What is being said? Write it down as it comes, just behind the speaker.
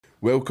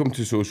Welcome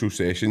to Social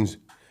Sessions.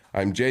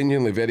 I'm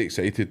genuinely very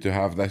excited to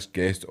have this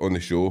guest on the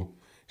show.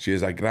 She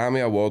is a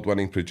Grammy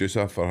Award-winning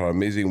producer for her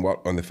amazing work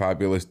on the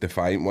fabulous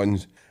Defiant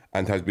Ones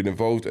and has been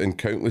involved in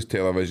countless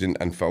television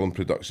and film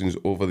productions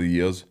over the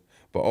years.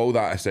 But all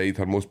that aside,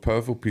 her most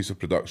powerful piece of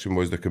production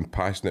was the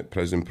Compassionate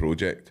Prison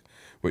Project,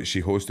 which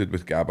she hosted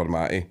with Gabor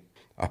Mate.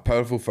 A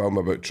powerful film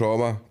about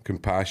trauma,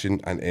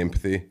 compassion and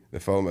empathy. The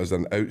film is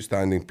an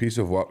outstanding piece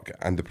of work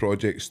and the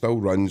project still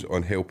runs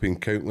on helping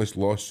countless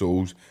lost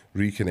souls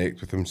reconnect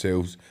with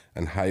themselves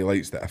and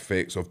highlights the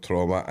effects of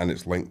trauma and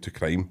its link to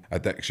crime,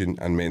 addiction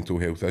and mental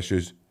health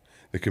issues.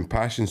 The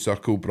Compassion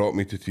Circle brought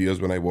me to tears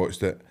when I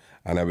watched it,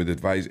 and I would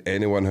advise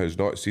anyone who has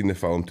not seen the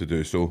film to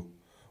do so.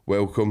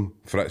 Welcome,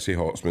 Fritzi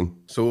Horstman.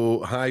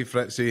 So, hi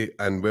Fritzi,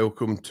 and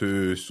welcome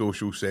to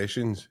Social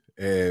Sessions.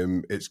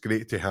 It's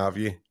great to have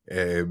you.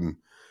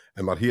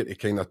 And we're here to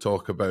kind of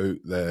talk about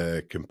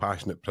the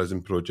Compassionate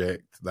Prison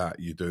Project that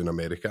you do in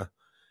America.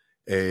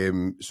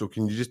 So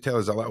can you just tell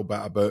us a little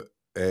bit about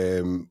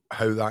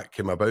how that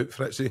came about,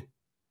 Fritzi?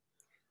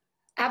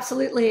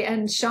 Absolutely.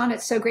 And Sean,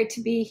 it's so great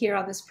to be here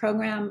on this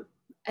program.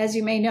 As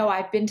you may know,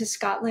 I've been to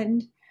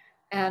Scotland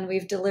and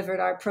we've delivered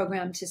our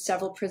program to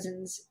several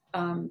prisons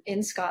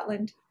in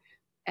Scotland.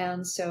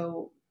 And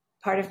so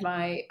part of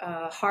my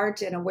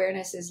heart and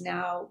awareness is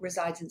now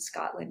resides in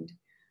Scotland.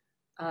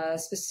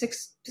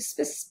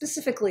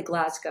 Specifically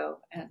Glasgow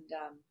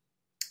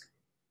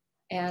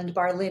and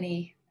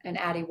Barlinnie and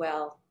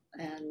Addywell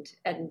and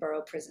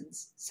Edinburgh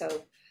prisons.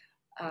 So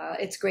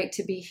it's great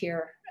to be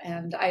here.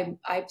 And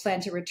I plan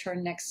to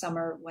return next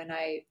summer when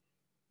I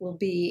will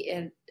be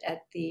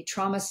at the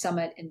Trauma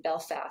Summit in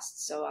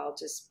Belfast. So I'll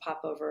just pop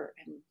over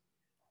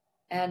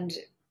and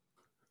it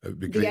would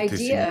be great to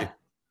see you.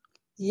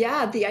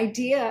 Yeah, the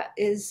idea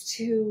is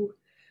to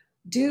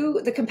do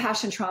the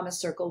Compassion Trauma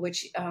Circle,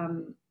 which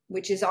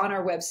is on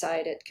our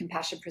website at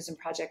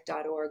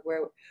compassionprisonproject.org,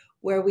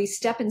 where we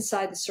step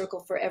inside the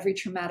circle for every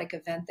traumatic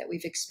event that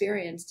we've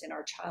experienced in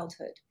our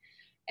childhood.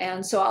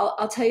 And so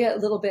I'll tell you a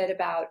little bit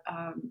about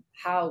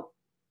how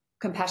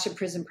Compassion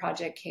Prison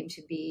Project came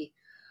to be.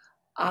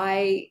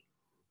 I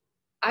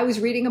was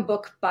reading a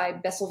book by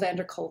Bessel van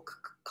der Kolk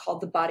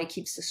called The Body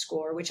Keeps the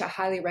Score, which I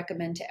highly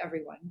recommend to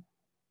everyone.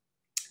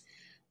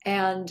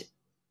 And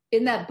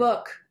in that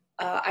book,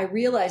 I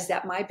realized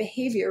that my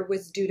behavior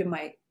was due to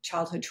my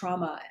childhood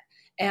trauma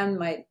and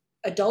my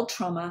adult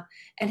trauma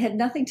and had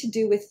nothing to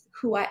do with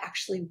who I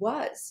actually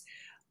was.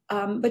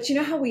 But you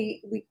know how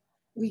we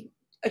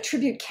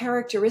attribute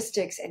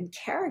characteristics and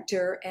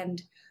character,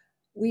 and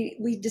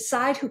we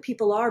decide who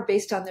people are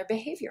based on their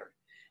behavior.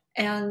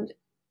 And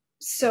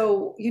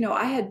so, you know,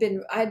 I had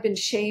been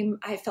shamed.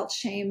 I felt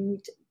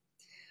shame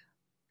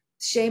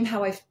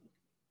how I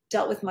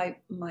dealt with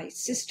my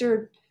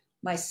sister,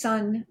 my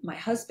son, my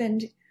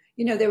husband.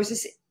 You know, there was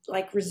this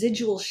like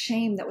residual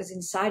shame that was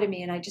inside of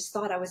me. And I just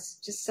thought I was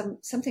just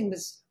something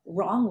was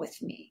wrong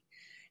with me.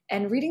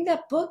 And reading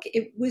that book,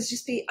 it was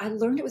just I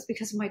learned it was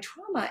because of my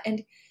trauma.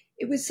 And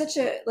it was such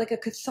a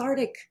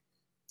cathartic,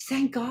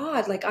 thank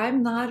God, like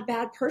I'm not a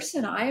bad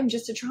person. I am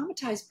just a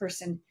traumatized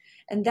person.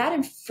 And that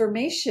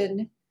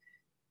information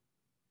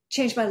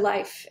changed my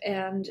life.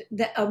 And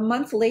a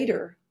month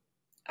later,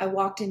 I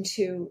walked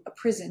into a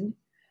prison.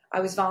 I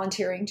was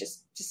volunteering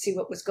just to see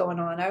what was going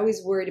on. I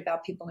always worried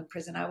about people in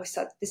prison. I always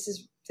thought this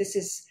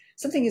is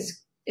something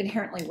is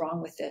inherently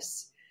wrong with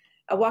this.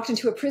 I walked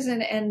into a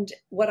prison and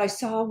what I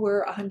saw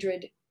were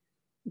 100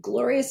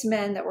 glorious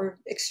men that were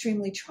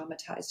extremely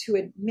traumatized, who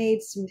had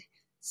made some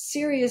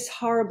serious,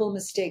 horrible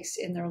mistakes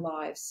in their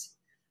lives.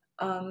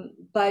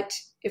 But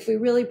if we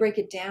really break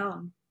it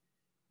down,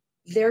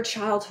 their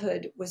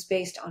childhood was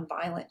based on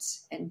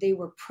violence and they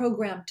were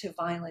programmed to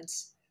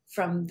violence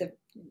from the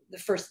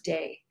first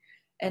day.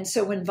 And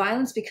so when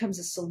violence becomes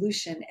a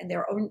solution and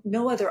there are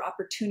no other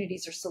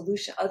opportunities or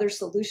other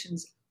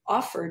solutions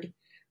offered,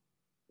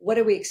 what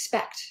do we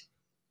expect?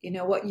 You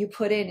know, what you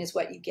put in is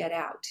what you get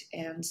out.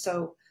 And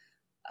so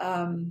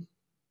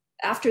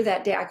after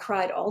that day, I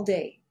cried all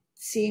day,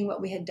 seeing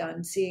what we had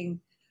done,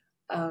 seeing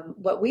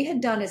what we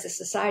had done as a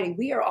society.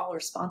 We are all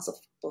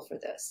responsible for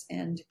this.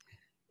 And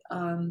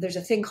there's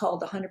a thing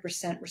called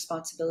 100%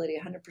 responsibility,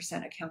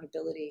 100%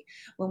 accountability.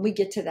 When we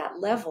get to that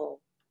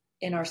level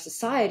in our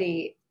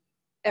society,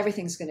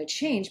 everything's going to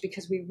change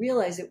because we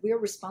realize that we're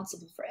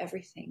responsible for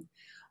everything,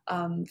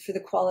 for the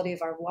quality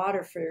of our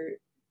water, for,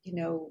 you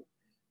know,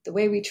 the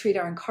way we treat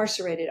our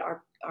incarcerated,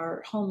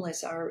 our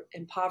homeless, our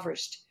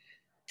impoverished.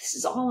 This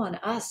is all on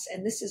us,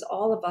 and this is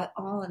all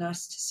on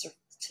us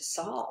to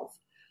solve.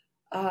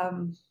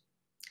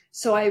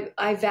 So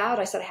I vowed,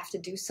 I said, I have to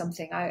do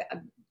something.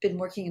 I've been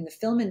working in the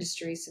film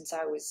industry since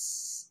I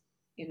was,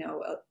 you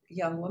know, a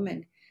young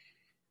woman.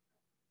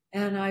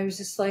 And I was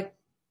just like,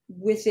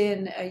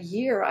 within a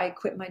year, I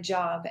quit my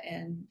job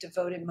and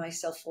devoted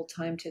myself full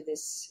time to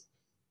this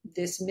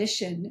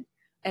mission.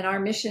 And our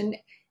mission,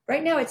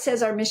 right now, it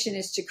says our mission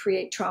is to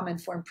create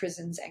trauma-informed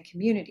prisons and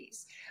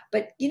communities.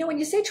 But, you know, when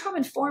you say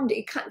trauma-informed,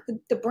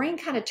 the brain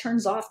kind of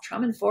turns off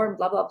trauma-informed,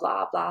 blah, blah,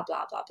 blah, blah,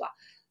 blah, blah, blah.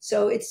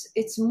 So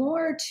it's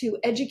more to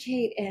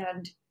educate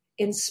and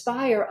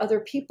inspire other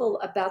people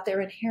about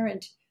their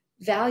inherent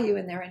value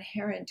and their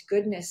inherent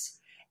goodness,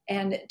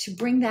 and to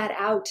bring that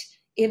out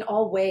in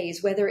all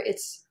ways, whether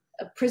it's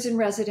a prison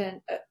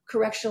resident, a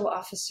correctional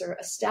officer,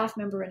 a staff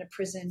member in a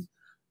prison,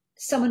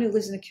 someone who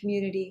lives in a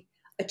community,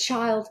 a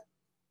child,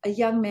 a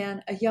young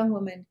man, a young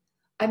woman.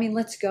 I mean,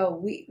 let's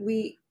go.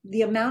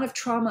 The amount of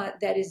trauma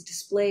that is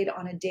displayed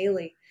on a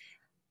daily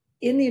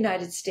in the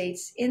United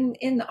States,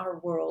 in our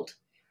world,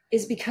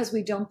 is because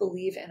we don't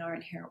believe in our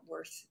inherent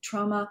worth.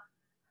 Trauma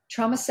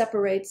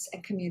separates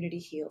and community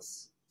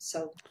heals.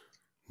 So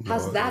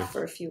how's that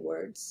for a few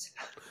words?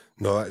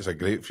 No, that is a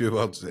great few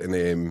words.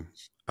 And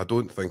I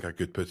don't think I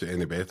could put it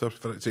any better,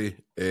 Fritzi.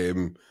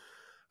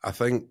 I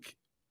think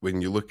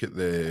when you look at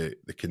the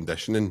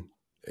conditioning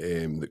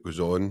that goes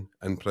on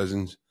in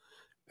prisons,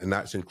 and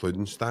that's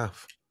including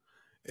staff,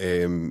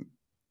 you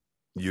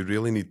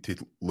really need to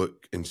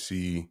look and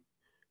see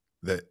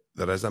that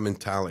there is a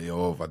mentality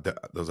of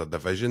there's a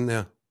division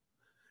there.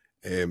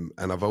 And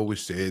I've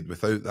always said,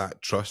 without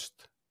that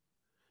trust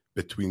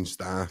between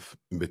staff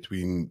and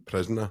between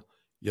prisoner,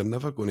 you're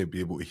never going to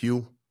be able to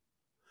heal.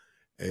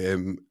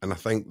 And I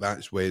think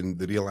that's when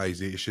the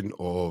realisation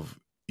of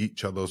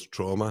each other's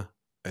trauma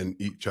and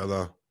each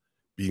other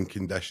being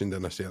conditioned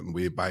in a certain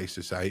way by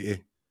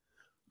society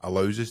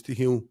allows us to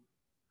heal.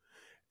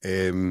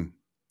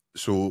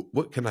 So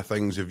what kind of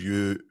things have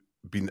you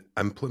been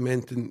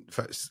implementing,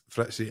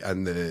 Fritzi,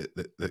 and the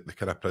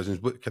kind of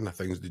prisons? What kind of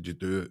things did you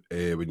do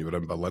when you were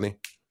in Berlin?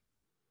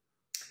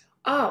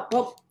 Oh,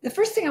 well, the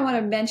first thing I want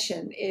to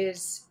mention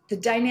is the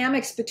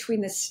dynamics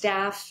between the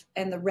staff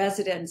and the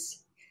residents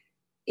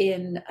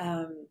in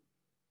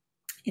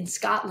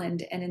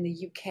Scotland and in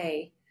the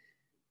UK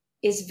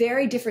is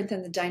very different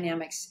than the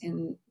dynamics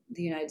in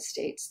the United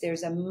States.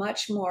 There's a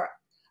much more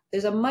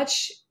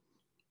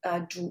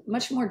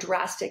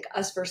drastic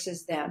us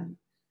versus them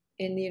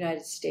in the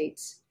United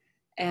States,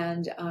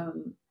 and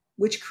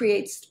which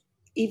creates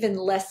even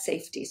less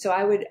safety. So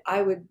I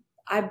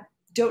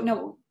don't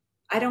know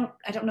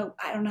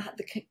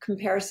the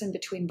comparison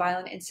between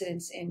violent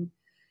incidents in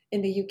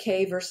the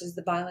UK versus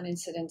the violent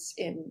incidents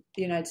in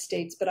the United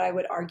States, but I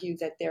would argue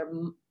that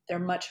they're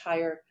much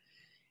higher.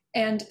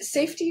 And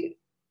safety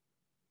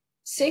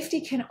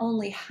can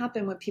only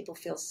happen when people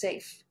feel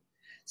safe.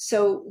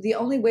 So the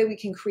only way we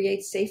can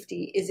create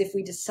safety is if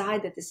we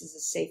decide that this is a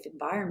safe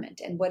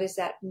environment. And what does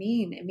that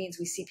mean? It means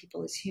we see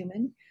people as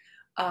human,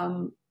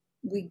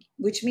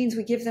 which means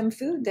we give them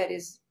food that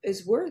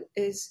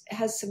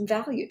has some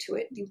value to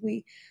it.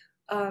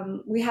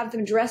 We have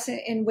them dress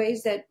in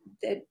ways that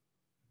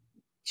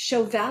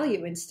show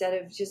value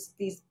instead of just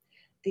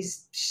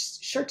these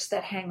shirts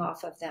that hang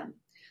off of them.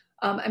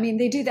 I mean,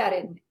 they do that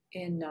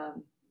in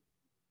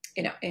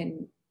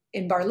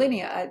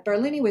Barlinia.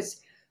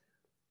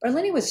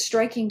 Barlinia was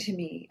striking to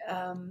me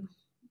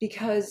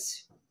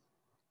because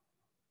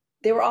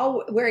they were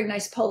all wearing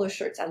nice polo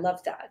shirts. I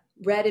love that,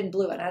 red and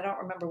blue, and I don't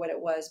remember what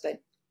it was,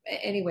 but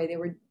anyway, they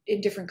were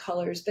in different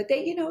colors. But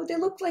they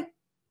looked like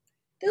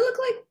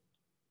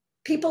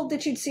people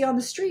that you'd see on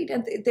the street,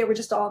 and they were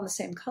just all in the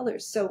same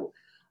colors. So,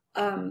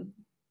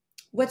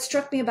 what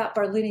struck me about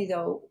Barlinia,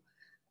 though,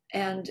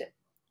 and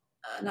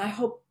I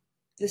hope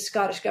the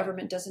Scottish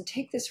government doesn't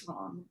take this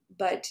wrong,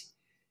 but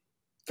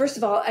first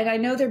of all, and I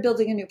know they're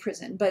building a new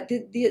prison, but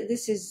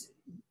this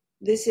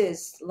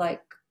is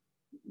like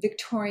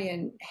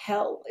Victorian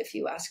hell, if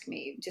you ask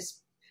me.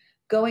 Just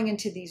going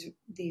into these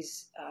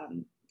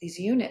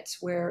units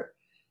where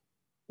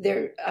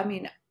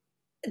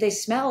they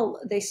smell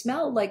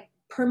like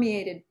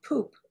permeated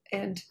poop,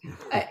 and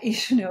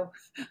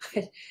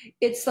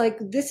it's like,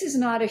 this is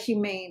not a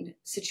humane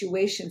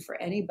situation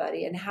for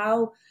anybody. And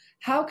how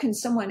can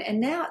someone?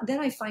 And then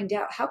I find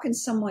out, how can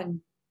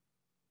someone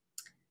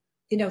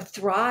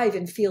thrive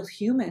and feel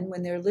human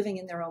when they're living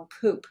in their own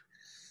poop?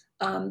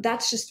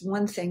 That's just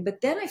one thing.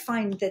 But then I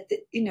find that,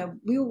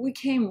 we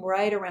came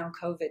right around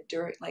COVID,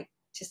 during, like,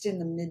 just in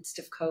the midst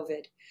of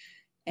COVID,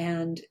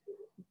 and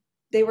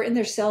they were in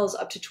their cells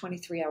up to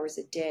 23 hours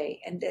a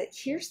day. And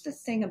here's the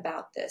thing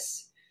about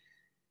this.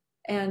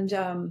 And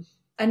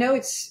I know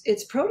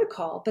it's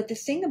protocol, but the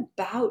thing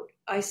about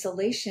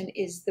isolation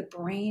is the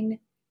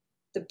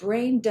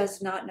brain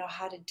does not know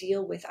how to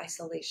deal with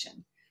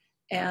isolation.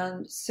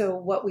 And so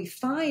what we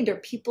find are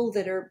people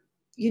that are,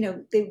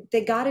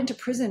 they got into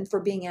prison for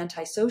being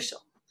antisocial.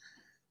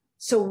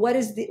 So what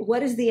is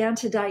the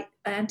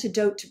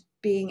antidote to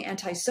being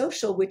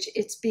antisocial, which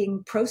it's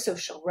being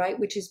prosocial, right?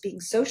 Which is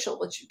being social,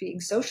 which is being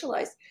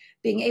socialized,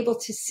 being able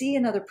to see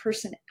another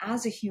person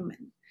as a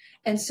human.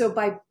 And so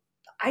by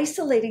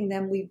isolating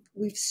them,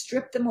 we've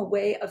stripped them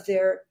away of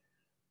their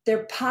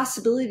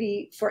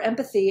possibility for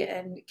empathy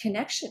and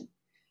connection.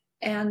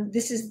 And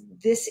this is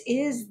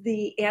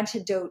the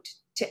antidote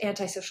to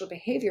antisocial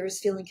behavior, is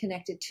feeling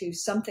connected to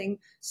something,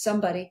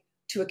 somebody,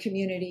 to a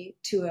community,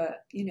 to a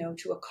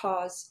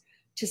cause,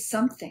 to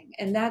something.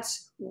 And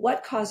that's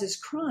what causes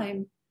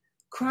crime.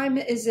 Crime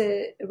is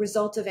a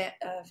result of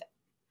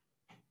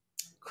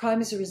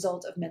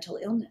mental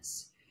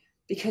illness,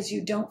 because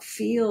you don't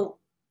feel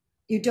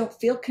you don't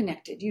feel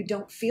connected. You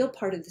don't feel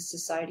part of the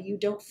society. You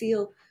don't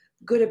feel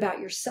good about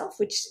yourself,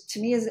 which to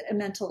me is a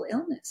mental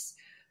illness.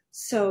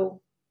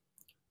 So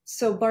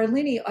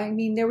Barlini, I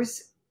mean, there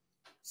was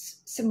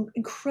some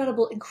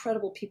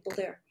incredible people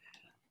there.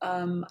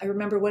 I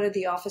remember one of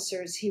the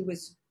officers, he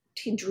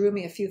drew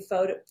me a few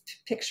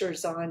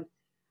pictures on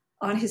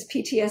his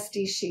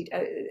PTSD sheet,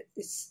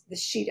 the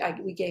sheet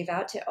we gave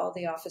out to all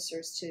the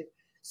officers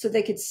so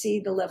they could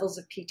see the levels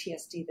of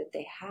PTSD that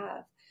they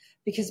have,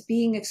 because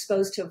being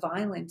exposed to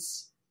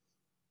violence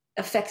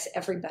affects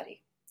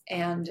everybody.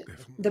 And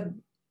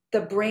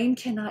the brain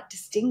cannot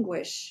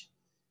distinguish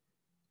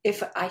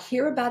if I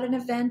hear about an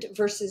event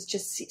versus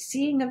just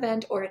seeing an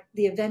event or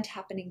the event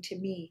happening to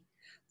me.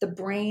 The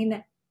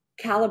brain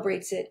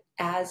calibrates it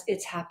as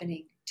it's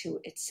happening to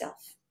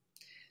itself.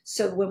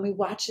 So when we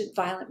watch a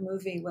violent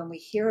movie, when we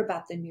hear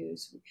about the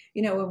news,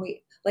 when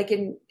we, like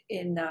in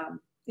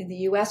the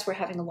US, we're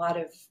having a lot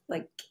of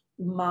like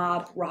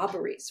mob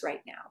robberies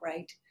right now,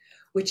 right?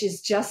 Which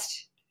is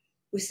just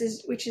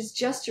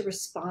a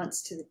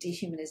response to the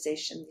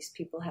dehumanization these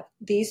people have.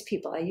 These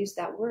people, I use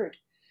that word,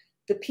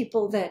 the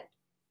people that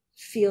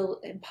feel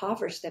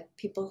impoverished,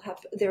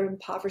 they're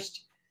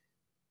impoverished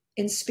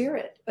in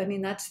spirit. I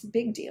mean, that's the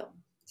big deal.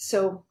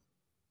 So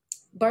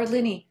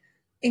Barlini,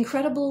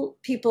 incredible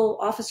people,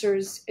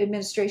 officers,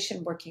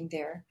 administration working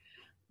there,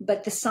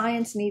 but the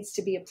science needs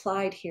to be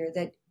applied here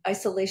that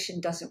isolation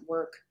doesn't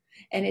work.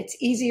 And it's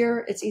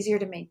easier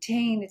to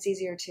maintain, it's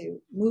easier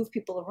to move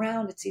people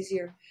around, it's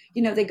easier,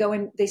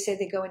 they say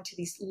they go into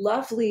these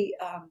lovely,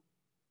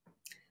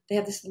 they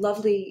have this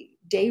lovely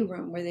day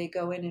room where they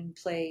go in and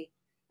play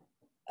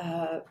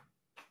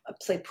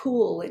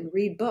pool and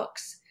read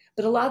books.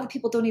 But a lot of the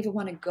people don't even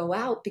want to go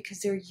out because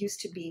they're used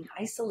to being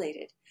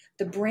isolated.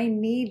 The brain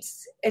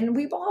needs, and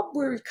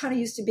we're kind of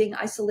used to being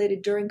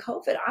isolated during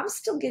COVID. I'm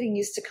still getting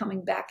used to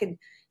coming back and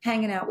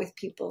hanging out with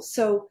people.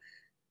 So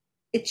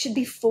it should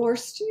be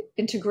forced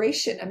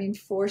integration. I mean,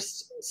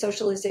 forced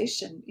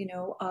socialization,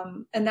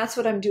 and that's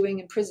what I'm doing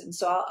in prison.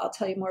 So I'll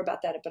tell you more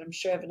about that, but I'm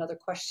sure I have another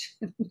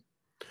question.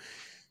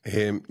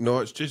 No,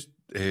 it's just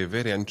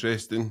very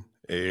interesting,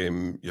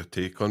 your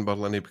take on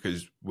Barlini,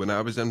 because when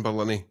I was in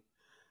Barlini,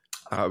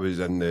 I was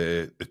in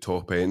the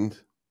top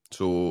end,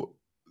 so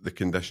the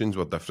conditions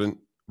were different.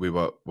 We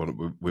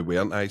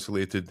weren't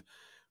isolated.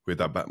 We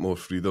had a bit more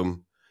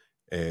freedom,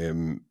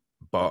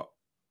 but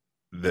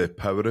the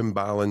power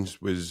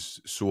imbalance was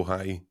so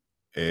high.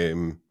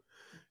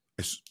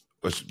 It's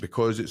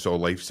because it's all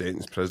life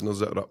sentence prisoners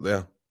that are up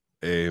there.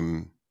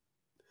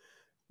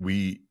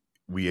 We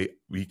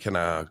kind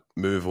of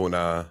move on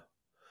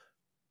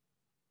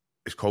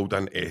it's called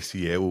an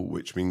SEL,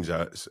 which means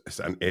that it's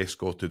an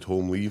escorted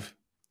home leave.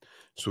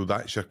 So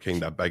that's your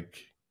kind of big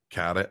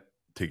carrot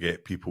to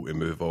get people to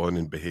move on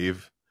and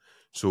behave.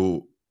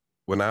 So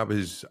when I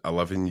was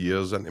 11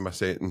 years into my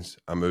sentence,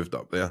 I moved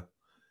up there,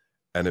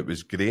 and it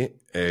was great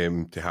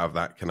to have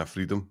that kind of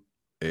freedom.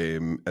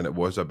 And it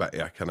was a bit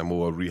of a kind of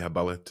more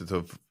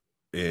rehabilitative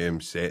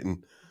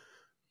setting.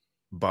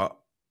 But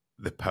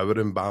the power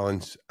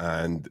imbalance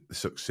and the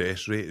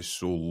success rate is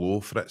so low,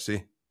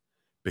 Fritzi,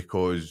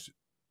 because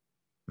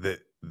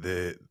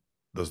there's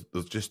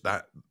just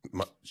that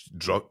much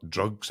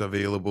drugs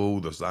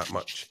available. There's that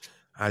much,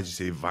 as you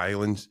say,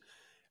 violence,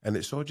 and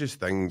it's all just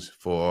things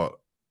for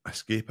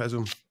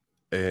escapism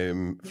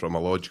from a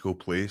logical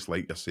place.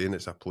 Like you're saying,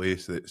 it's a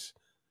place that's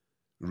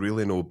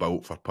really no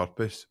built for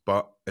purpose.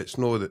 But it's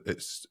not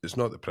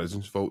the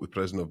prison's fault. The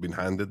prison have been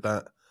handed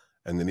that,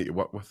 and they need to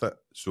work with it.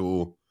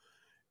 So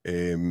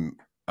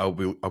I'll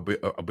be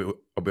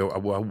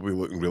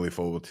looking really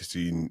forward to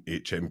seeing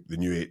the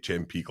new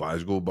HMP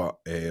Glasgow, but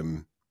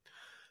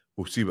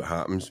we'll see what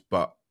happens.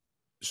 But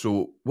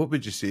so what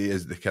would you say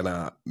is the kind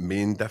of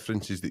main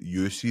differences that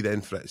you see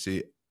then,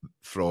 Fritzi,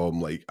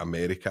 from like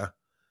America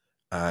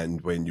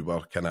and when you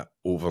were kind of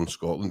over in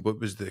Scotland? What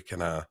was the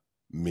kind of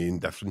main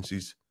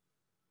differences?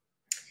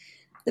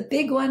 The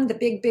big one, the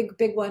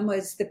big one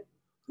was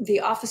the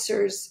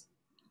officers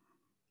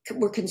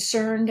were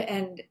concerned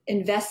and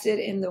invested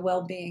in the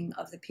well-being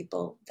of the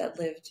people that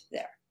lived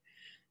there.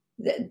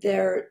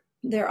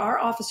 There are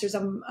officers.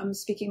 I'm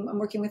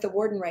working with a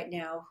warden right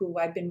now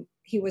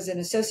he was an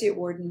associate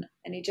warden,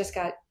 and he just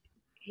got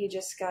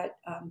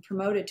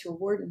promoted to a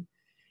warden,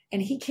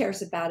 and he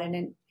cares about it.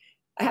 And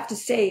I have to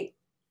say,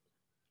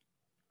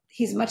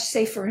 he's much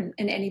safer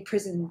in any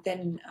prison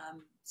than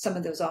some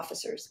of those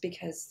officers,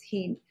 because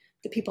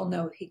the people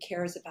know he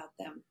cares about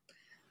them.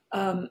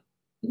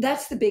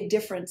 That's the big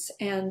difference.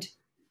 And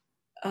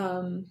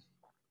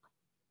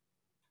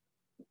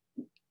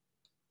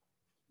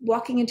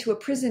walking into a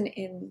prison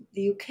in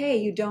the UK,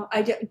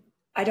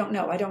 I don't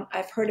know.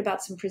 I've heard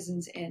about some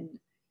prisons in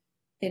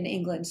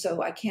England,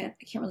 so I can't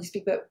really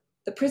speak, but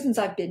the prisons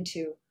I've been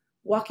to,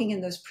 walking in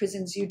those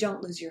prisons, you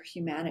don't lose your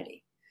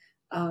humanity.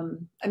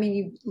 I mean,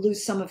 you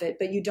lose some of it,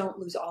 but you don't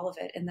lose all of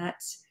it. And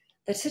that's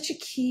such a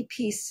key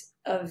piece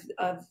of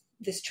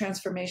this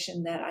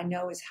transformation that I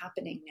know is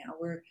happening now.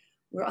 We're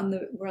on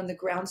the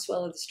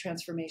groundswell of this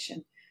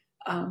transformation.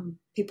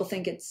 People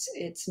think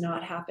it's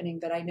not happening,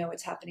 but I know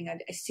it's happening.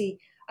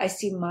 I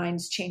see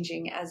minds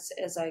changing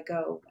as I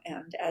go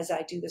and as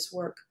I do this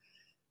work.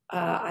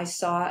 I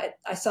saw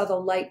the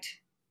light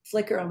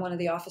flicker on one of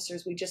the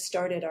officers. We just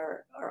started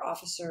our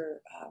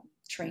officer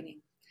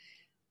training,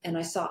 and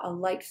I saw a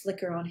light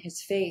flicker on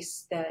his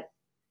face that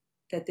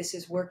this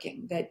is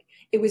working. That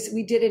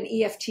we did an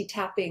EFT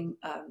tapping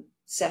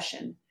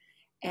session,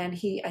 and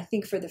I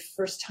think for the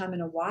first time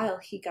in a while,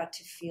 he got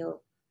to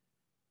feel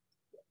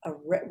a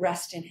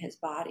rest in his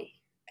body.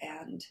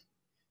 And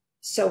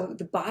so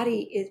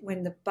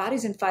when the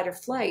body's in fight or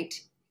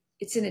flight,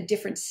 it's in a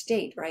different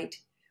state, right?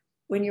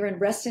 When you're in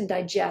rest and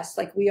digest,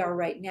 like we are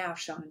right now,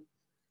 Sean,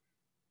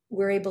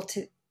 we're able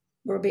to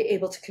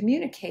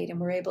communicate, and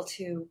we're able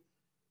to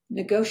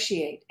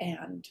negotiate,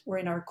 and we're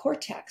in our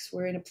cortex.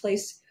 We're in a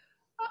place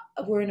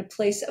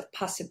of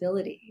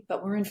possibility.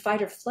 But we're in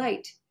fight or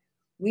flight.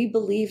 We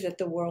believe that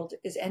the world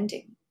is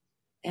ending,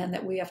 and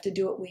that we have to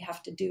do what we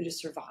have to do to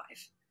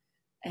survive.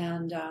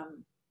 And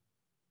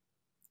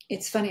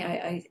it's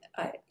funny,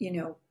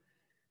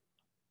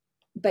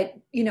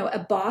 but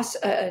a boss,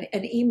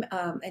 an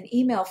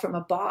email from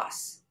a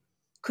boss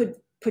could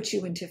put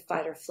you into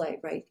fight or flight,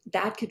 right?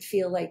 That could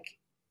feel like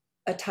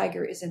a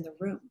tiger is in the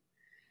room.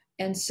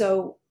 And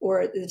so,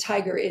 or the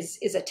tiger is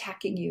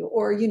attacking you,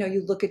 or,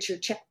 you look at your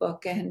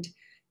checkbook and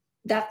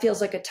that feels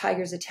like a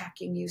tiger's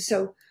attacking you.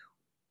 So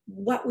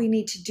what we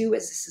need to do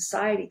as a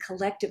society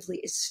collectively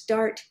is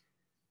start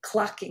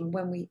clocking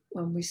when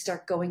we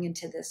start going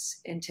into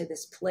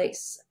this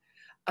place.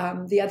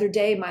 The other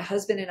day, my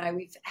husband and I,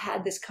 we've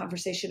had this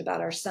conversation about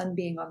our son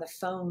being on the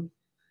phone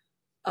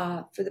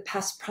for the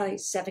past probably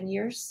 7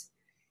 years.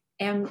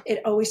 And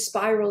it always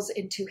spirals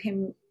into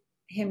him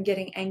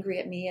getting angry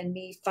at me and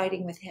me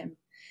fighting with him.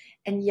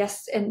 And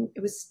yes, and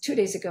it was 2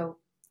 days ago,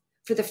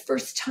 for the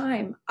first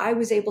time, I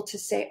was able to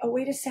say, oh,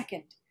 wait a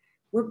second,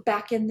 we're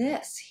back in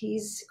this.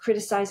 He's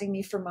criticizing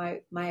me for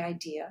my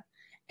idea.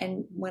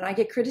 And when I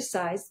get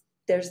criticized,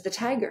 there's the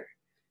tiger.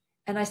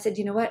 And I said,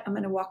 you know what? I'm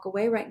going to walk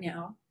away right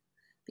now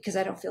because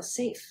I don't feel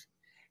safe.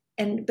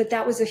 But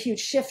that was a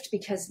huge shift,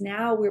 because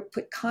now we've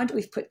put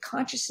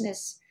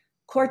consciousness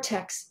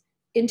cortex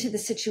into the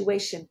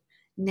situation.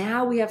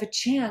 Now we have a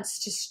chance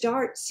to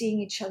start seeing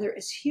each other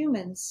as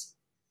humans,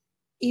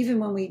 even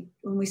when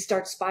we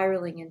start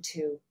spiraling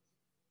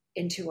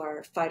into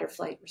our fight or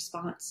flight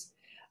response.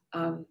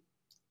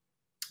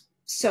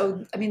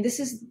 So, I mean, this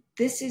is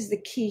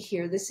the key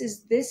here. This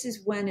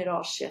is when it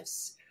all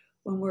shifts,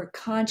 when we're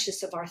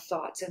conscious of our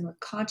thoughts and we're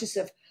conscious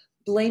of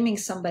blaming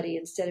somebody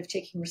instead of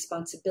taking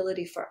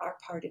responsibility for our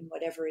part in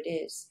whatever it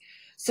is.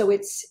 So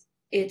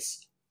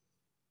it's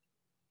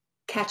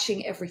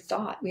catching every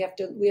thought. We have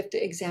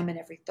to examine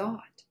every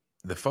thought.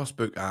 The first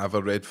book I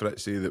ever read,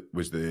 Fritzi, that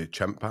was the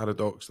Chimp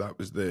Paradox. That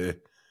was the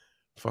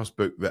first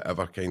book that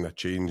ever kind of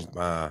changed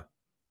my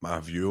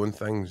view on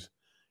things.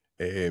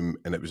 And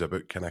it was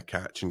about kind of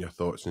catching your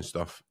thoughts and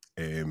stuff.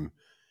 And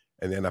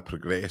then I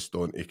progressed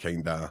on to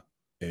kind of,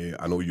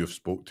 I know you've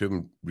spoke to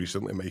him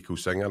recently, Michael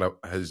Singer,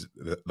 his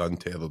The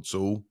Untethered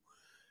Soul.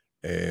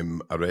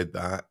 I read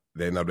that.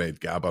 Then I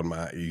read Gabor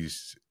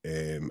Mate's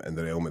In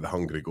the Realm of the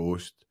Hungry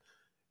Ghost.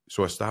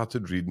 So I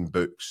started reading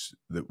books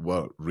that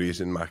were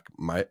raising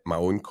my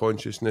own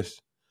consciousness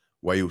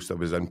whilst I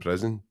was in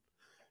prison.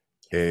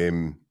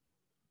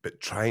 But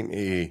trying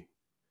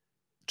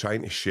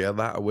to share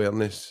that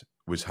awareness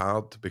was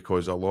hard,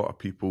 because a lot of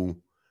people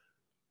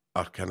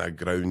are kind of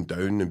ground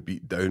down and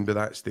beat down by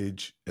that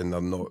stage, and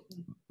they're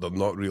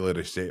not really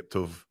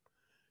receptive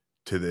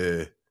to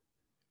the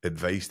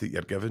advice that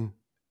you're given,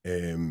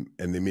 and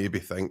they maybe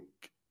think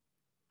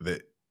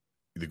that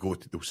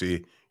they'll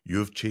say,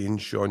 "You've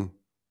changed, Sean.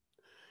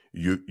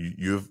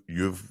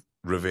 You've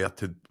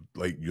reverted,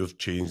 like you've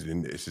changed,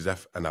 and it's as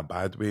if in a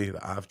bad way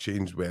that I've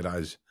changed."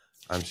 Whereas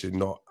I'm saying,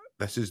 no,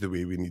 this is the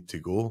way we need to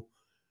go.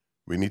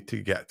 We need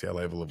to get to a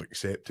level of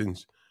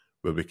acceptance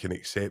where we can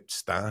accept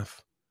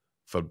staff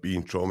for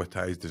being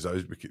traumatized as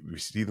us. We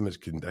see them as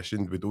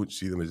conditioned. We don't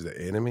see them as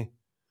the enemy.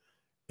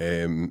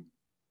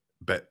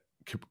 But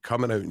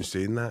coming out and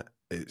saying that,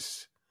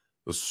 there's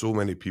so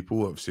many people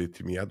who have said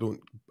to me,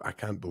 I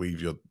can't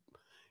believe you're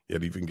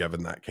even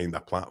given that kind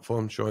of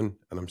platform, Sean.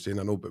 And I'm saying,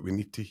 I know, but we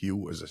need to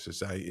heal as a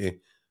society,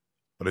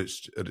 or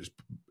it's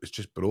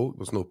just broke.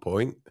 There's no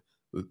point.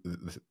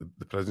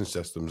 The prison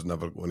system's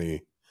never going to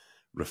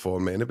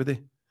reform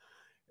anybody.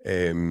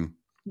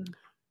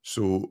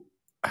 So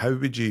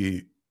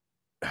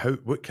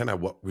what kind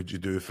of work would you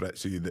do,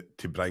 Fritzi,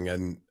 to bring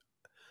in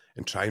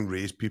and try and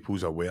raise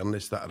people's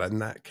awareness that are in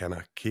that kind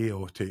of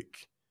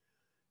chaotic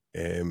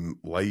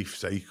life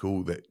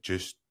cycle, that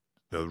just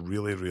they're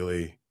really,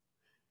 really,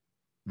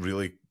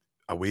 really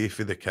away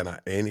from the kind of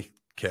any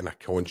kind of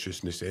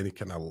consciousness, any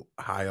kind of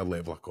higher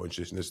level of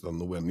consciousness? They're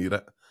nowhere near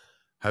it.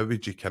 How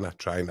would you kind of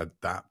try and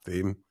adapt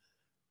them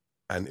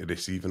into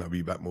receiving a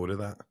wee bit more of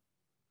that?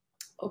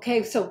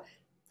 Okay, so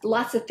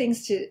lots of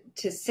things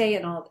to say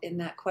in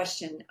that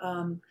question.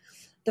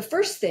 The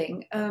first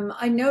thing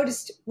I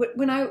noticed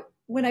when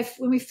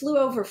we flew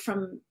over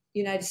from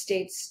United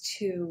States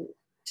to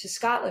to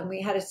Scotland,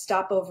 we had a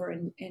stopover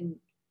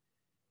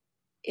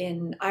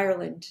in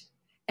Ireland.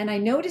 And I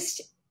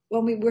noticed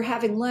when we were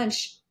having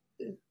lunch,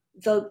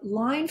 the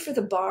line for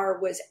the bar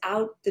was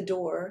out the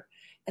door,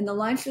 and the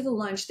line for the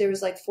lunch, there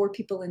was like 4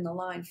 people in the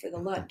line for the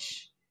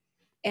lunch.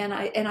 And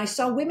I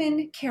saw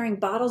women carrying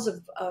bottles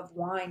of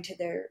wine to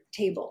their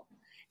table,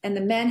 and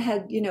the men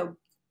had,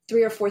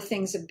 3 or 4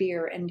 things of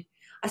beer. And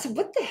I said,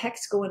 what the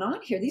heck's going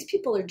on here? These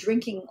people are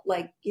drinking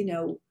like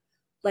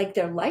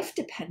their life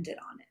depended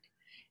on it.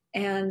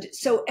 And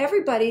so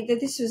everybody, that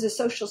this was a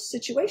social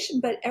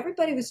situation, but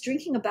everybody was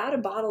drinking about a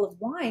bottle of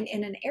wine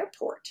in an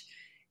airport.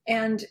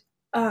 And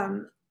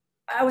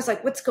I was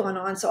like, what's going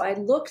on? So I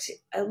looked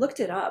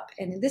it up,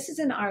 and this is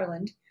in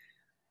Ireland,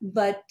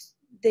 but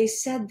they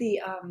said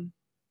the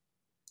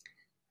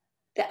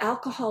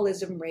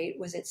alcoholism rate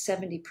was at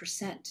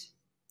 70%,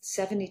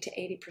 70 to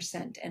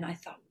 80%. And I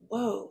thought,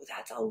 whoa,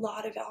 that's a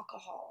lot of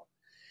alcohol.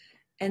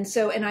 And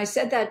I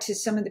said that to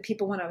some of the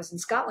people when I was in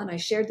Scotland. I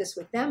shared this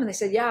with them, and they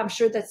said, yeah, I'm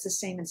sure that's the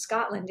same in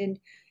Scotland. And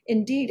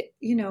indeed,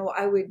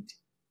 I would,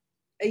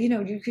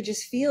 you could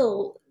just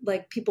feel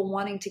like people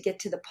wanting to get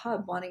to the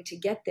pub, wanting to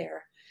get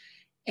there.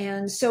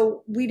 And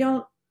so we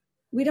don't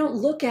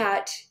look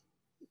at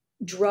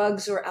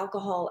drugs or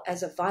alcohol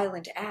as a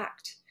violent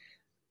act,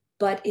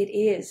 but it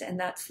is. And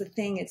that's the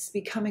thing. It's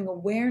becoming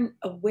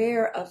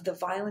aware of the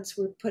violence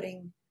we're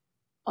putting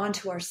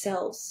onto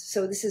ourselves.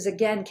 So this is,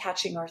 again,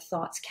 catching our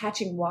thoughts,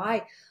 catching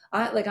why.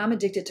 I'm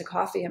addicted to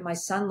coffee, and my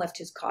son left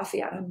his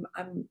coffee out.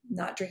 I'm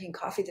not drinking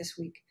coffee this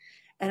week.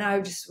 And I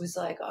just was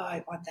like, oh,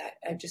 I want that.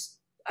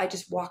 I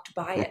just walked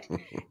by it.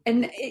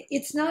 And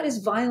it's not as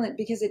violent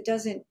because it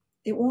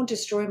won't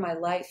destroy my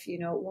life. It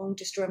won't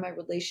destroy my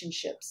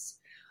relationships.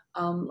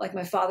 Like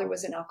my father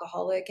was an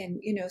alcoholic,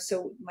 and,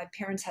 so my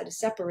parents had to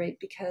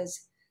separate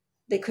because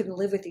they couldn't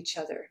live with each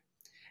other.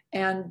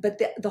 But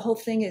the whole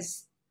thing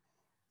is,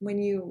 when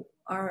you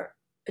are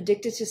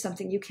addicted to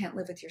something, you can't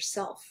live with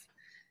yourself.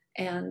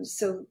 And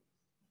so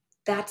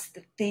that's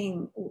the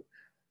thing.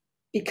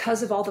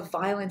 Because of all the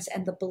violence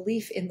and the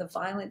belief in the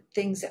violent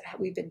things that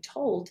we've been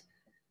told,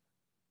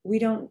 we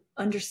don't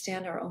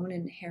understand our own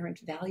inherent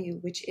value,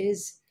 which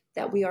is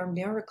that we are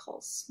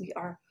miracles. We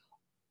are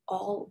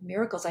all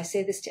miracles. I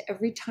say this to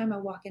every time I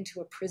walk into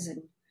a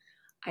prison.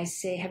 I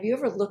say, have you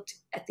ever looked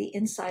at the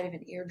inside of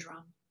an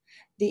eardrum?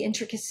 The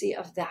intricacy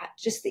of that,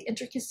 just the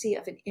intricacy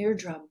of an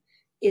eardrum,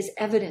 is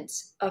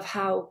evidence of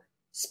how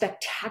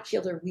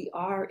spectacular we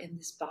are in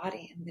this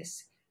body,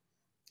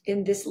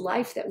 in this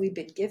life that we've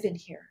been given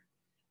here.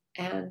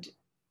 And,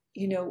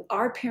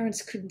 our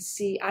parents couldn't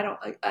see.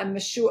 I'm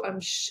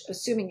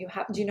assuming you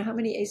have. Do you know how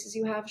many aces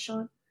you have,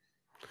 Sean?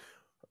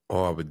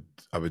 Oh, I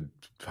would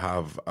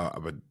have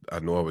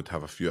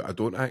a few. I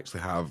don't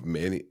actually have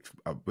many.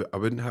 I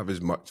wouldn't have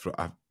as much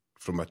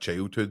from my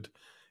childhood,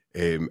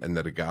 in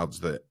the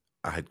regards that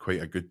I had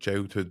quite a good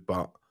childhood,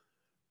 but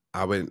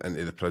I went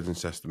into the prison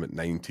system at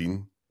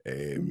 19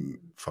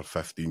 for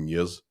 15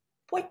 years.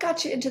 What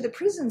got you into the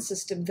prison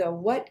system, though?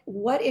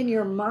 What in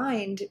your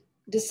mind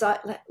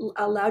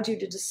allowed you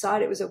to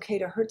decide it was okay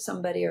to hurt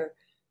somebody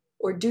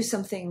or do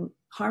something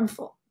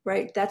harmful,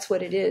 right? That's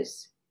what it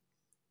is.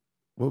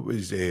 What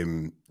was,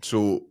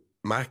 so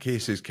my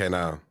case is kind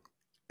of,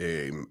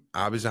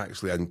 I was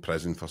actually in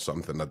prison for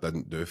something I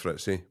didn't do,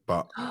 Fritzi,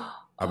 but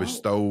I was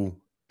still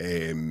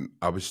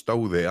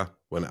there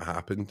when it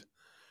happened.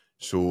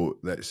 So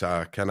that's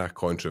a kind of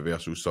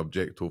controversial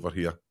subject over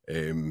here,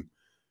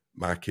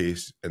 my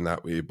case in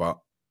that way. But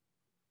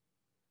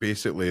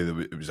basically,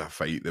 it was a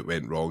fight that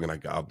went wrong in a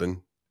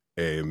garden.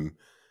 And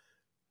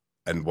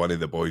one of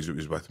the boys that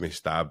was with me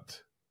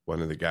stabbed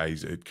one of the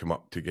guys that had come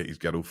up to get his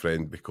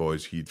girlfriend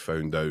because he'd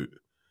found out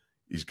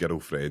his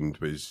girlfriend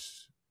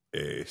was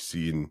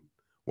seeing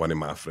one of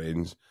my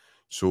friends.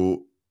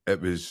 So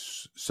it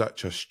was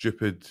such a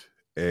stupid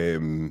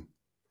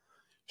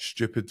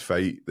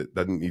fight that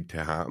didn't need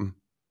to happen,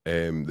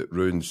 that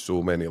ruined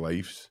so many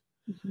lives,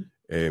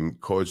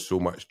 caused so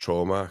much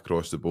trauma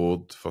across the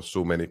board for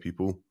so many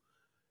people.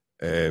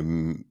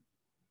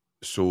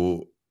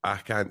 So I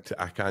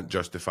can't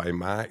justify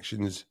my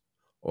actions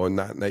on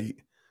that night,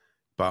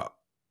 but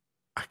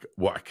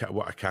what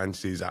I can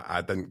say is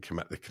I didn't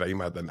commit the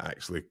crime. I didn't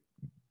actually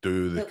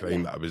do the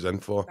crime that I was in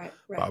for, right.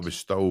 But I was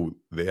still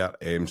there.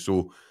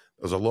 So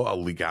there's a lot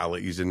of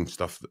legalities and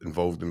stuff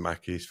involved in my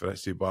case,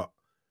 Fritzi, but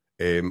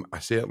I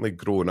certainly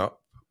growing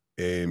up,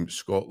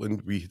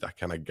 Scotland, we had a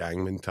kind of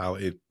gang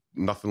mentality,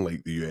 nothing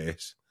like the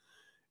US.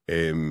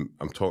 I'm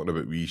talking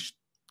about we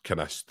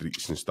kind of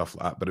streets and stuff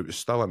like that, but it was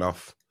still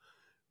enough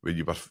where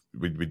you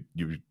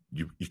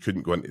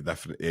couldn't go into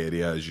different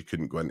areas, you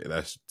couldn't go into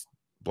this,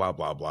 blah,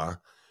 blah, blah.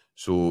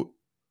 So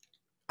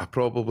I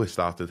probably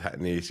started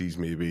hitting aces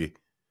maybe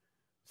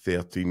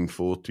 13,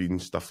 14,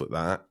 stuff like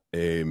that.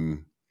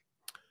 And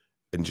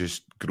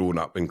just growing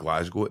up in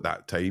Glasgow at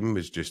that time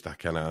was just a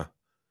kind of,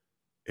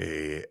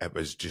 it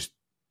was just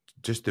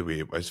the way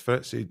it was,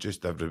 Fritzy.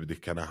 Just everybody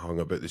kind of hung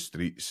about the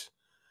streets.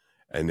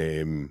 And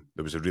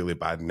there was a really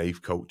bad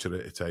knife culture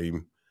at the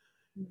time.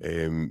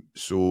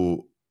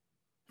 So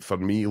for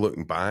me,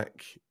 looking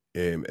back,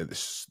 at the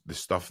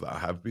stuff that I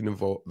have been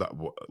involved,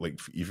 like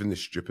even the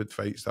stupid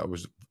fights that I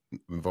was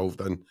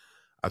involved in,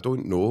 I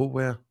don't know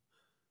where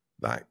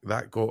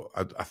that got.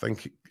 I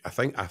think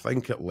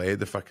it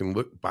led. If I can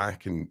look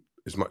back and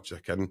as much as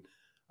I can,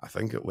 I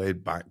think it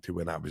led back to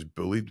when I was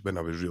bullied when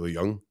I was really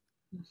young.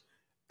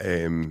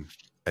 And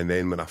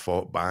then when I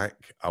fought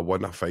back, I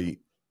won a fight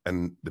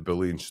and the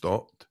bullying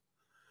stopped.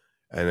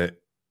 And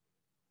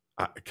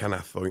I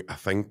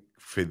think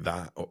for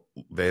that,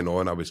 then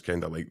on, I was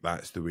kind of like,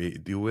 that's the way to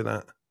deal with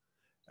that.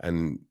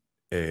 And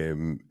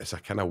it's a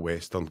kind of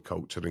Western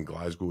culture in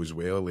Glasgow as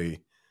well.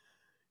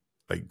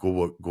 Like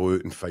go out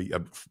and fight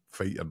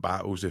your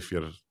battles. If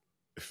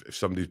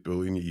somebody's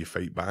bullying you, you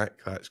fight back.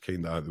 That's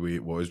kind of the way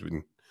it was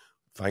when.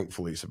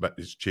 Thankfully,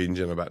 it's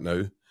changing a bit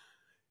now.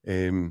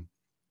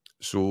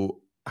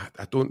 So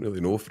I don't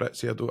really know,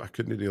 Fritzi. I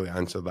couldn't really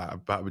answer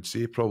that, but I would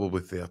say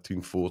probably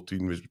 13,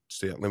 14 was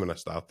certainly when I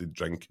started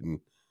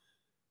drinking,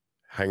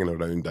 hanging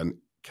around in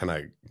kind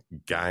of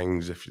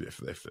gangs, if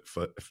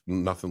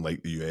nothing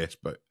like the US,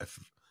 but if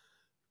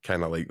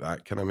kind of like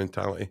that kind of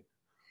mentality.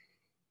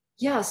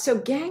 Yeah, so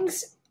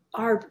gangs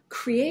are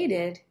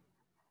created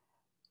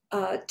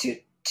to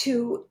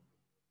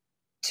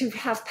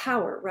have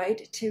power,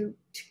 right? To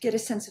get a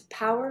sense of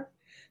power,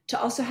 to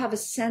also have a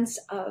sense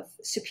of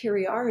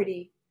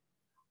superiority,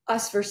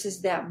 us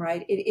versus them,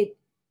 right? It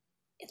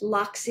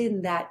locks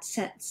in that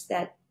sense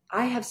that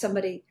I have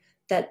somebody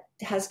that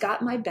has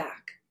got my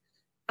back.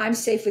 I'm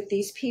safe with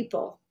these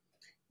people.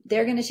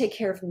 They're going to take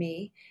care of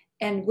me,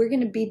 and we're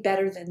going to be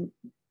better than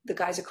the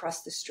guys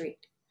across the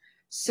street.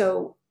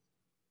 So,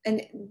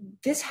 and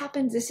this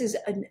happens. This is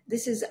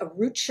a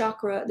root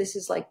chakra. This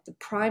is like the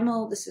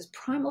primal. This is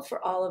primal for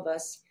all of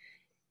us.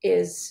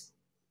 Is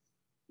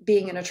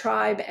being in a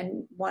tribe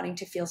and wanting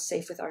to feel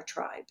safe with our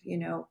tribe, you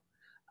know.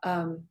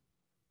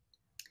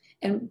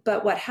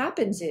 But what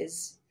happens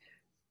is,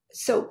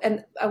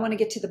 and I want to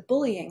get to the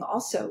bullying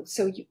also.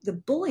 So the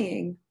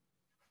bullying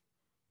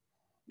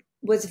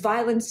was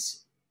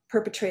violence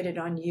perpetrated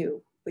on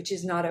you, which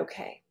is not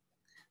okay.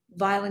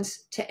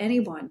 Violence to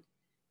anyone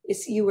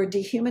is, you were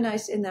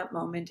dehumanized in that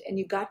moment, and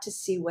you got to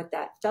see what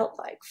that felt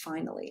like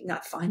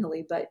not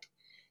finally, but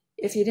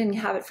if you didn't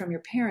have it from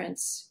your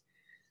parents.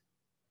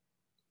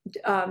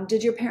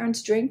 Did your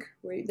parents drink?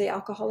 Were they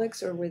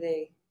alcoholics or were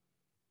they?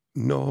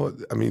 No,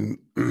 I mean,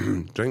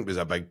 drink was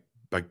a big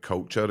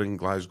culture in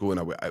Glasgow, and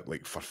I went out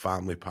like for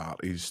family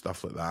parties,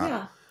 stuff like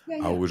that.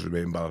 Yeah. I always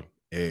remember,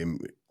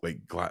 it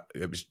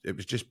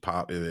was just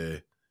part of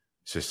the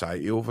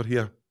society over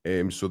here.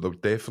 So there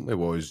definitely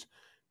was.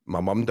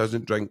 My mum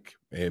doesn't drink.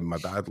 My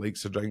dad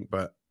likes to drink,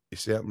 but he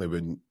certainly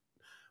wouldn't.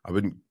 I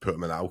wouldn't put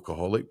him in an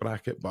alcoholic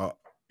bracket, but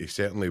he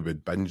certainly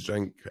would binge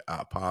drink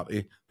at a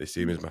party, the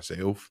same as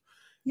myself.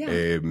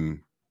 Yeah.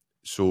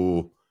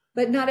 So,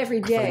 but not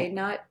every day,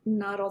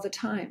 not all the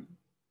time.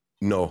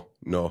 No.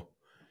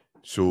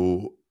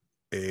 So,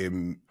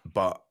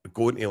 but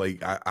going to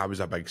like, I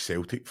was a big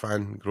Celtic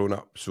fan growing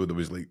up, so there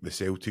was like the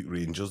Celtic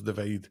Rangers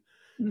divide.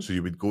 Mm. So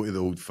you would go to the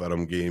Old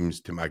Firm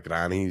games to my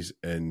granny's,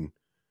 and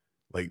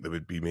like there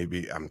would be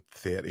maybe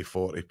 30,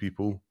 40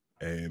 people,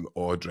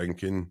 all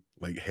drinking,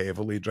 like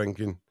heavily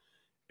drinking,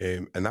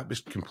 and that was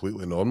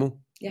completely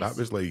normal. Yes. That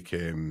was like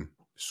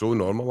so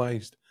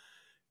normalised.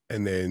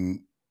 And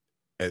then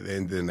at the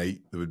end of the night,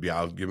 there would be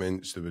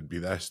arguments. There would be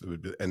this. There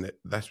would be, and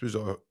this was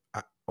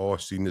all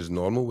seen as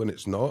normal when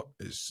it's not.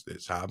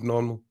 It's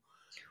abnormal.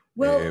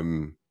 Well,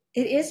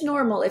 it is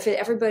normal if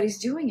everybody's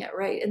doing it,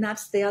 right? And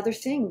that's the other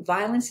thing.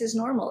 Violence is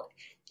normal.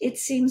 It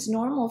seems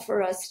normal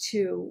for us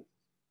to,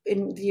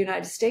 in the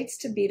United States,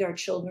 to beat our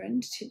children,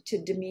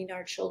 to demean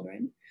our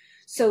children.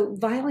 So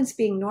violence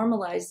being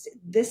normalized,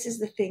 this is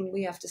the thing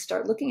we have to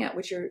start looking at,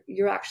 which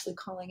you're actually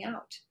calling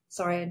out.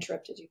 Sorry, I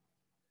interrupted you.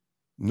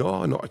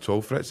 No, not at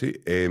all,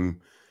 Fritzi.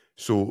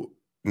 So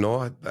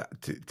no,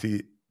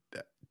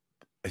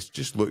 it's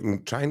just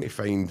trying to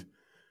find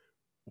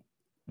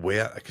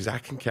where, because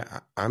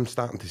I'm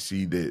starting to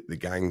see the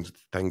gangs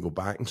thing go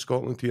back in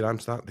Scotland here. I'm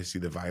starting to see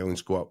the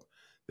violence go up.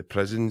 The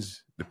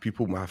prisons, the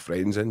people, my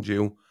friends in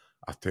jail,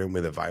 are telling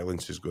me the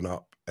violence has gone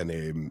up,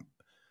 and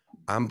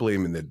I'm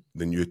blaming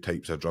the new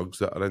types of drugs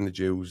that are in the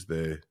jails,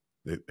 the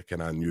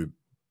kind of new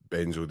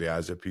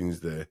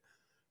benzodiazepines, the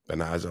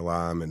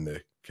benazolam, and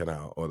the kind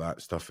of all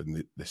that stuff,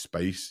 and the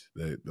spice,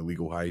 the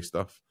legal high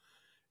stuff,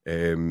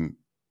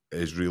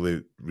 is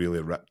really,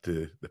 really ripped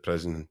the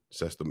prison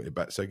system to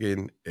bits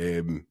again.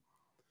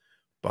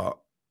 But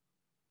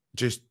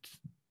just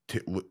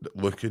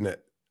looking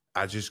at,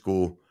 I just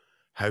go,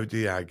 how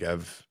do I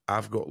give?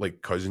 I've got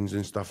like cousins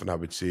and stuff, and I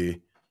would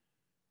say,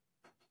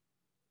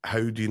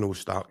 how do you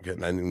start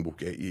getting in, and we'll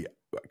get you,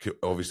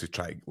 obviously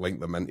try to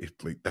link them into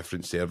like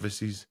different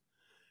services.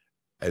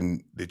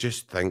 And they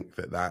just think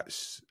that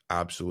that's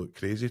absolute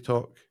crazy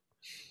talk,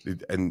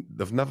 and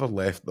they've never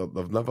left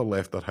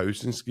their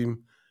housing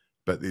scheme,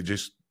 but they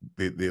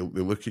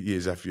look at you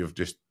as if you've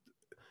just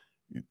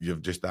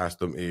asked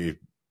them to,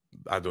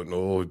 I don't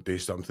know, do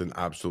something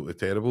absolutely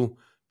terrible.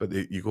 But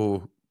you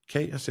go,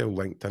 get yourself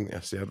linked into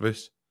a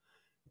service,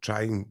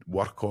 try and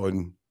work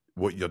on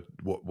what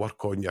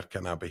work on your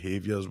kind of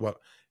behaviours,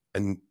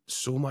 and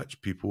so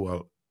much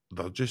people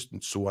they're just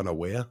so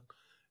unaware,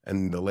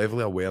 and the level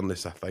of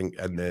awareness, I think,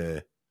 in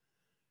the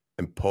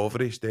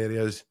impoverished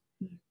areas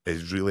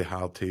is really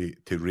hard to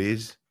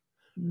raise.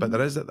 But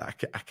there is that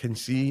I can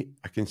see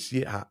a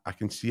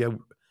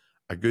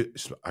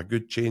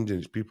good change, and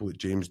it's people like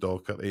James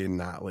Docherty and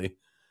Natalie,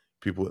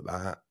 people like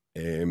that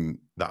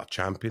that are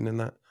championing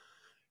that.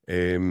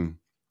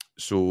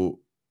 So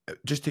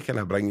just to kind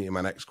of bring you to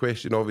my next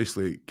question,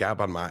 obviously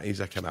Gabor Maté's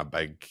a kind of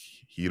big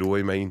hero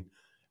of mine,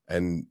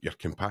 and your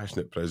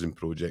Compassionate Prison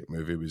Project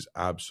movie was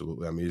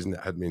absolutely amazing. It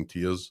had me in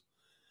tears.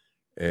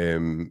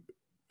 It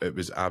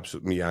was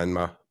absolutely, me and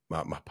my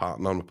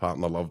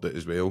partner loved it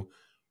as well.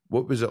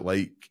 What was it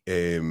like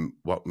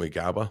working with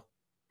Gabor?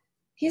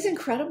 He's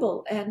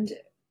incredible, and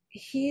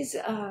he's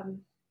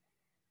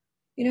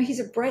he's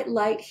a bright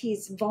light.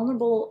 He's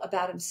vulnerable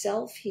about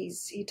himself.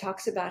 He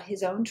talks about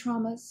his own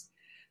traumas,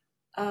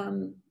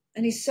 and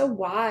he's so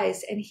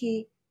wise. And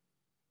he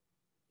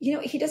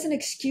doesn't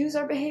excuse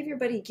our behavior,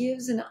 but he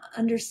gives an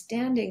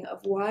understanding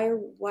of why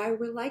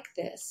we're like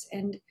this.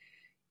 And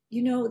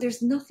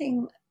there's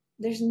nothing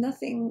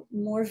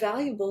more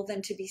valuable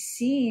than to be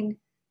seen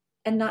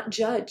and not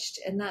judged.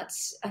 And I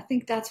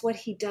think that's what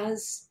he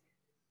does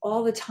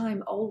all the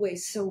time,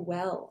 always so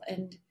well.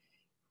 And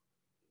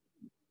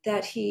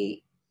that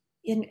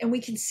and we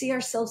can see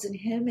ourselves in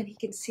him, and he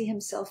can see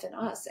himself in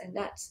us. And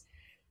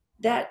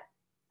that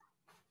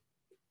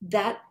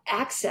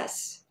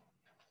access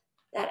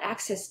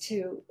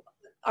to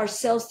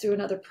ourselves through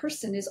another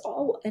person is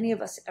all any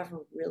of us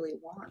ever really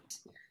want.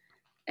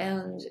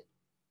 And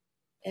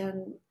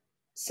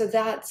so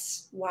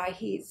that's why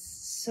he's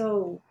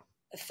so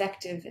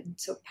effective and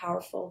so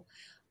powerful.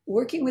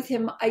 Working with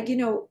him, I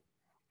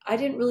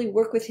didn't really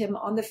work with him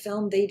on the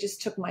film. They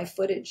just took my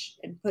footage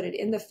and put it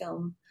in the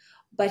film.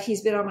 But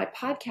he's been on my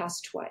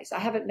podcast twice. I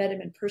haven't met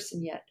him in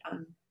person yet.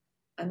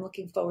 I'm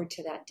looking forward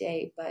to that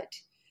day. But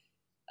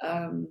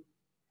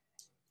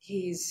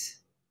he's,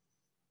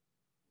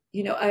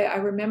 I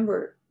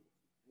remember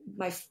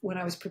when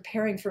I was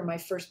preparing for my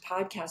first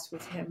podcast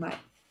with him,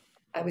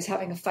 I was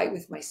having a fight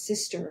with my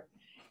sister,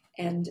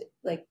 and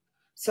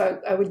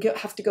so I would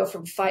have to go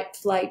from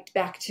flight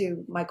back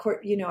to my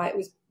court. I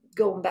was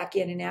going back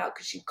in and out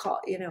because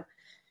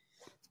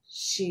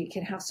she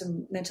can have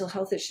some mental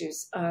health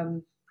issues.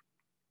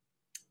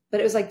 But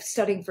it was like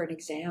studying for an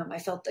exam. I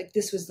felt like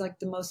this was like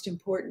the most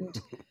important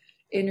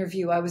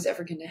interview I was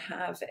ever going to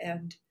have.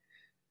 And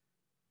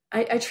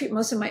I treat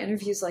most of my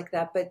interviews like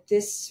that, but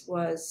this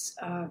was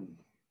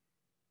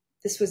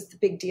the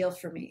big deal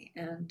for me.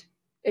 And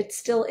it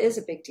still is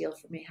a big deal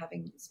for me,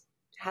 having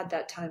had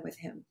that time with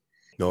him.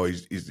 No,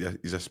 he's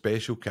a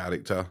special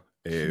character.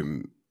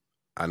 And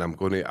I'm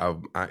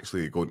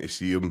actually going to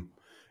see him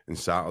on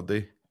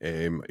Saturday.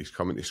 He's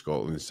coming to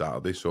Scotland on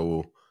Saturday,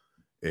 so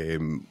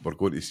we're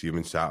going to see him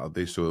on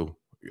Saturday. So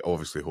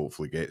obviously,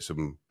 hopefully, get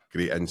some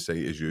great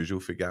insight as usual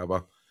for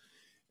Gabor.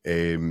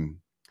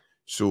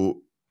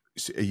 So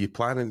are you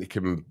planning to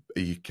come?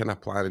 Are you kind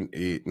of planning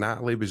to?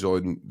 Natalie was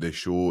on the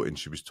show and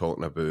she was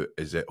talking about,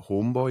 is it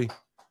Homeboy?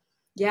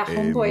 Yeah,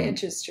 Homeboy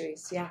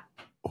Industries. Yeah,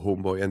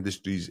 Homeboy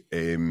Industries.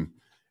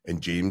 And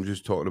James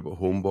was talking about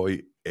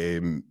Homeboy.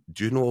 Do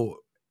you know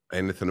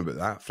anything about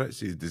that,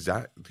 Fritzi?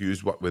 Do you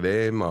work with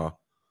them or?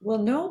 Well,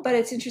 no, but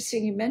it's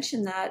interesting you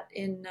mentioned that.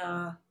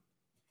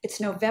 It's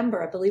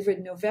November, I believe.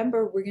 In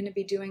November, we're going to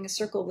be doing a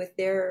circle with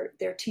their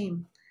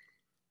team.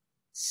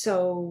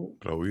 So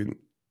brilliant.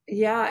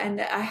 Yeah,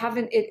 and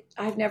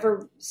I've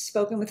never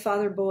spoken with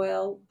Father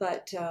Boyle,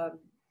 but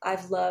I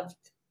love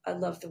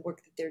the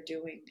work that they're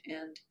doing.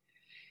 And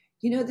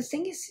the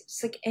thing is,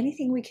 it's like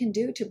anything we can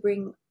do to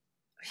bring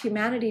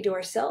humanity to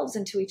ourselves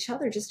and to each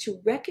other, just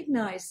to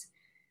recognize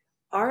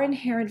our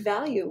inherent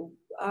value.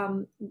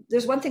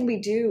 There's one thing we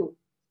do.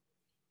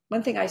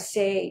 One thing I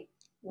say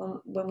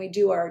when we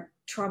do our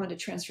trauma to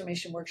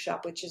transformation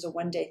workshop, which is a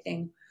one-day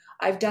thing.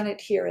 I've done it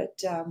here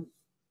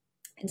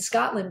in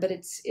Scotland, but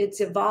it's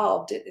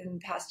evolved in the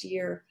past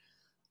year.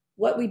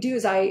 What we do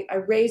is I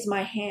raise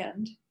my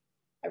hand.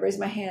 And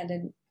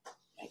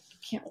I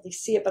can't really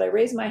see it, but I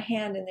raise my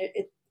hand, and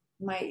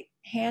my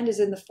hand is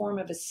in the form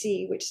of a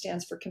C, which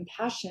stands for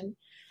compassion.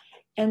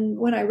 And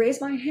when I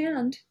raise my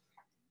hand,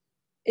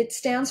 it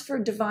stands for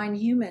divine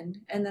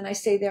human. And then I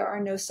say there are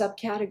no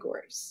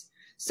subcategories.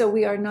 So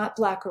we are not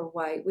black or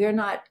white. We are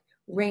not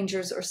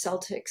Rangers or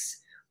Celtics.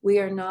 We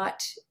are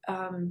not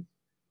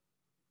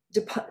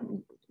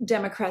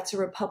Democrats or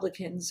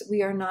Republicans.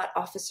 We are not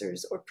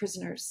officers or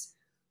prisoners.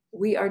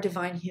 We are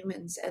divine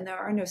humans, and there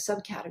are no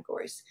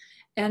subcategories.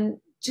 And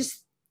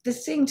just the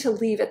thing to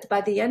leave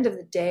by the end of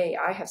the day,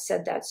 I have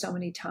said that so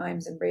many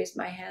times and raised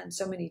my hand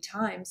so many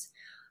times.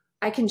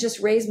 I can just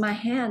raise my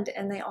hand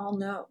and they all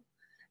know,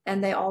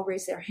 and they all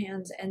raise their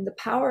hands. And the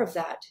power of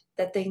that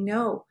they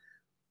know,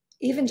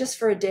 even just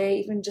for a day,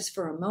 even just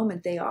for a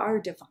moment, they are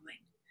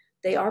divine.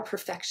 They are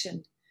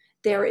perfection.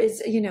 There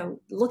is,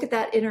 look at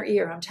that inner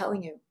ear. I'm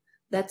telling you,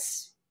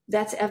 that's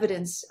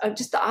evidence of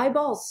just the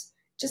eyeballs.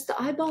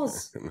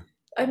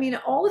 I mean,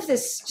 all of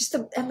this, just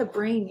and the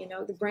brain, you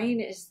know, the brain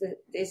is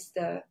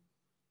the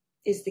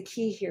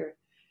key here.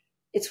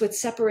 It's what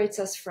separates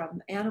us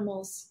from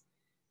animals,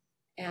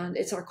 and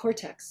it's our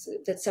cortex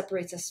that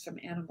separates us from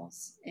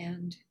animals.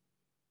 And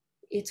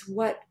it's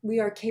what we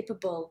are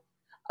capable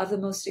of, the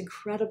most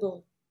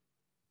incredible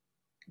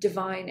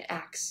divine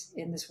acts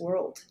in this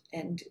world.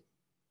 And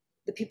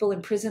the people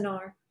in prison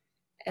are,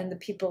 and the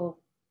people,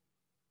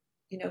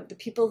 you know, the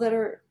people that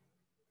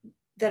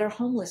are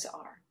homeless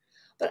are.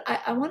 But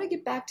I want to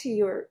get back to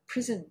your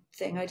prison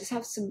thing. I just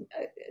have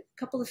a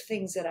couple of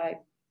things that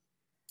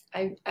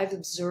I've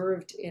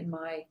observed in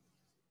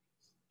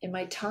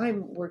my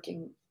time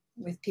working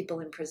with people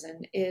in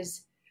prison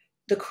is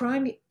the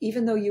crime,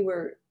 even though you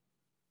were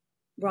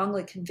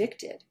wrongly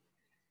convicted,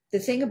 the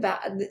thing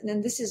about,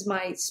 and this is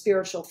my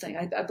spiritual thing,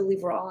 I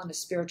believe we're all on a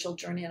spiritual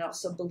journey, and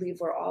also believe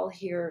we're all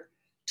here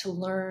to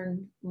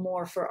learn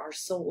more for our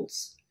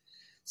souls.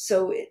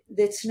 So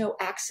it's no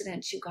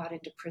accident you got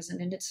into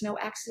prison, and it's no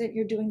accident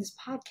you're doing this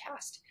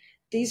podcast.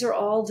 These are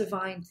all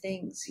divine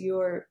things.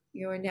 You're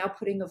now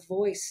putting a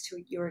voice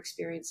to your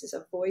experiences,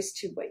 a voice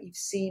to what you've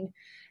seen,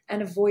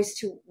 and a voice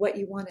to what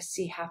you want to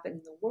see happen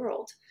in the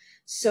world.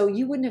 So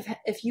you wouldn't have,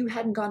 if you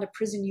hadn't gone to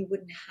prison, you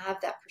wouldn't have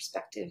that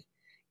perspective.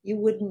 You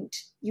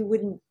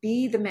wouldn't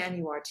be the man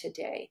you are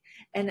today.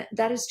 And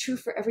that is true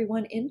for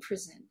everyone in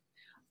prison.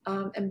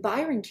 And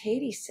Byron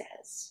Katie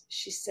says,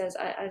 she says,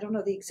 I don't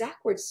know the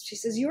exact words, she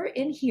says, you're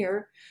in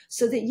here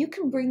so that you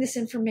can bring this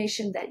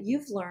information that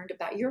you've learned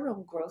about your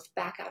own growth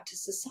back out to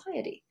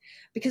society.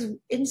 Because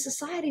in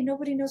society,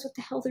 nobody knows what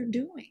the hell they're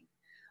doing.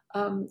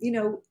 You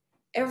know,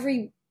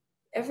 every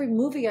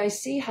movie I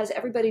see has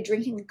everybody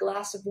drinking a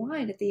glass of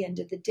wine at the end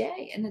of the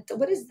day. And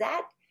what is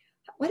that?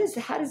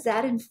 How does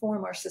that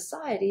inform our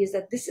society? Is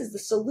that this is the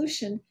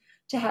solution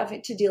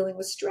to dealing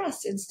with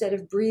stress instead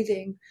of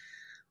breathing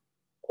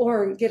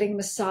or getting a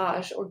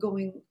massage or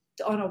going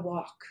on a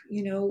walk.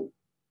 You know,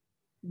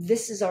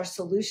 this is our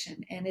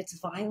solution, and it's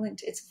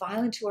violent. It's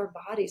violent to our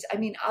bodies. I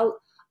mean,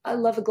 I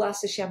love a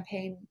glass of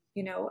champagne,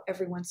 you know,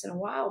 every once in a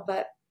while,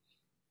 but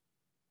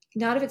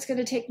not if it's going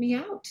to take me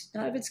out.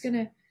 Not if it's going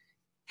to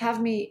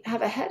have me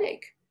have a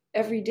headache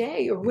every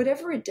day or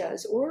whatever it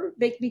does, or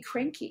make me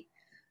cranky.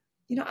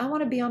 You know, I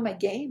want to be on my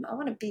game. I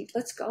want to be,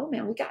 let's go,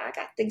 man. I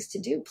got things to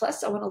do.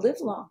 Plus I want to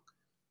live long.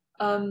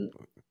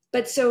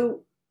 But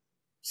so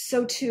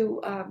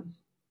to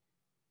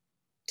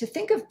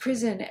think of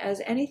prison as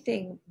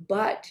anything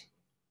but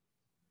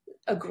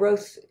a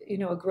growth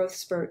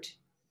spurt,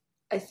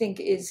 I think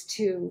is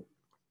to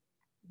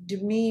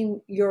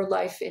demean your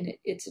life in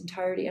its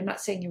entirety. I'm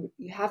not saying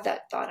you have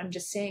that thought. I'm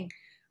just saying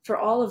for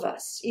all of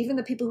us, even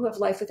the people who have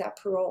life without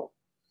parole,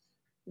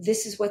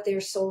 this is what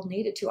their soul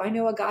needed to. I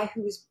know a guy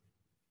who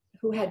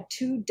had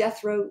 2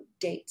 death row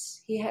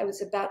dates. He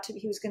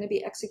was going to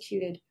be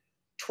executed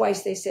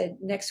twice. They said,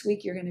 next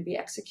week you're going to be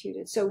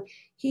executed. So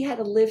he had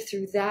to live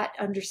through that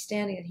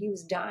understanding that he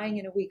was dying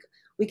in a week.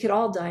 We could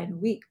all die in a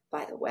week,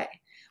 by the way.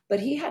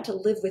 But he had to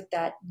live with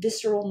that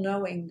visceral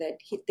knowing that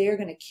they're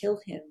going to kill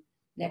him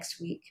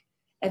next week.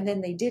 And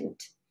then they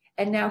didn't.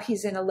 And now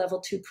he's in a level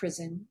 2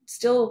 prison,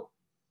 still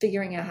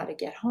figuring out how to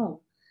get home.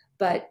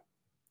 But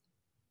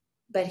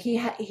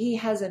he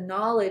has a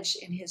knowledge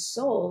in his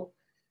soul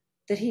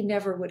that he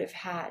never would have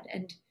had.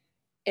 And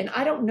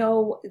I don't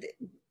know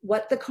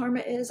what the karma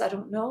is. I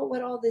don't know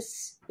what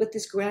this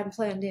grand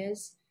plan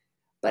is,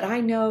 but I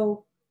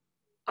know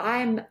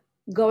I'm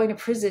going to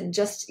prison.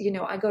 Just, you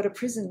know, I go to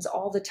prisons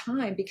all the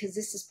time because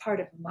this is part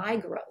of my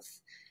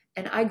growth,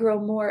 and I grow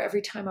more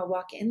every time I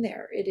walk in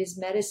there. It is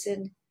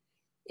medicine.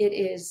 It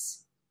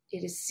is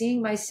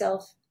seeing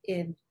myself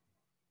in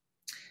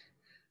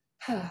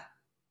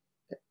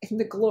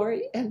the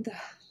glory and the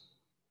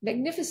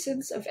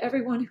magnificence of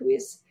everyone who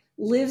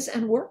lives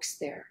and works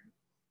there.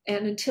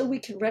 And until we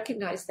can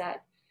recognize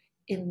that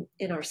in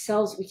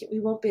ourselves, we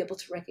won't be able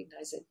to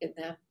recognize it in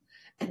them.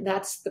 And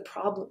that's the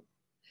problem.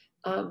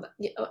 I'm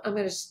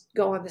going to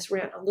go on this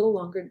rant a little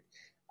longer.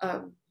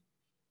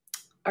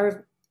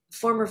 Our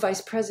former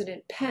Vice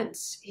President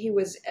Pence, he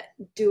was at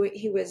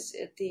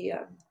the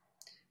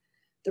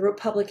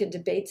Republican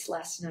debates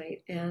last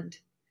night, and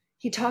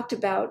he talked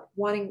about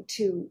wanting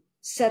to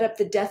set up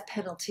the death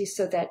penalty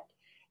so that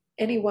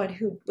anyone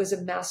who was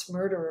a mass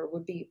murderer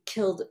would be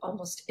killed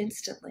almost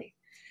instantly.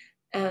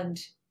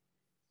 And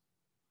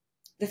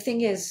the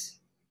thing is,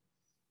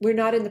 we're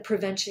not in the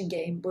prevention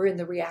game, we're in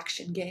the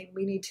reaction game.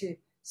 We need to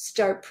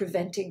start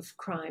preventing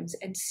crimes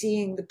and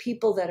seeing the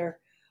people that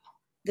are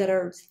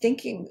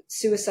thinking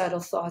suicidal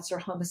thoughts or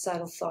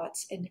homicidal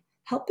thoughts and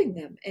helping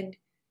them and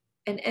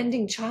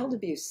ending child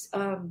abuse.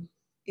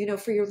 You know,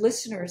 for your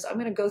listeners, I'm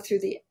going to go through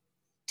the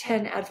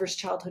 10 adverse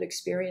childhood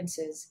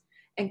experiences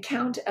and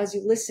count as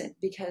you listen,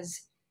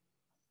 because,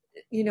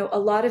 you know, a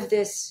lot of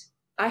this,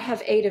 I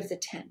have 8 of the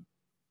 10.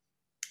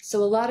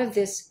 So a lot of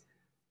this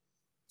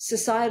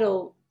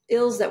societal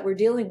ills that we're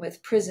dealing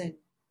with, prison,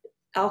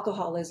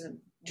 alcoholism,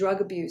 drug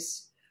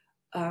abuse,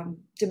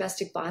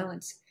 domestic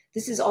violence,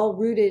 this is all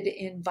rooted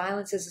in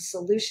violence as a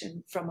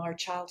solution from our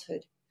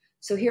childhood.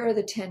 So here are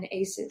the 10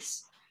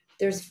 ACEs.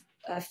 There's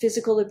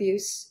physical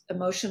abuse,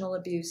 emotional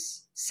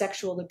abuse,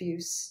 sexual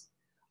abuse,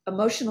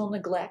 emotional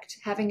neglect,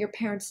 having your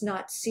parents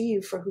not see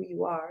you for who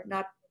you are,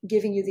 not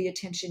giving you the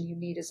attention you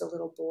need as a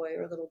little boy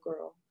or a little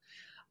girl,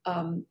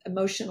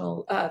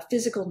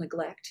 physical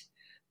neglect.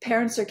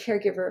 Parents or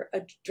caregiver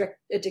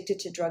addicted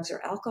to drugs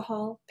or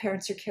alcohol.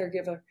 Parents or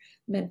caregiver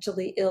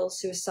mentally ill,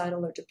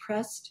 suicidal, or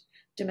depressed.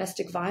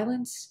 Domestic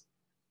violence,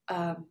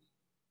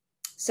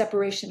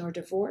 separation or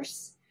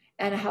divorce,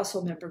 and a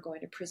household member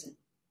going to prison.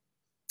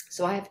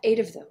 So I have 8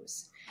 of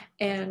those.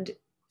 And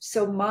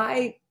so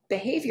my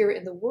behavior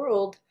in the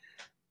world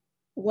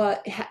was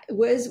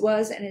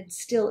and it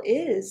still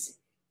is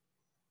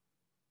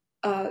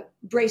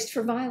braced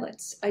for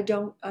violence. I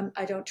don't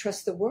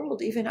trust the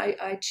world. Even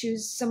I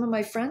choose, some of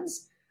my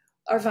friends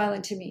are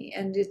violent to me,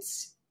 and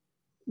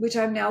which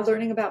I'm now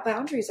learning about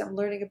boundaries. I'm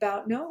learning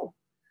about, no,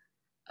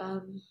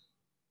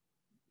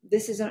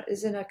 this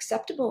isn't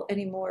acceptable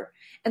anymore.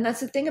 And that's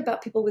the thing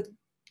about people with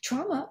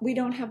trauma. We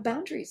don't have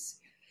boundaries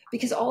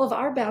because all of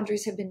our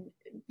boundaries have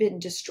been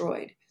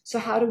destroyed. So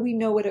how do we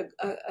know what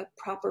a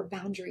proper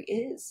boundary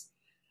is?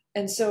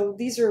 And so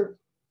these are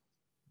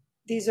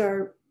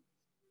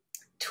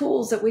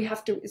tools that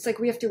it's like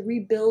we have to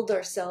rebuild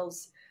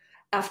ourselves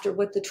after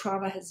what the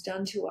trauma has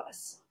done to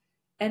us.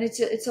 And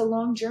it's a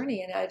long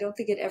journey, and I don't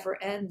think it ever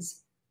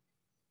ends.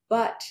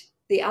 But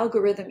the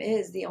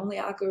only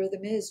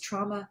algorithm is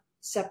trauma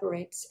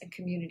separates and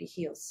community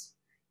heals.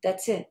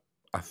 That's it.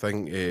 I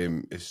think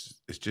it's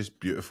just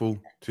beautiful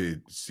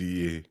to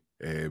see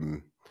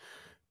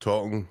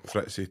talking,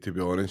 Fritzi, to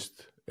be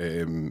honest,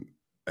 and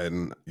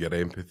your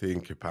empathy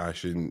and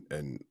compassion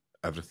and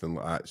everything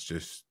like that. It's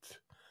just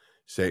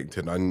second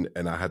to none.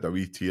 And I had a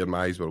wee tear in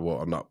my eyes were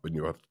watering up when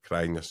you were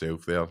crying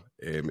yourself there.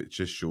 It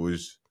just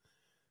shows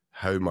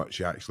how much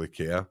you actually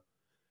care.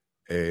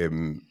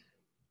 And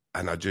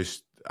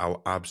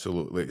I'll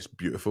absolutely, it's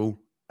beautiful.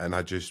 And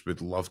I just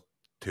would love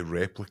to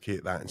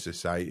replicate that in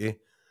society.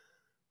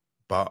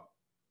 But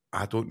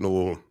I don't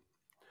know.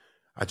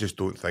 I just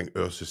don't think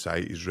our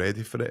society is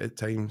ready for it at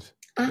times.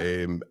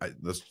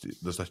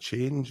 There's a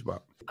change,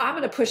 but I'm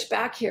going to push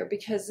back here,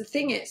 because the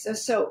thing is,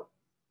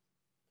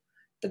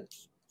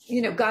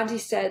 Gandhi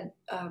said,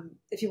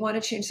 if you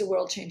want to change the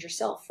world, change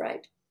yourself,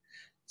 right?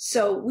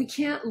 So we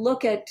can't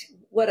look at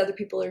what other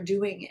people are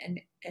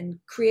doing and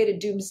create a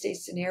doomsday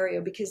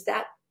scenario, because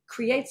that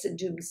creates a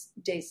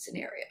doomsday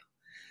scenario.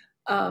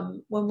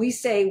 When we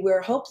say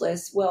we're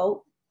hopeless,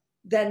 well,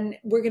 then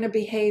we're going to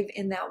behave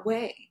in that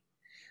way.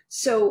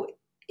 So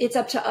it's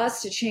up to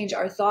us to change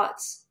our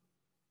thoughts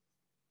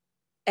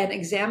and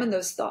examine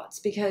those thoughts,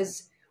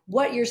 because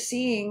what you're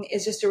seeing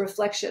is just a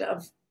reflection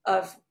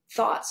of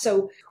thoughts.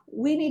 So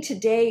we need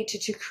today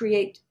to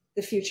create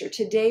the future.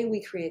 Today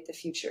we create the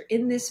future.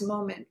 In this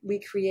moment, we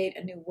create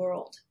a new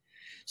world.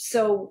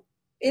 So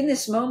in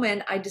this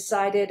moment, I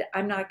decided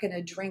I'm not going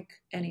to drink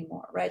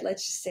anymore, right?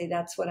 Let's just say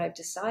that's what I've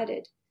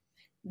decided.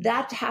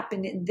 That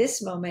happened in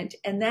this moment,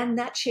 and then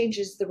that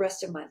changes the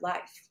rest of my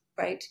life,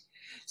 right?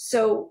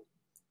 So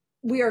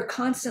we are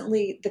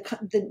constantly,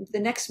 the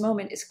next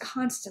moment is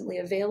constantly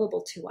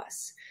available to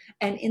us.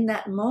 And in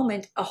that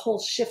moment, a whole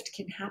shift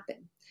can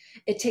happen.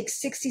 It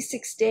takes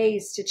 66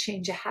 days to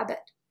change a habit.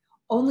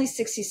 Only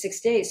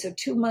 66 days. So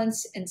 2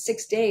 months and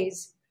 6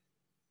 days,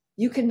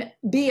 you can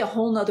be a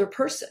whole nother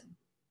person,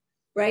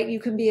 right? You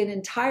can be an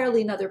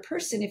entirely another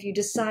person if you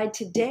decide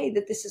today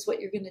that this is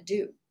what you're going to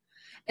do.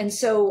 And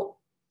so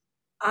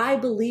I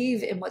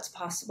believe in what's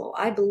possible.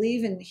 I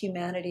believe in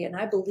humanity, and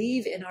I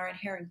believe in our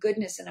inherent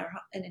goodness and our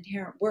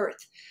inherent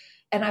worth.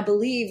 And I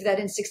believe that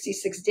in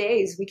 66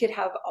 days, we could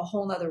have a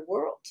whole nother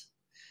world.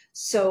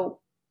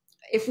 So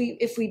if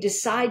we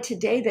decide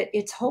today that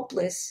it's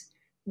hopeless,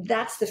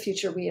 that's the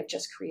future we have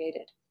just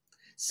created.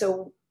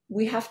 So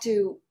we have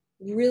to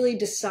really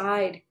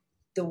decide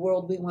the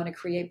world we want to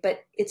create,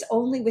 but it's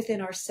only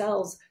within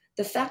ourselves.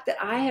 The fact that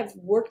I have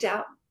worked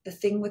out the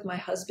thing with my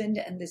husband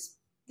and this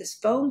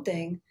phone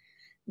thing,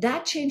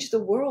 that changed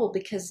the world,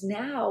 because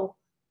now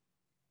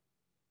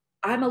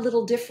I'm a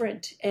little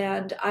different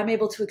and I'm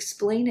able to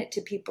explain it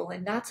to people.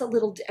 And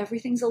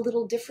everything's a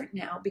little different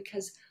now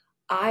because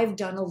I've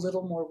done a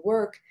little more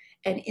work.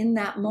 And in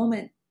that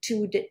moment,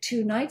 two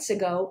nights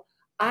ago,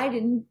 I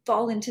didn't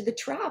fall into this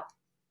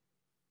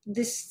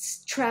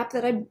trap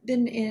that I've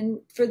been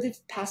in for the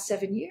past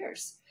 7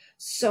 years.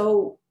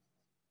 So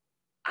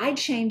I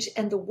changed,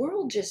 and the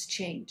world just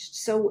changed.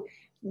 So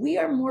we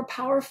are more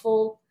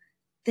powerful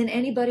than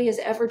anybody has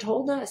ever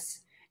told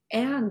us.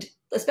 And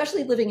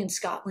especially living in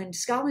Scotland.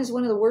 Scotland is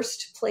one of the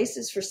worst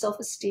places for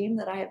self-esteem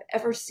that I have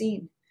ever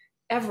seen,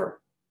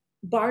 ever,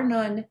 bar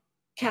none,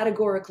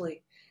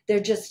 categorically.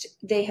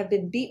 They have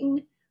been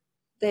beaten.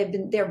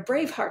 They're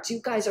brave hearts. You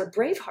guys are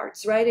brave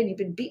hearts, right? And you've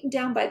been beaten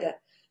down by the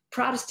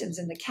Protestants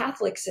and the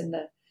Catholics and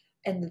the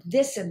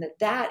this and the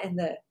that and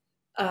the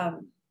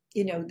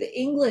the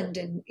England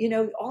and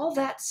all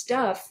that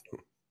stuff.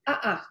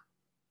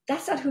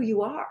 That's not who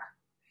you are.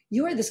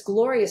 You are this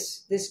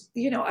glorious,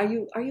 are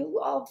you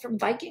all from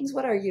Vikings?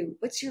 What are you?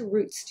 What's your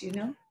roots? Do you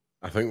know?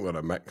 I think we're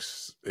a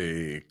mix,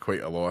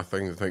 quite a lot of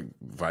things. I think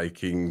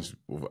Vikings,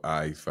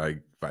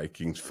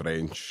 Vikings,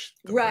 French,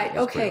 Right.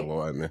 there's quite a Okay.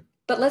 lot in there.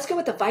 But let's go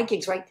with the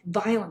Vikings, right?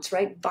 Violence,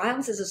 right?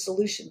 Violence is a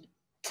solution.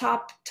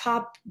 Top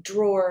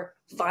drawer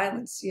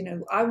violence. You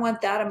know, I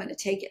want that. I'm going to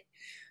take it.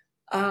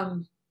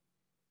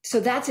 So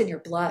that's in your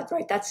blood,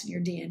 right? That's in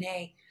your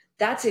DNA.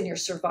 That's in your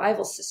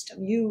survival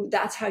system.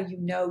 That's how you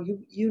know.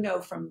 You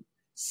know from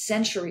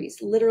centuries,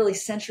 literally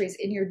centuries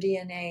in your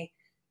DNA,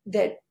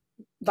 that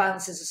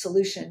violence is a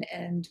solution,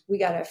 and we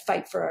got to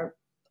fight for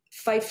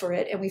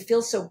it. And we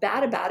feel so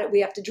bad about it,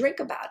 we have to drink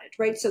about it,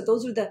 right? So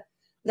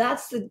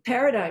that's the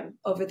paradigm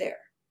over there.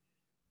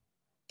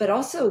 But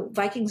also,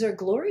 Vikings are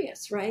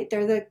glorious, right?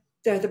 They're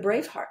the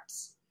brave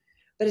hearts.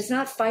 But it's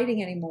not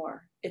fighting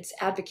anymore. It's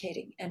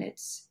advocating, and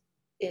it's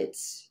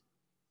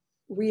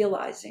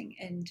realizing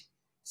and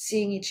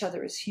seeing each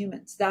other as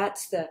humans.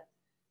 That's the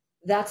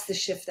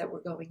shift that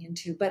we're going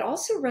into. But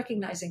also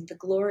recognizing the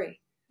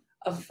glory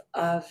of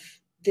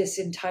this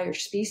entire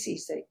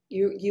species that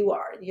you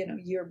are.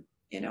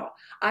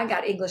 I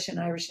got English and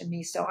Irish in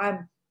me, so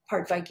I'm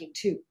part Viking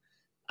too.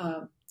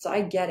 So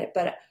I get it.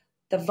 But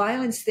the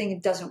violence thing,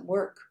 it doesn't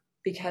work,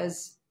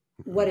 because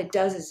what it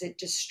does is it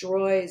just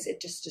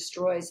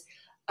destroys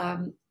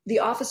the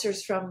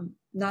officers from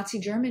Nazi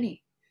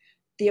Germany,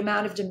 the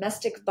amount of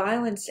domestic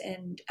violence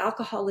and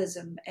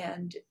alcoholism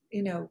and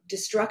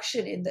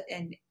destruction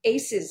and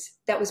ACEs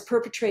that was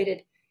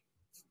perpetrated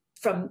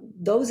from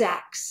those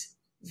acts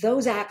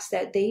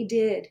that they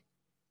did.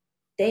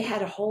 They had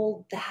to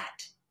hold that,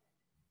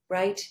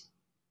 right?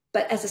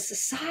 But as a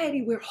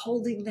society, we're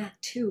holding that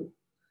too.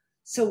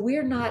 So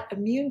we're not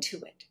immune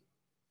to it.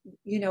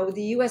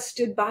 The US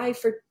stood by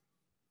for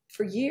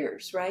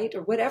years, right?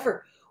 Or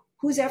whatever.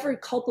 Who's ever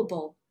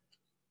culpable?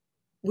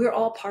 We're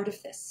all part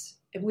of this.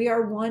 And we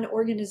are one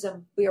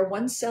organism. We are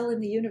one cell in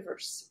the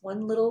universe.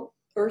 One little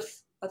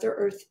Earth, Mother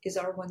Earth is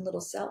our one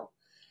little cell.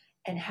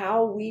 And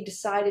how we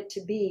decide it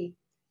to be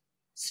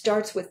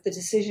starts with the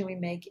decision we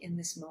make in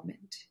this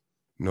moment.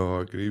 No,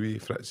 I agree with you,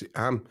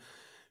 Fritzi.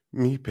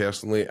 Me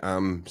personally,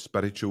 I'm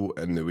spiritual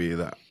in the way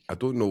that, I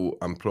don't know,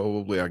 I'm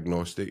probably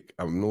agnostic.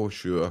 I'm not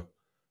sure.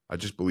 I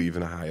just believe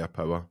in a higher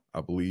power. I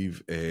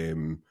believe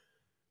in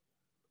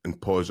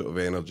positive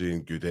energy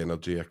and good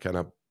energy. I kind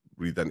of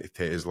read into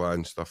Tesla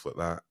and stuff like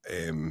that.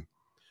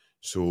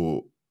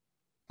 So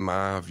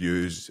my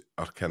views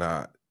are kind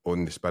of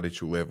on the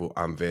spiritual level.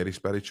 I'm very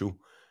spiritual,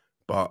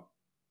 but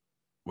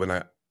when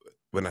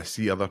I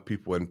see other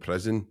people in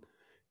prison,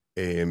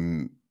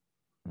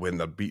 when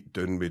they're beat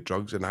down with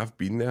drugs, and I've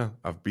been there.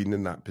 I've been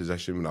in that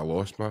position when I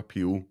lost my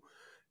appeal,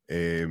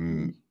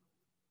 and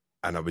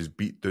I was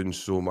beat down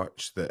so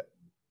much that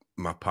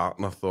my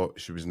partner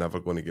thought she was never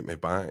going to get me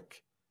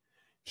back.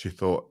 She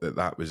thought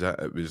that was it.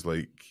 It was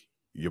like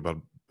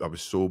I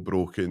was so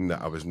broken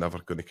that I was never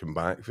going to come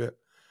back for it.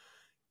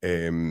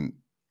 And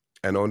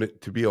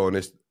to be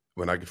honest,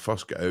 when I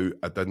first got out,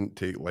 I didn't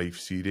take life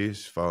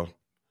serious for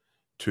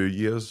 2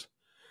 years,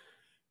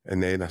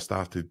 and then I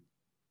started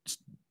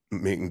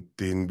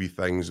doing wee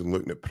things and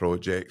looking at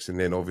projects, and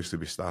then obviously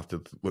we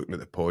started looking at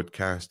the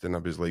podcast, and I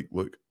was like,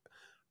 look,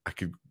 I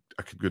could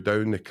go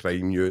down the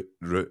crime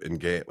route and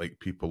get like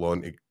people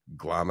on to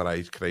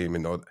glamorize crime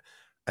and all that.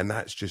 And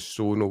that's just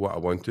so not what I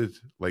wanted.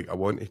 Like, I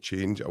want to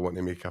change. I want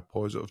to make a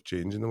positive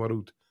change in the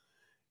world.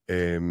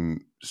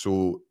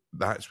 So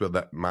that's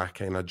where my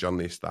kind of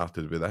journey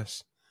started with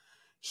this.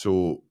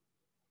 So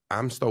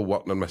I'm still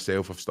working on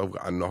myself. I've still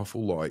got an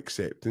awful lot of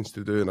acceptance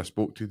to do. And I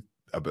spoke to you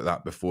about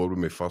that before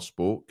when we first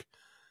spoke.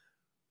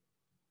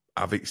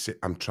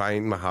 I'm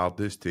trying my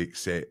hardest to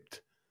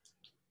accept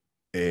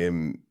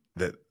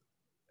that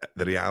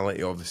the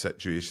reality of the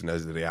situation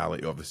is the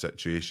reality of the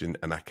situation,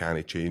 and I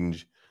can't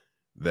change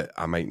that.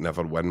 I might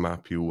never win my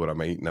appeal, or I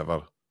might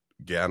never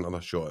get another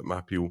shot at my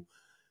appeal.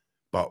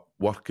 But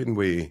working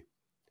with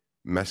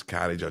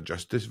miscarriage of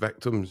justice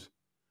victims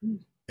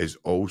has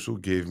also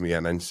gave me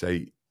an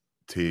insight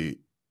to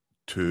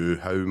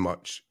how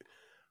much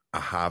I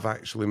have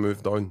actually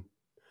moved on,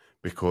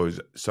 because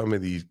some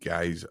of these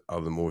guys are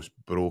the most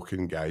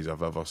broken guys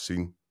I've ever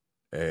seen.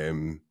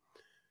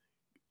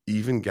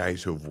 Even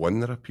guys who've won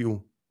their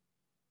appeal,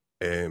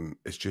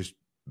 it's just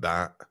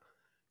that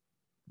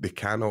they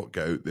cannot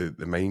get out the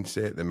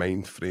mindset, the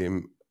mind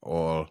frame,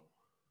 or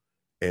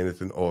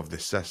anything of the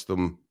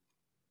system.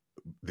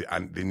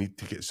 They need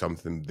to get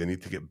something. They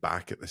need to get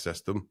back at the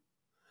system.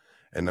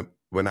 And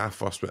when I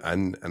first went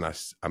in, and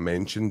I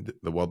mentioned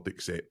the word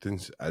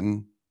acceptance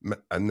in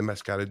the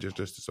Miscarriage of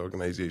Justice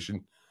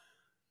organisation,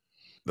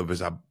 there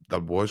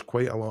was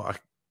quite a lot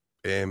of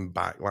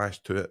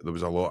backlash to it. There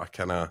was a lot of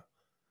kind of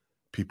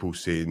people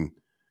saying,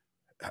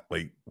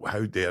 like,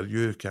 how dare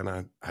you?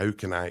 How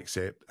can I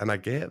accept? And I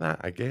get that.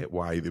 I get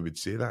why they would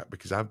say that,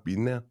 because I've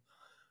been there.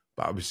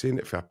 But I was saying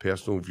it for a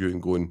personal view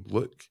and going,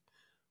 look,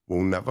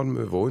 we'll never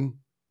move on.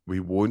 We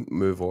won't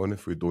move on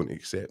if we don't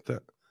accept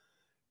it.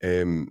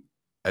 And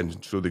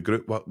so the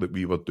group work that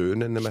we were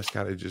doing in the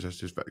Miscarriage of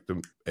Justice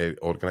Victim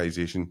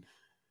organisation,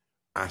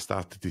 I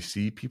started to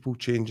see people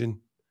changing,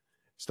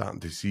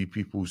 starting to see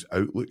people's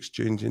outlooks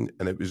changing.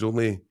 And it was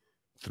only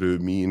through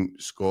me and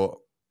Scott,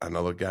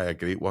 another guy, a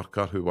great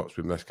worker who works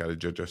with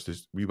Miscarriage of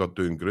Justice, we were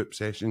doing group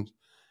sessions,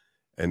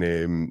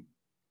 and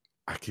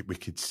we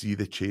could see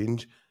the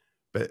change.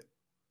 But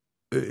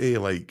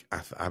like I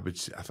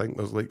think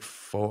there's like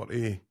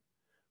 40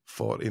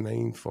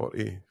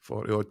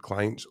 odd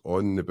clients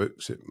on the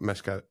books at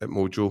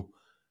Mojo,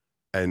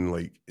 and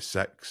like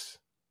 6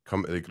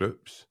 come to the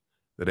groups.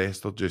 The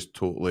rest are just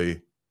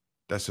totally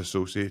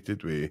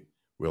disassociated with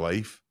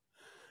life.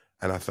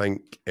 And I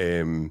think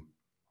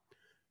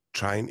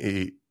trying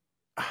to,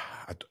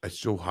 it's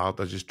so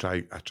hard. I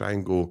try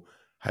and go,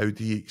 how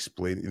do you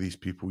explain to these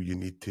people you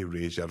need to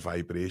raise your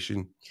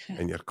vibration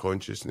and your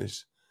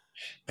consciousness?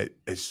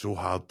 It's so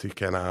hard to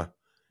kind of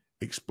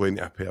explain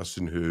to a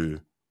person who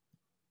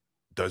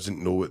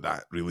doesn't know what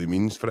that really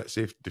means, for its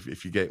sake,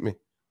 if you get me.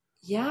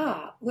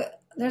 Yeah. Well,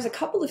 there's a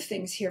couple of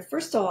things here.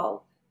 First of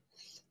all,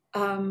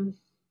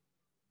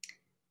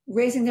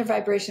 raising their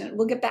vibration.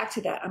 We'll get back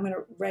to that. I'm going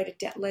to write it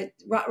down.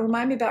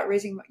 Remind me about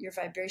raising your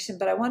vibration,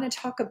 but I want to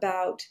talk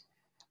about,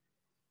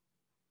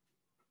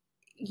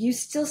 you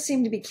still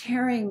seem to be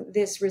carrying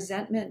this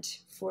resentment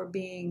for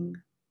being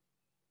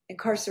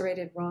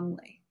incarcerated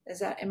wrongly. Is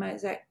that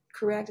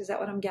correct? Is that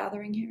what I'm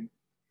gathering here?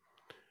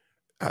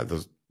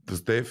 There's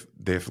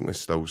definitely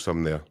still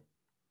some there.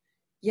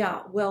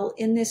 Yeah. Well,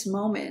 in this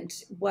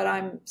moment, what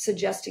I'm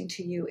suggesting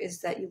to you is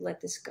that you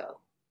let this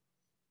go.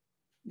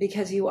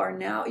 Because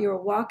you're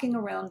walking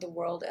around the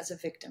world as a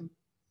victim.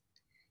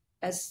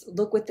 As,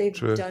 look what they've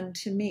True. done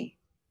to me.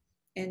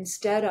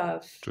 Instead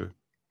of, True.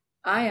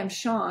 I am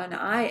Sean,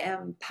 I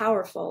am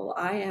powerful,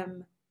 I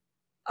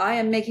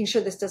am making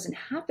sure this doesn't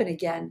happen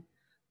again.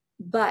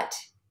 But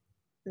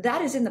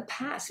that is in the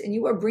past, and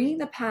you are bringing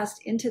the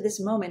past into this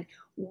moment.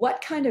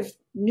 What kind of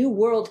new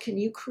world can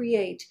you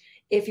create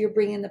if you're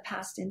bringing the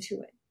past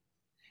into it?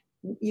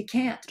 You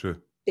can't.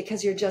 True.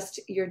 Because you're just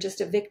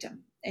a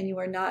victim, and you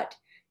are not.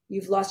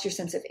 You've lost your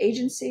sense of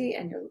agency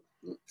and your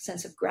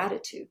sense of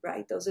gratitude,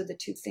 right? Those are the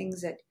two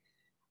things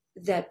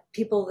that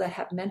people that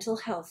have mental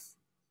health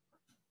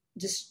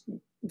just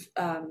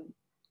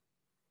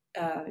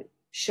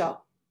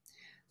show.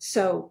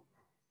 So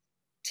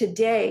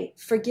today,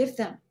 forgive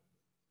them.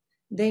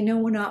 They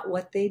know not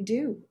what they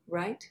do,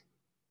 right?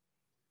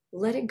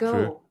 Let it go.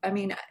 True. I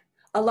mean,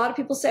 a lot of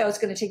people say, oh, it's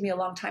going to take me a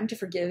long time to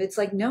forgive. It's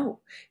like,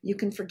 no, you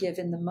can forgive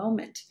in the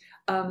moment.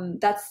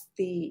 That's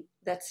the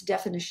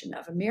definition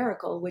of a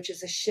miracle, which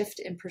is a shift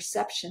in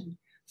perception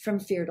from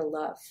fear to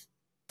love.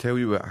 Tell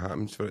you what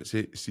happens for it.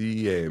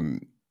 See,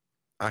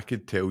 I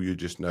could tell you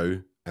just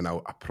now, and I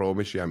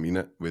promise you I mean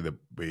it,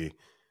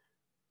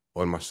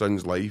 on my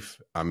son's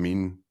life, I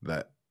mean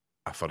that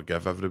I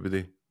forgive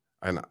everybody,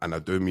 and I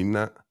do mean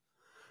that.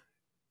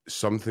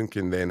 Something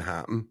can then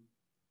happen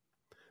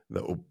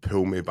that will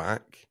pull me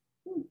back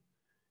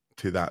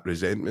to that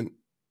resentment.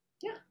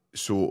 Yeah.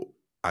 So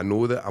I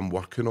know that I'm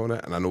working on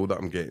it, and I know that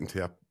I'm getting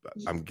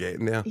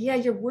there. Yeah,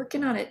 you're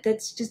working on it.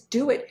 That's just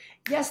do it.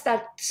 Yes,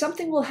 that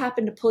something will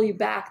happen to pull you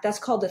back. That's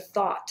called a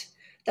thought.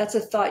 That's a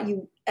thought.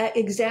 You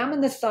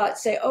examine the thought,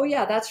 say, oh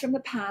yeah, that's from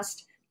the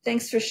past.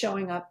 Thanks for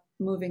showing up,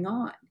 moving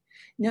on.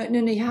 No,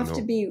 you have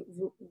to be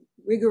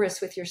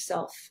rigorous with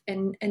yourself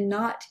and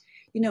not,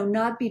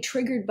 not be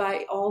triggered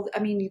by all,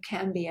 you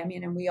can be,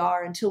 and we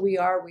are, until we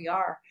are.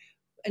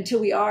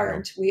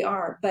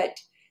 But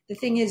the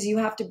thing is, you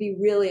have to be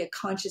really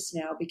conscious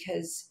now,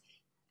 because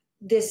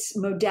this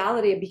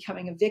modality of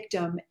becoming a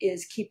victim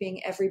is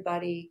keeping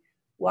everybody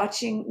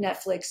watching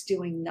Netflix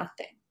doing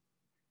nothing.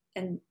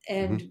 And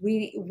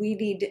we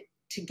need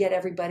to get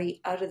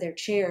everybody out of their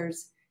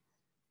chairs,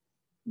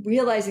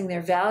 realizing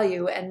their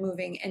value and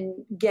moving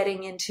and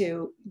getting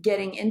into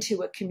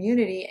a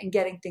community and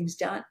getting things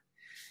done.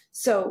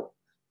 So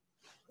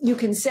you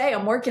can say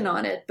I'm working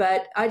on it,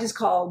 but I just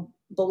call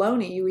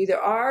baloney. You're either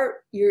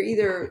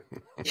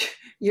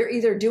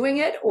doing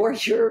it or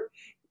you're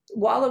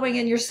wallowing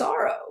in your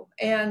sorrow,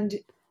 and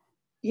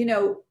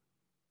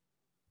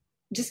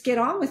just get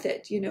on with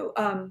it.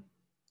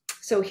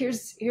 So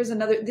here's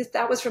another.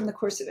 That was from the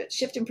Course of It.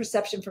 Shift in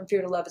perception from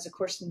fear to love is a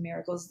Course in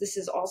Miracles. This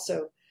is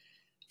also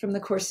from the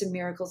Course in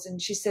Miracles,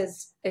 and she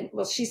says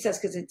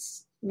because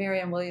it's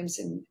Marianne Williams,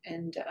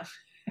 and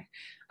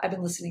I've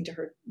been listening to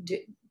her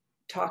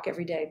talk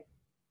every day.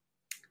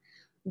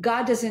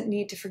 God doesn't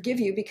need to forgive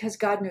you because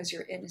God knows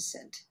you're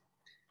innocent,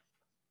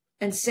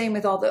 and same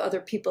with all the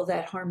other people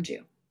that harmed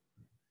you.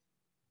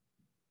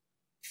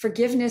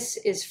 Forgiveness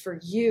is for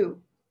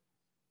you,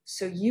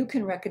 so you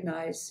can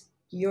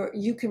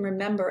you can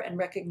remember and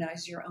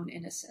recognize your own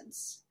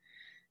innocence.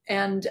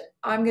 And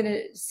I'm going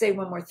to say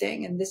one more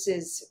thing, and this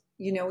is,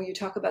 when you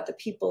talk about the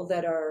people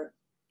that are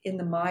in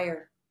the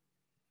mire,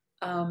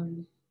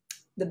 the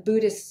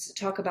Buddhists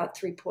talk about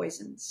 3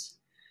 poisons.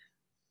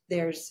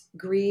 There's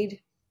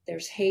greed,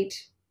 there's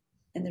hate,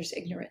 and there's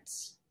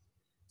ignorance.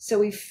 So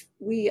we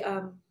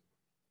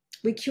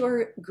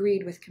cure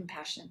greed with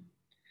compassion.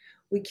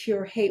 We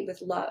cure hate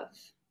with love,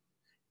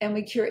 and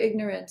we cure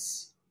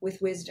ignorance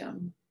with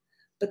wisdom.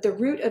 But the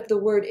root of the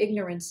word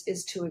ignorance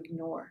is to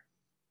ignore.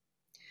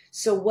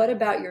 So what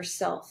about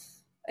yourself?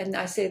 And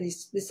I say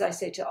this I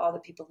say to all the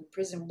people in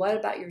prison, what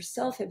about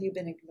yourself have you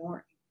been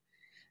ignoring?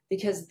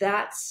 Because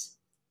that's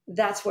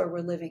where we're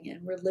living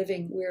in.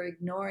 We're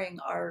ignoring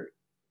our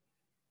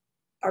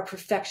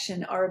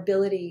perfection, our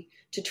ability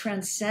to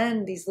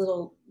transcend these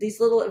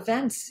little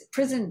events.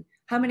 Prison,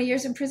 how many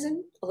years in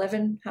prison?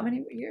 11, how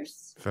many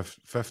years?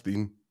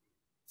 15.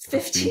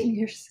 15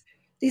 years.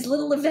 These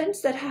little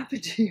events that happen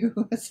to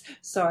you.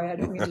 Sorry, I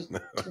don't mean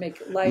to make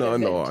light of it.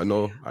 No, I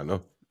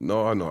know.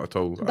 No, not at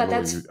all. But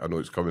I know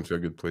it's coming to a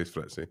good place,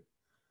 Fritzi.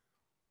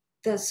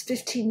 Those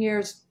 15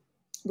 years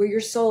where your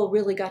soul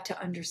really got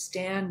to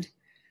understand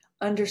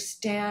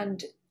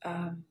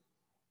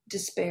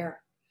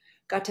despair,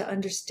 got to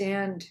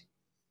understand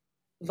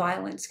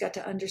violence, got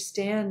to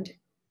understand,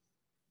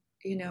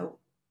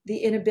 the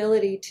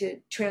inability to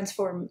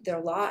transform their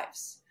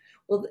lives.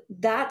 Well,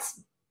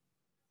 that's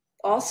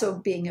also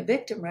being a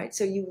victim, right?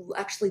 So you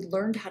actually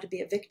learned how to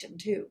be a victim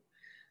too.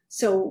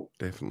 So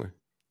definitely.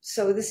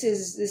 So this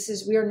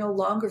is we are no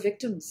longer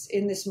victims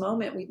in this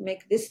moment. We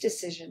make this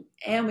decision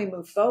and we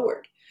move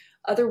forward.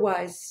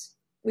 Otherwise,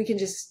 we can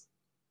just,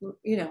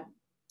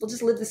 we'll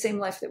just live the same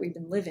life that we've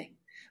been living.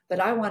 But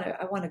I want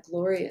a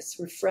glorious,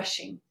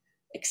 refreshing,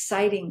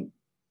 exciting,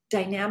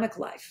 dynamic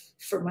life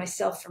for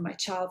myself, for my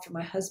child, for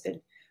my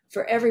husband,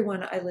 for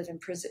everyone I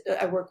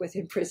work with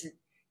in prison,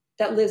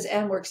 that lives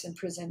and works in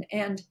prison,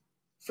 and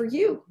for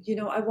you.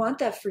 I want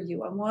that for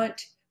you.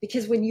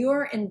 Because when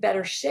you're in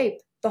better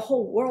shape, the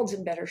whole world's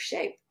in better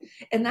shape.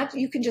 And that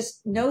you can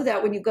just know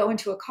that when you go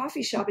into a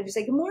coffee shop and you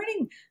say, good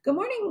morning,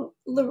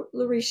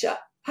 Larisha,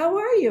 how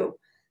are you?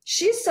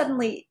 She's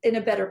suddenly in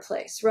a better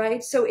place,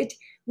 right? So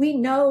we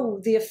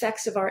know the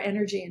effects of our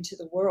energy into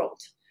the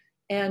world.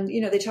 And,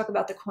 they talk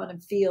about the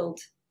quantum field.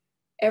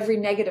 Every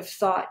negative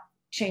thought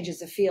changes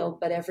the field,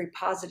 but every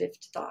positive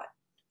thought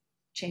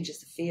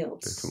changes the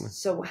field. Definitely.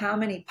 So how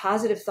many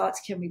positive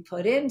thoughts can we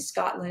put in,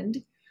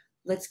 Scotland?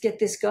 Let's get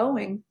this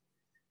going.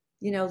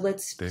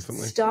 Let's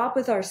Definitely stop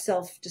with our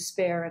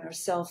self-despair and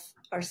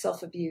our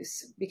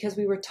self-abuse, because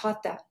we were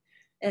taught that,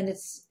 and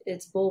it's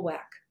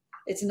bullwhack.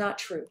 It's not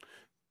true.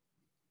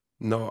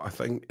 No, I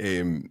think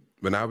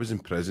when I was in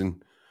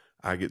prison,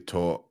 I get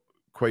taught,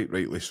 quite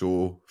rightly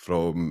so,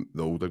 from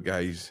the older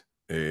guys,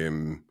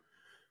 this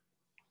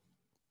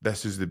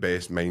is the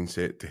best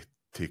mindset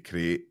to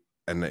create,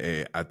 and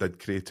I did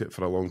create it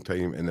for a long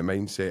time, and the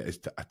mindset is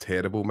a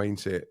terrible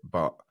mindset,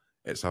 but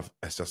it's a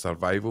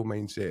survival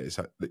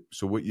mindset.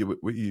 So what you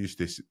used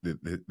to,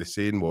 the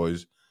saying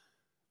was,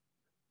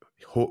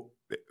 hope,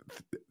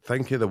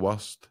 think of the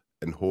worst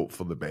and hope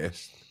for the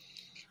best.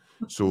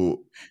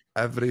 So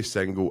every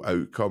single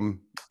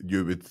outcome,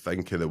 you would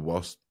think of the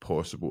worst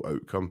possible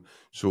outcome.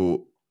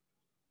 So,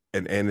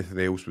 and anything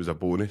else was a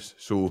bonus.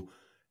 So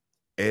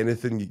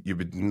anything, you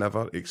would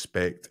never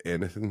expect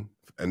anything.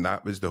 And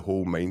that was the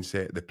whole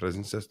mindset of the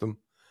prison system.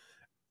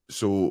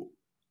 So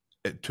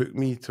it took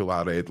me till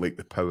I read like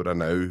The Power of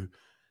Now,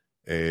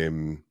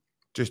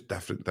 just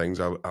different things.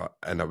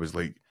 And I was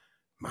like,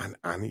 man,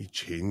 I need to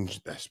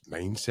change this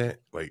mindset.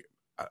 Like,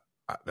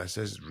 this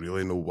is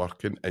really not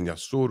working. And you're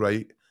so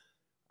right.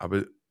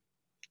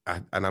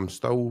 I'm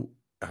still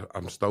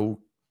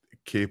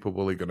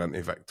capable of going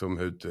into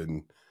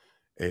victimhood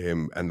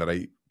and the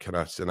right kind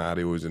of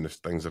scenarios, and if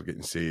things are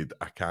getting said,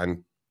 I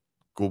can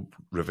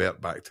revert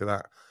back to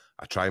that.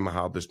 I try my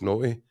hardest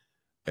not to,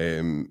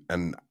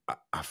 and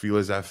I feel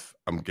as if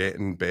I'm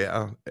getting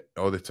better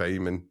all the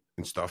time and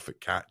stuff at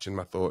catching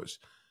my thoughts.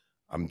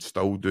 I'm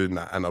still doing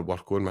that inner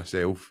work on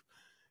myself,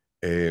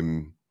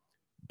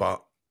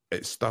 but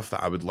it's stuff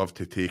that I would love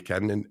to take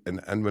in.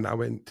 And when I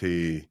went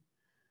to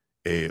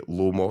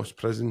Low Moss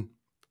Prison,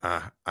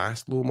 I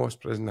asked Low Moss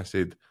Prison, I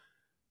said,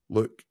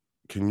 look,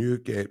 can you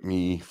get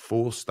me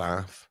 4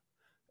 staff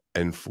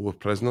and 4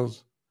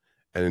 prisoners,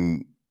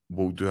 and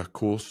we'll do a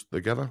course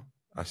together?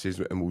 I says,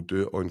 and we'll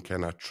do it on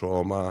kind of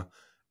trauma,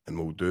 and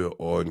we'll do it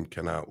on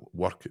kind of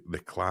work the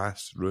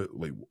class route.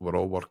 Like, we're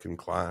all working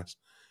class.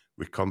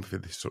 We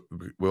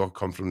all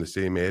come from the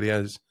same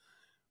areas.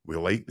 We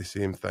like the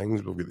same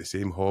things. We've got the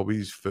same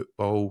hobbies,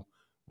 football,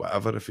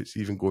 whatever. If it's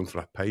even going for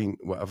a pint,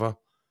 whatever.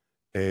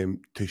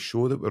 To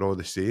show that we're all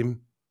the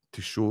same.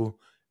 To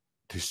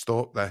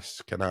stop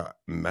this kind of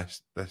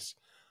this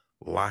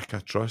lack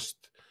of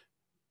trust.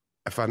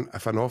 If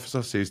an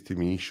officer says to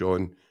me,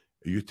 Sean,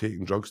 are you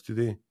taking drugs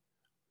today?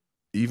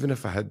 Even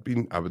if I had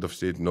been, I would have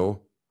said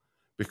no,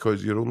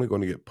 because you're only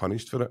going to get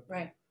punished for it.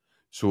 Right.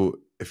 So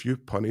if you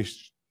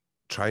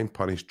try and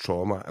punish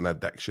trauma and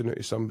addiction out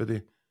of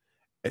somebody,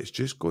 it's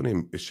just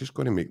going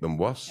to make them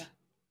worse.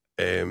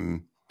 Yeah.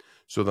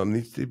 So there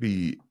needs to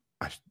be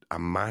a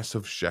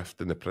massive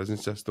shift in the prison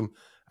system,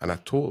 and I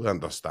totally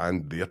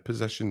understand their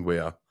position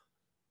where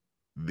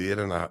they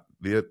work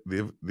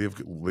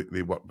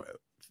with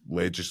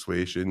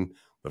legislation,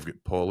 they've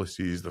got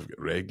policies, they've got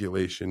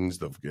regulations,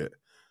 they've got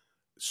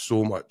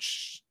so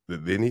much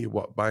that they need to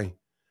work by.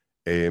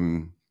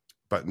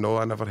 But no,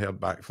 I never heard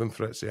back from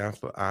Fritzi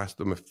after I asked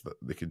them if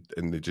they could,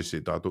 and they just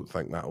said, I don't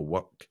think that'll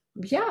work.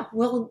 Yeah,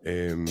 well,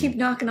 keep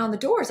knocking on the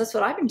doors. That's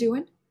what I've been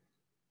doing.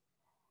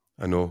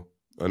 I know.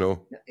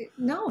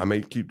 No. I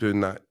might keep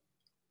doing that.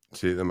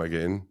 Say them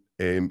again.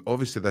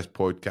 Obviously, this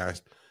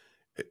podcast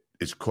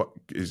is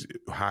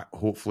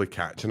hopefully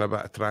catching a bit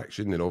of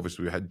traction. And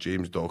obviously, we had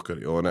James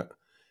Docherty on it.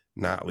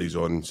 Natalie's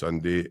on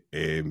Sunday.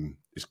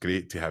 It's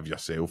great to have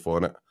yourself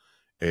on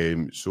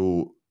it.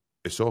 So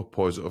it's all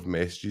positive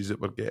messages that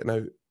we're getting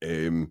out.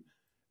 And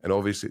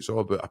obviously, it's all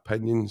about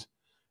opinions.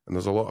 And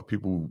there's a lot of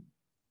people,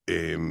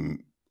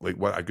 like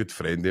a good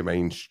friend of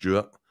mine,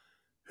 Stuart,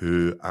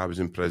 who I was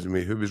in prison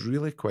with, who was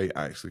really quite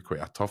a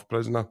tough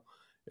prisoner.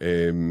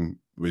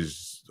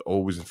 Was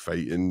always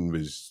fighting,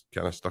 was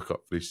kind of stuck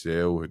up for his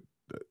cell, had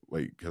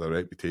a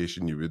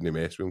reputation, you wouldn't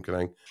mess with him kind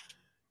of thing.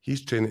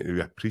 He's training to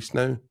be a priest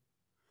now.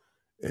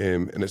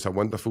 And it's a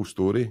wonderful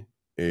story.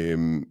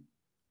 And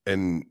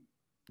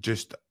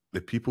just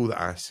the people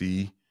that I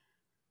see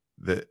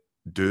that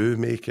do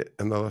make it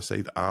on the other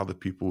side are the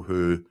people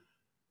who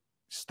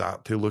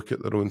start to look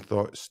at their own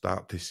thoughts,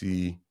 start to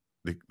see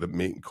the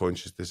making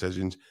conscious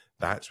decisions.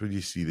 That's where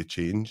you see the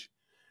change.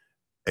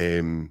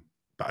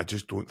 But I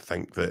just don't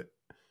think that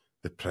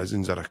the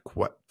prisons are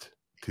equipped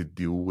to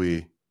deal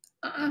with.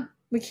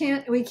 We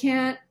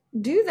can't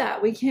do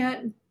that. We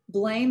can't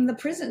blame the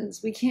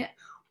prisons.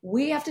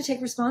 We have to take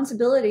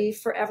responsibility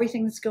for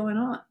everything that's going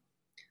on.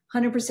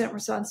 100%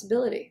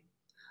 responsibility.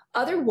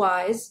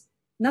 Otherwise,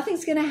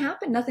 nothing's going to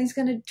happen. Nothing's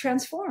going to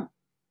transform.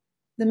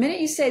 The minute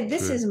you say,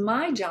 this is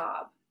my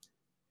job,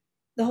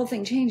 the whole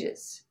thing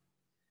changes.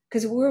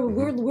 Because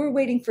we're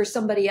waiting for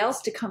somebody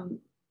else to come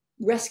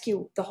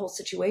rescue the whole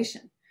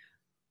situation.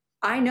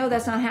 I know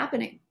that's not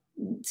happening.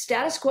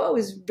 Status quo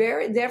is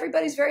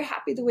everybody's very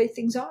happy the way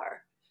things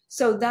are.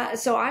 So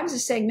I'm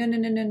just saying, no.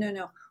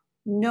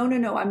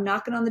 I'm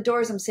knocking on the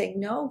doors. I'm saying,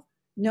 no.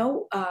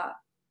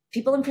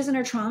 People in prison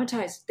are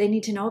traumatized. They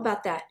need to know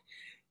about that.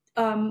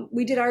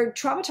 We did our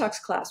trauma talks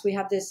class. We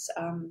have this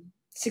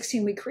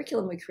 16-week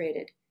curriculum we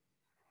created.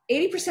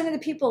 80% of the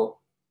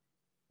people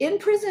in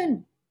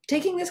prison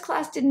taking this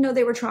class didn't know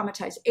they were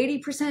traumatized.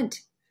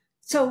 80%.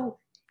 So,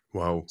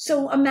 wow.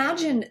 So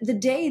imagine the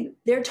day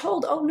they're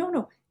told, oh,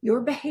 no,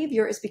 your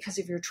behavior is because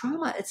of your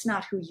trauma. It's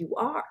not who you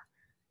are.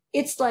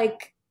 It's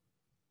like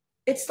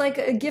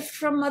a gift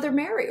from Mother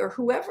Mary or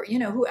whoever,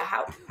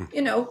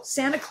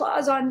 Santa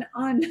Claus on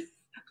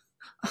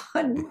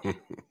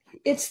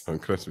it's on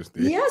Christmas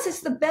Day. Yes,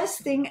 it's the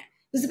best thing. It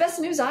was the best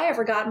news I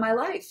ever got in my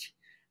life.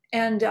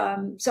 And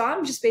so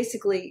I'm just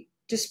basically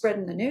just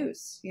spreading the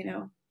news,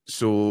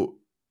 So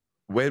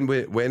when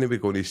are we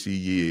going to see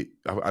you?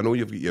 I know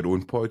you've got your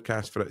own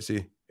podcast,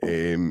 Fritzi.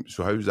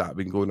 So how's that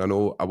been going? I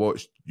know I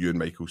watched you and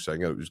Michael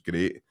sing. It was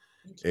great.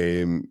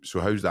 So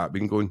how's that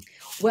been going?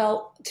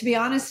 Well, to be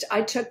honest,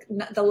 I took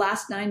the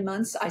last 9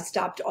 months. I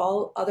stopped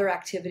all other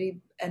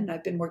activity, and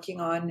I've been working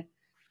on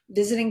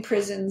visiting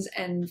prisons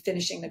and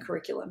finishing the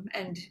curriculum.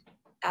 And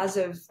as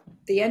of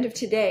the end of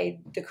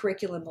today, the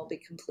curriculum will be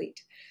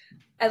complete,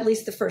 at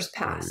least the first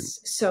pass.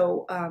 Right.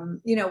 So,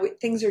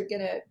 things are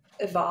going to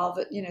evolve.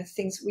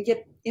 Things we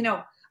get.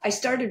 I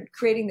started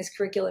creating this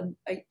curriculum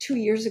 2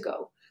 years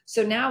ago.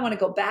 So now I want to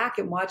go back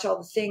and watch all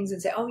the things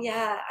and say, oh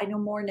yeah, I know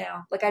more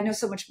now. Like I know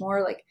so much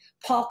more. Like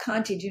Paul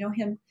Conti, do you know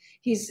him?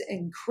 He's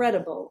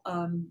incredible.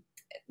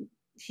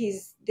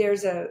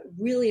 There's a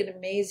really an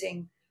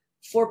amazing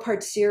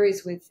 4-part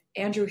series with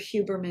Andrew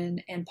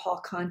Huberman and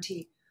Paul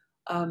Conti.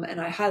 And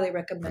I highly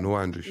recommend. I know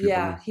Andrew Huberman.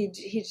 Yeah, he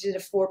did a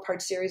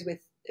 4-part series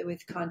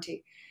with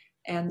Conti.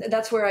 And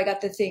that's where I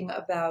got the thing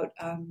about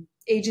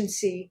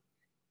agency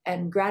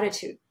and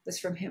gratitude was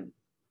from him.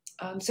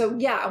 So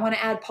yeah, I want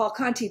to add Paul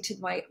Conti to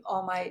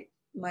all my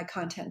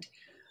content.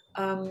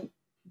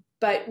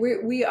 But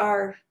we're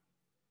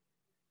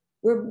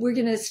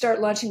going to start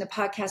launching the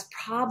podcast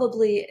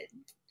probably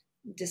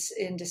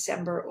in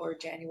December or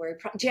January.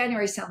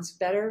 January sounds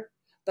better,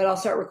 but I'll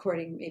start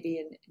recording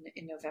maybe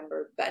in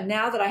November. But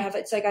now that I have,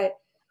 it's like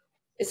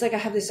I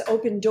have this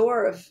open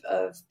door of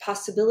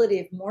possibility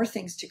of more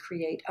things to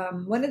create.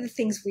 One of the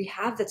things we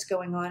have that's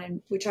going on,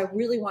 and which I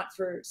really want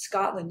for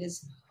Scotland,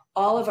 is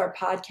all of our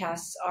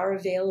podcasts are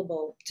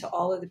available to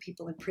all of the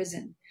people in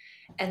prison.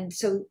 And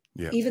so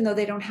even though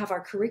they don't have our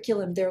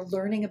curriculum, they're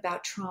learning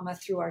about trauma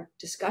through our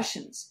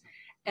discussions.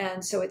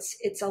 And so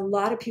it's a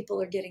lot of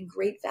people are getting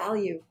great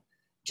value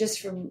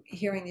just from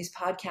hearing these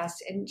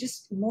podcasts and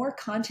just more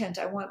content.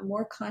 I want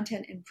more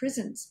content in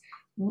prisons.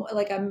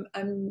 Like I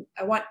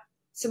want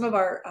some of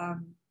our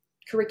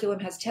curriculum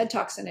has TED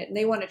Talks in it, and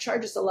they want to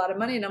charge us a lot of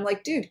money. And I'm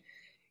like, dude,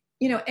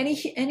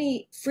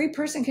 any free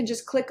person can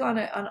just click on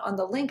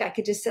the link. I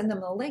could just send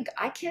them the link.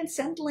 I can't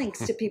send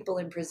links to people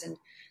in prison.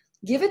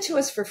 Give it to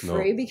us for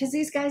free because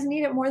these guys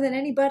need it more than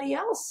anybody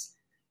else.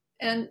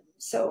 And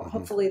so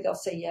hopefully they'll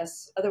say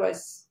yes.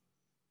 Otherwise,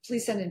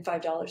 please send in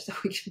 $5 so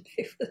we can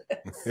pay for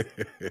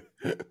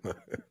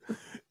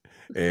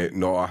this.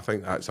 No, I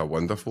think that's a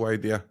wonderful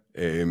idea.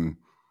 And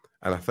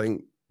I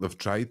think they've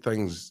tried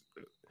things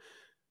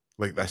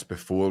like this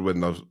before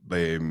when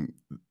they've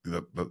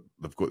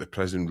got the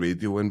prison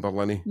radio in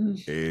Berlin.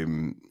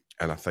 And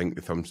I think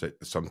they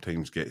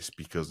sometimes get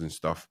speakers and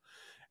stuff.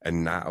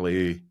 And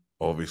Natalie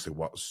obviously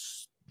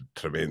works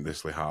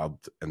tremendously hard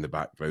in the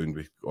background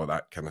with all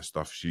that kind of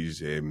stuff.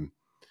 She's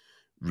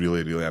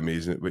really, really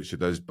amazing at what she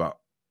does. But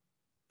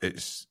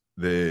it's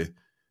the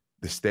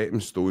stepping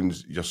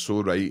stones. You're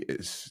so right.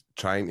 It's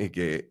trying to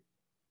get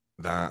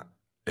that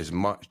as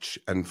much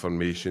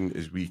information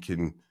as we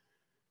can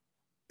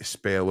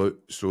spell out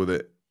so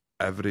that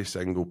every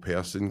single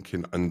person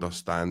can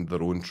understand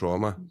their own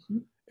trauma.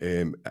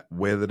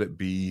 Whether it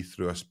be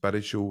through a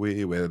spiritual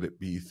way, whether it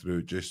be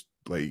through just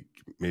like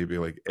maybe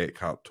like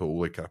Eckhart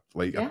Tolle,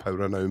 like a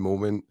power now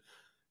moment.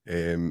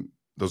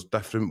 There's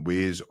different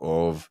ways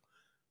of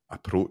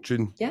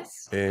approaching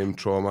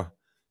trauma.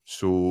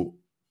 So,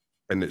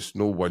 and it's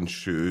no one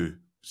shoe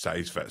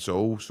size fits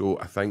all. So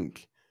I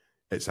think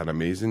it's an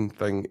amazing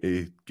thing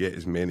to get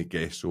as many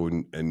guests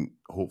on, and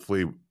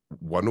hopefully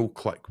one will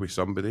click with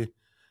somebody.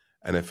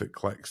 And if it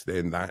clicks,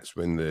 then that's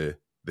when the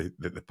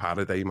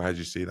paradigm, as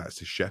you say, that's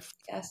the shift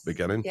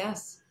beginning.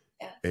 Yes.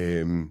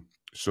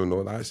 So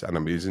no, that's an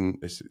amazing.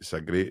 It's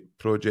a great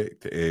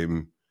project.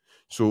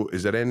 So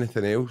is there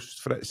anything else,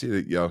 Fritzi,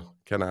 that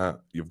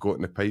you've got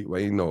in the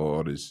pipeline,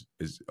 or is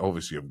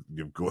obviously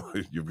you've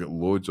got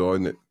loads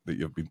on that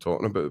you've been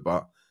talking about,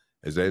 but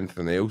is there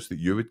anything else that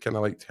you would kind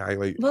of like to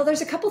highlight? Well,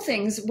 there's a couple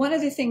things. One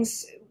of the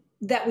things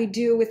that we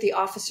do with the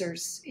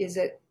officers is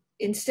that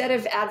instead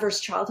of adverse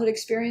childhood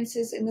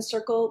experiences in the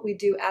circle, we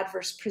do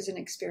adverse prison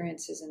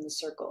experiences in the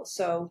circle.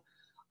 So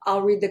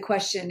I'll read the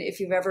question: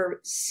 if you've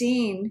ever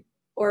seen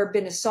or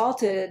been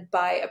assaulted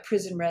by a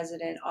prison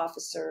resident,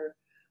 officer,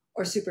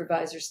 or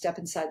supervisor, step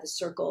inside the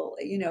circle.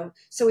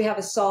 So we have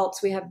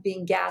assaults, we have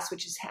being gassed,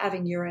 which is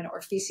having urine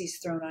or feces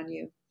thrown on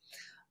you.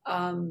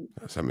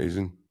 That's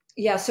amazing.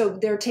 Yeah, so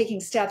they're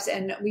taking steps,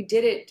 and we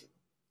did it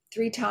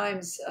 3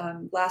 times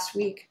last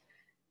week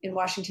in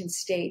Washington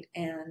State,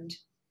 and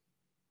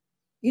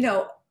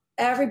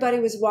everybody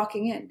was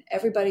walking in.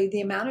 Everybody,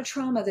 the amount of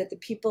trauma that the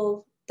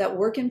people that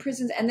work in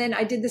prisons, and then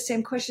I did the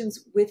same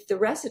questions with the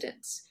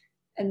residents,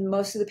 and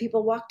most of the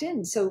people walked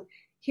in. So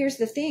here's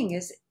the thing: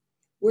 is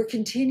we're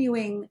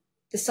continuing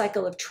the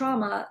cycle of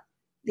trauma,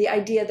 the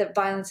idea that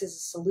violence is a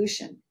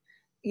solution.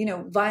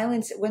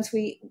 Violence, once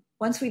we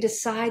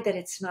decide that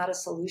it's not a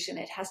solution,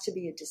 it has to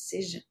be a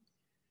decision.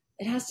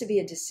 It has to be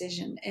a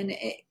decision.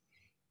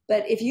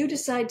 But if you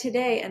decide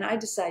today and I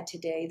decide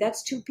today,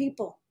 that's 2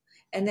 people.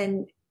 And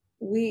then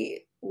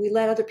we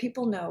let other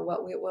people know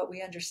what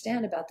we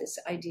understand about this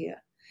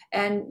idea.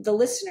 And the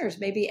listeners,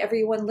 maybe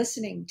everyone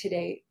listening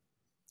today,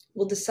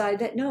 will decide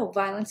that no,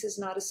 violence is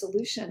not a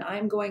solution.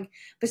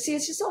 But see,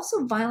 it's just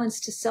also violence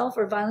to self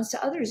or violence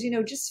to others.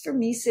 Just for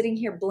me sitting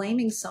here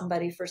blaming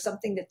somebody for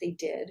something that they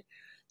did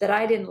that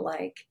I didn't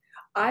like,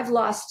 I've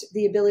lost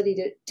the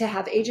ability to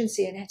have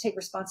agency and take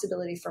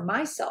responsibility for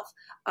myself.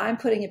 I'm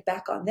putting it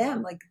back on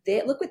them. Like,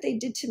 look what they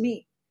did to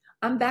me.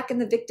 I'm back in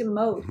the victim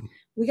mode.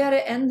 We got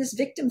to end this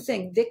victim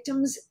thing.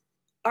 Victims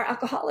are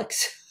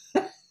alcoholics.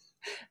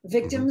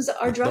 Victims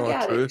are drug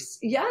addicts.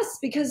 Yes,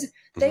 because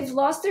they've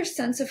lost their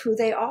sense of who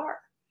they are.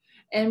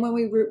 And when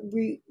we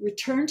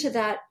return to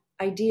that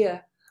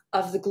idea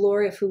of the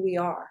glory of who we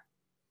are,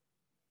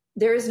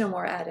 there is no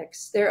more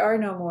addicts. There is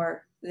no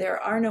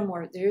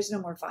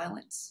more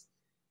violence.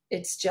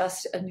 It's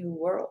just a new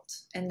world.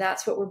 And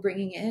that's what we're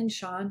bringing in,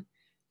 Sean.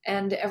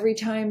 And every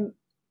time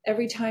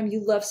you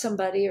love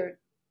somebody or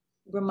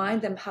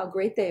remind them how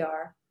great they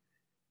are,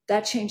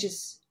 that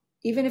changes,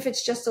 even if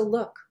it's just a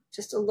look.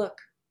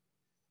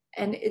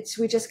 And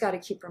we just got to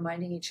keep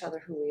reminding each other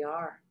who we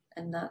are.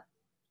 And that,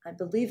 I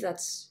believe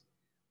that's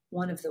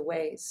one of the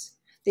ways.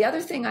 The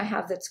other thing I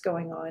have that's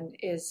going on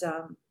is,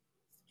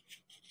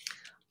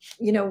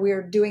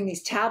 we're doing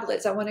these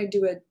tablets. I want to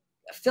do a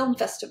film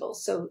festival.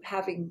 So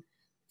having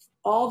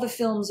all the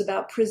films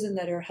about prison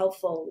that are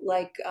helpful,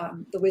 like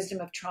The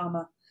Wisdom of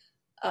Trauma.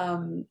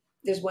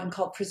 There's one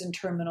called Prison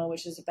Terminal,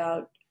 which is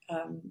about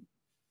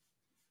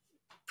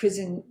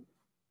prison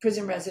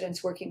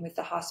residents working with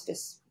the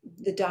hospice,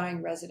 the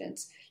dying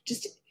residents,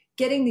 just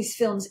getting these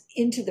films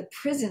into the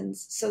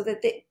prisons so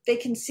that they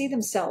can see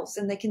themselves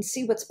and they can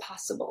see what's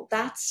possible.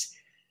 That's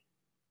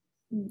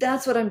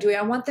what I'm doing.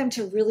 I want them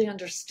to really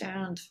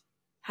understand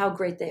how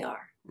great they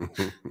are.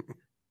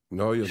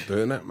 No, you're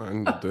doing it,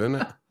 man. You're doing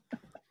it.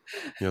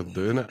 You're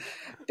doing it.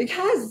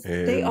 Because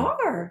they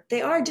are.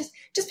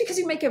 Just because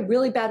you make a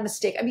really bad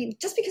mistake. I mean,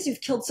 just because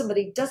you've killed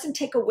somebody doesn't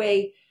take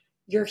away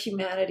your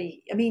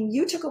humanity. I mean,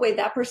 you took away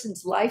that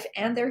person's life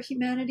and their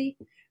humanity,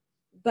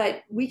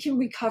 but we can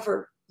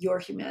recover your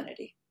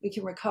humanity. We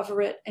can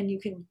recover it, and you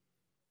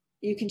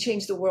can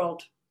change the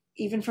world,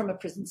 even from a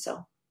prison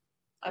cell.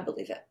 I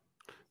believe it.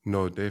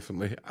 No,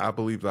 definitely. I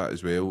believe that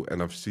as well.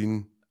 And I've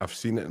seen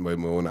it with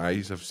my own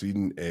eyes. I've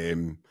seen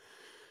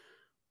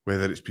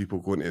whether it's people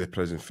going to the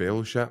prison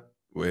fellowship,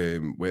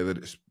 whether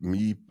it's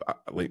me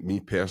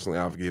personally,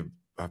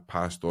 I've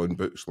passed on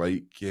books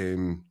like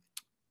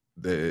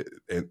the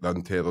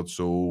Untethered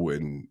Soul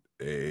and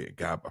a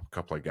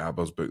couple of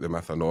Gabber's book, The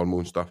Myth of Normal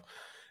and stuff.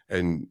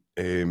 And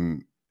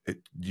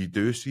you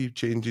do see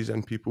changes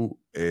in people,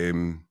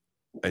 and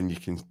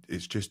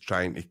it's just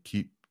trying to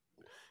keep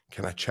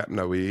kind of chipping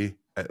away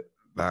at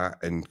that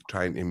and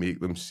trying to make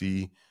them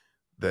see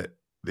that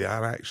they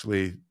are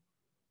actually,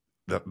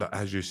 that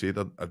as you say,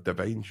 they're a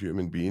divine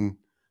human being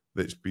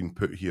that's been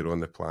put here on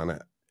the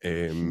planet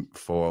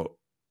for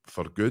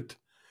good.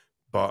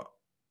 But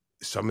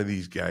some of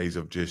these guys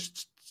have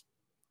just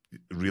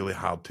really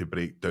hard to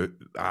break down.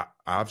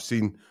 I've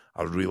seen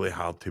are really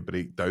hard to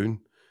break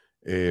down.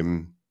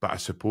 But I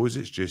suppose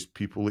it's just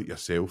people like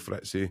yourself,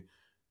 Fritzi,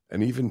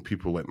 and even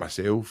people like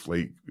myself,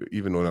 like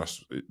even on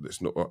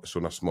it's not, it's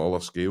on a smaller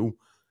scale.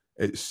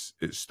 It's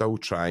still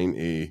trying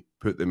to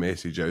put the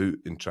message out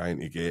and trying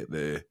to get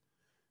the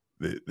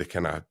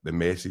kind of the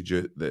message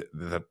out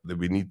that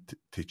we need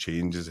to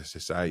change as a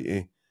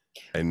society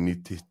and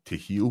need to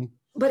heal.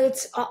 But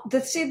it's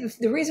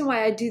the reason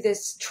why I do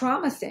this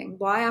trauma thing,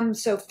 why I'm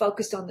so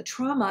focused on the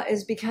trauma,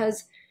 is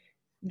because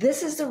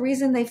this is the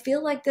reason they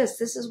feel like this.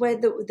 This is why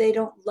they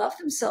don't love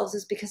themselves,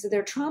 is because of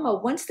their trauma.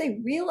 Once they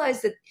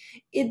realize that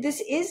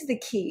this is the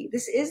key,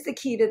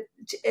 to,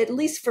 at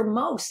least for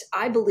most,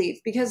 I believe,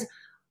 because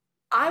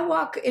I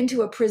walk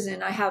into a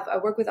prison. I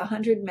work with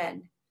 100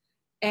 men,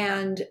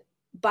 and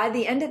by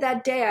the end of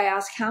that day, I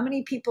ask how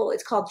many people,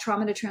 it's called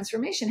trauma to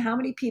transformation, how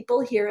many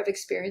people here have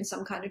experienced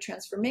some kind of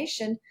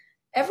transformation?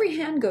 Every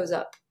hand goes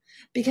up,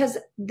 because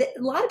a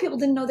lot of people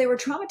didn't know they were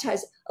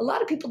traumatized. A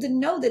lot of people didn't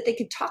know that they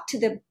could talk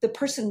to the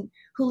person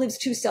who lives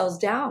 2 cells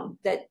down,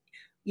 that,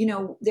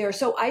 they're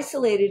so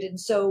isolated and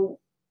so,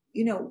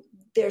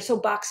 they're so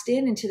boxed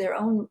into their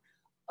own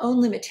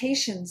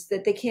limitations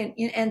that they can't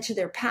enter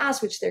their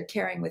past, which they're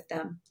carrying with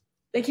them.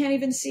 They can't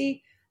even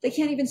see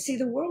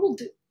the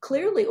world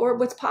clearly or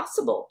what's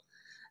possible.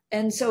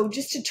 And so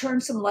just to turn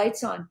some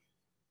lights on,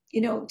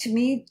 to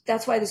me,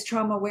 that's why this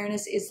trauma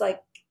awareness is like,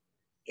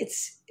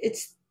 it's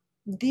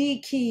the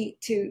key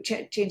to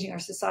changing our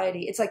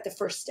society. It's like the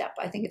first step.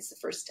 I think it's the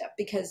first step,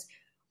 because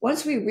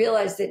once we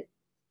realize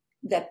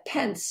that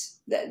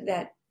Pence,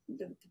 that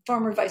the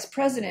former vice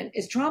president,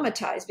 is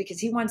traumatized because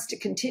he wants to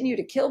continue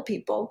to kill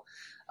people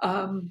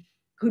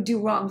who do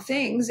wrong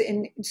things,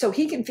 and so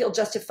he can feel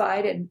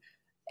justified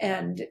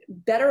and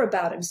better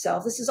about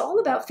himself. This is all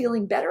about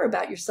feeling better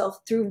about yourself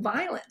through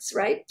violence,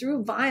 right?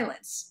 Through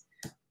violence.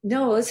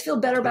 No, let's feel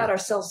better about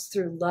ourselves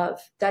through love.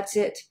 That's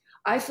it.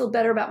 I feel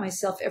better about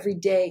myself every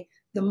day.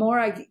 The more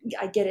I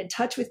get in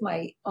touch with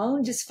my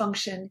own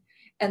dysfunction,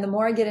 and the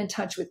more I get in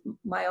touch with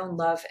my own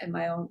love and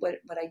my own, what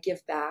I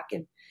give back,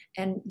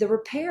 and the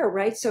repair,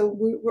 right? So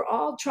we're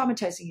all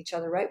traumatizing each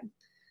other, right?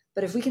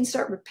 But if we can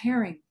start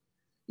repairing,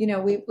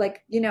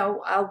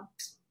 I'll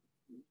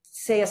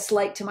say a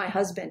slight to my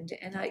husband,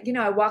 and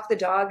I walk the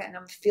dog and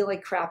I feel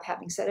like crap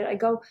having said it. I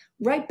go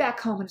right back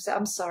home and say,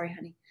 I'm sorry,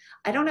 honey.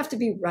 I don't have to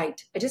be right.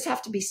 I just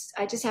have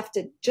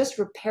to just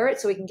repair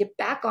it so we can get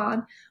back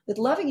on with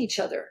loving each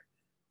other.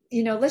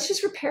 Let's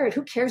just repair it.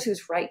 Who cares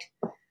who's right?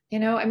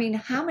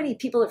 How many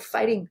people are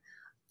fighting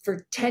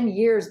for 10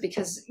 years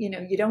because,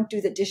 you don't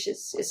do the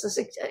dishes? It's just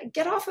like,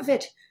 get off of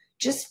it.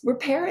 Just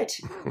repair it.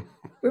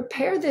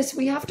 Repair this.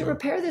 We have to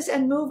repair this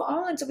and move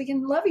on so we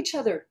can love each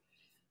other.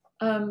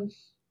 I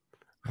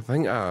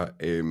think a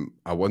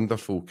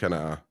wonderful kind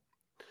of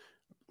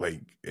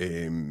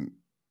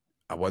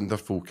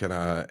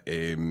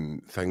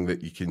thing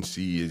that you can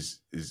see is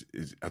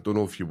I don't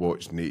know if you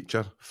watch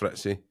Nature,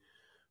 Fritzi,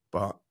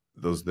 but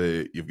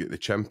you've got the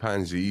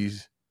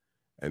chimpanzees,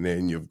 and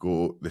then you've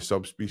got the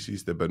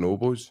subspecies, the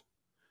bonobos,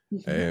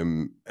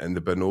 and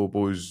the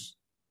bonobos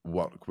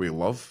work with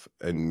love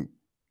and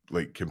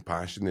like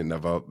compassion. They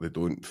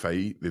don't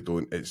fight.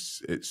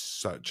 It's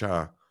such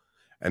a,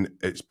 and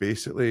it's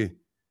basically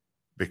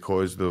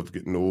because they've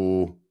got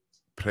no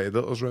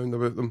predators round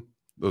about them.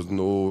 There's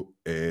no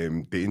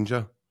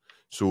danger.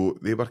 So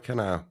they were kind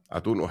of, I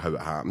don't know how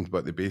it happened,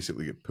 but they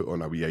basically get put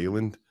on a wee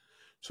island.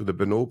 So the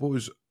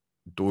bonobos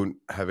don't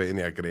have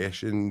any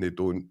aggression. They're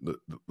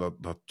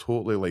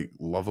totally like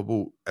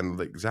lovable and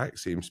the exact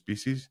same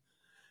species.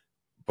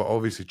 But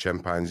obviously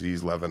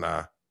chimpanzees live in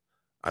an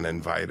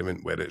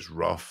environment where it's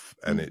rough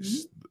and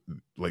it's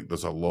like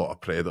there's a lot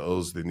of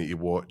predators they need to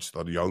watch.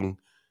 They're young.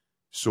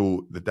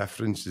 So the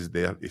difference is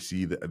there to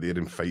see that they're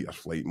in fight or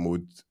flight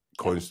mode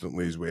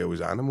constantly as well as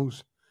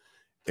animals.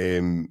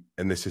 And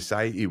the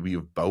society we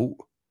have built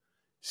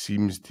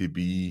seems to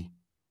be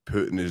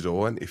putting us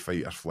on to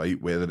fight or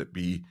flight, whether it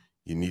be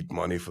you need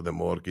money for the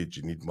mortgage,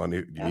 you need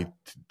money,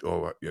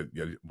 you're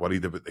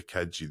worried about the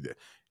kids.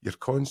 You're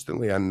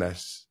constantly in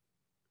this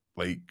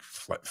like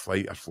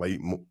fight or flight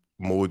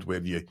mode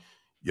where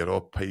you're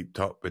all piped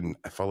up and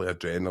full of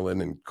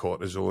adrenaline and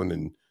cortisone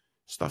and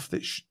stuff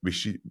that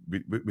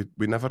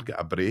we never get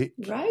a break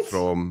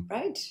from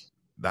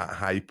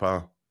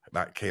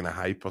that kind of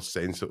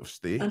hypersensitive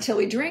state until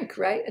we drink,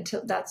 right?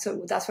 That's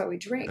why we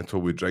drink. Until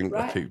we drink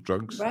or take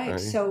drugs, right?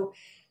 So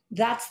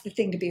that's the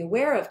thing to be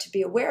aware of.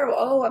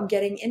 Oh, I'm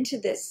getting into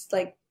this.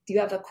 Like you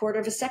have a quarter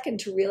of a second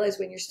to realize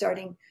when you're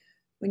starting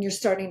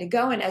to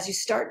go, and as you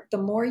start, the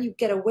more you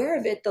get aware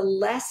of it, the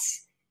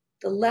less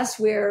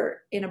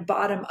we're in a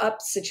bottom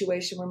up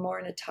situation. We're more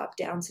in a top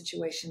down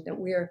situation. That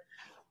we're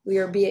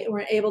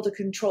able to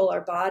control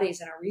our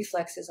bodies and our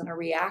reflexes and our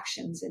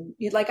reactions, and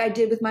like I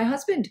did with my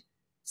husband.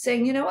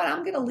 saying, you know what,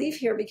 I'm going to leave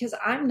here because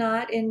I'm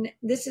not in,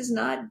 this is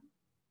not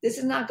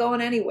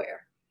going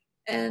anywhere.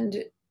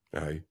 And,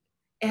 Aye.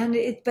 and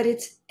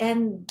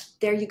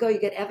there you go. You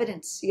get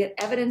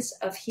evidence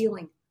of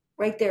healing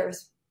right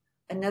there's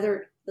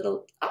another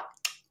little, oh,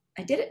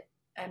 I did it.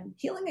 I'm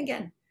healing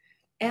again.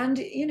 And,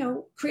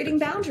 creating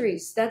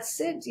boundaries. That's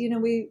it.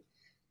 The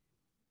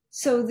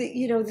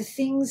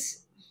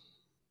things,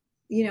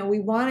 we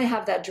want to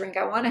have that drink.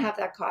 I want to have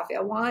that coffee.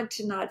 I want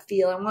to not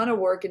feel, I want to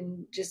work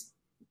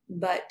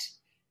but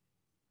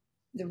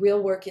the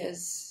real work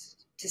is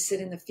to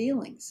sit in the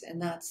feelings. And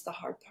that's the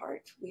hard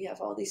part. We have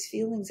all these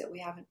feelings that we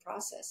haven't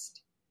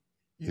processed.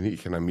 You need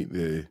to kind of meet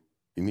the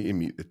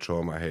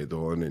trauma head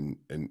on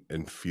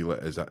and feel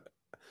it as it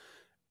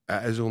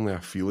is only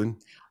a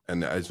feeling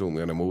and it is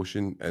only an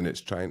emotion, and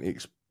it's trying to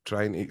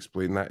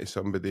explain that to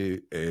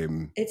somebody.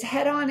 It's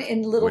head on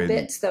in little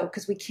bits though,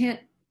 because you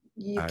can't,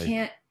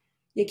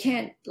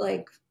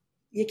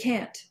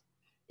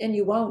 and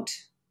you won't.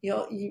 We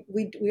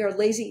are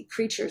lazy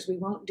creatures. We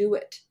won't do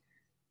it.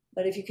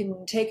 But if you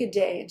can take a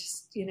day and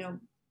just,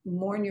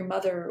 mourn your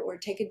mother, or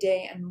take a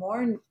day and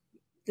mourn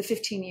the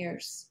 15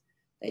 years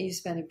that you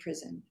spent in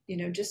prison,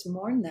 just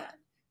mourn that,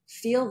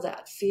 feel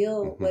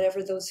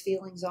whatever those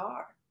feelings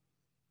are.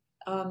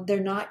 They're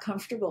not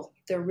comfortable.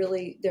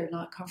 They're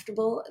not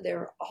comfortable.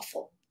 They're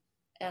awful.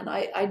 And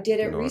I did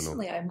it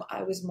recently.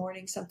 I was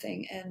mourning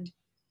something,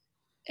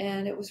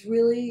 and it was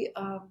really,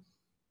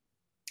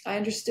 I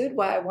understood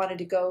why I wanted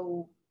to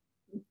go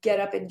get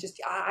up and just,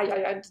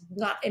 I'm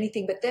not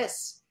anything but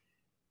this,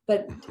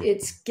 but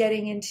it's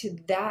getting into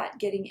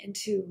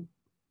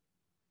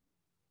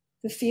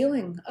the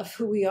feeling of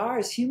who we are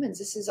as humans.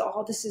 This is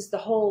the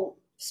whole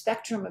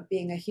spectrum of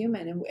being a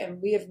human.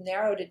 And we have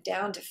narrowed it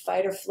down to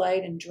fight or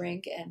flight and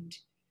drink and,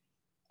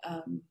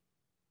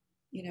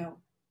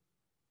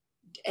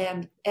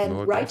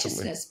 and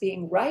righteousness,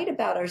 being right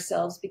about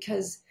ourselves,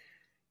 because,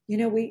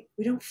 we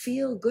don't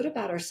feel good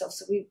about ourselves.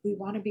 So we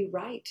want to be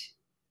right.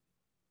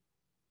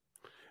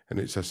 And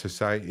it's a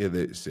society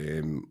that's,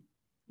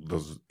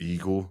 there's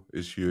ego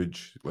is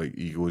huge. Like,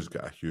 ego's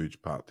got a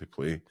huge part to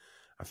play.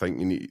 I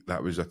think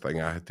that was a thing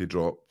I had to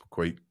drop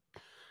quite.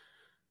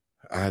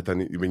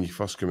 When you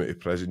first come out of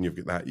prison, you've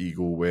got that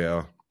ego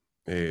where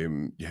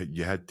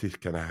you had to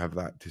kind of have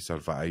that to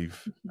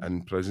survive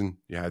in prison.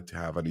 You had to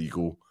have an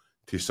ego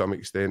to some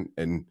extent.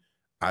 And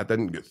I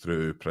didn't get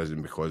through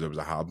prison because I was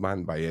a hard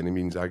man by any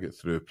means. I get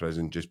through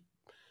prison just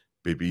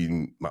by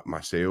being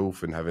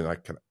myself and having a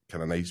kind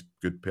of nice,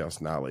 good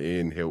personality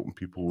and helping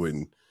people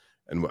and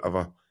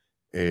whatever.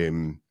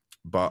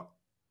 But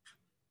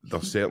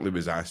there certainly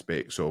was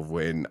aspects of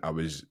when I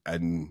was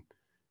in,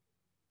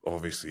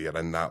 obviously you're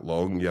in that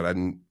long, you're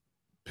in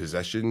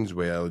positions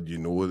where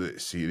that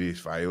serious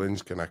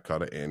violence can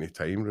occur at any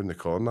time around the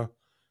corner.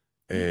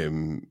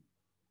 And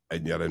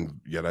you're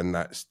in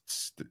that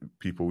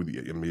people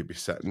that you're maybe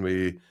sitting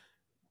with,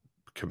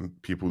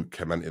 people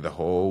come into the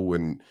hall,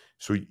 and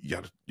so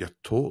you're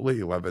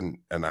totally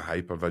living in a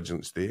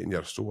hypervigilant state, and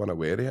you're so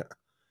unaware of it.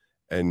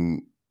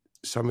 And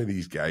some of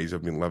these guys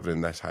have been living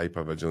in this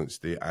hypervigilant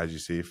state, as you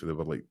say, for they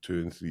were like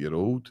 2 and 3 year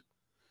old,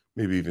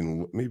 maybe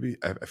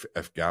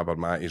if Gabor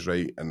Matt is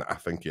right, and I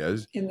think he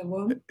is, in the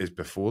womb, it's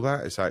before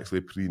that. It's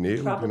actually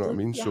prenatal. Probably, you know what I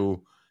mean? Yeah.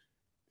 So,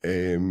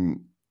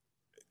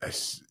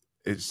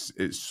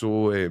 it's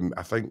so.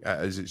 I think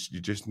it is. You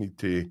just need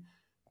to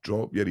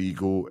drop your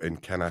ego and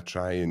kind of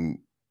try and,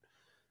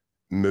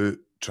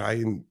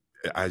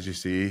 as you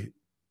say,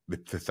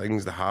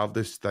 the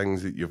hardest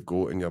things that you've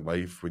got in your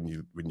life, when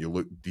you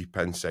look deep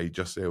inside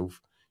yourself,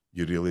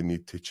 you really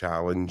need to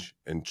challenge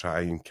and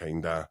try and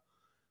kind of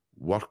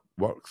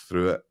work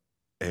through it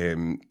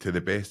to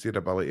the best of your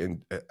ability,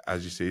 and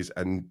as you say,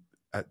 and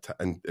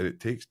it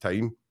takes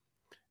time.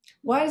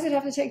 Why does it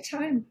have to take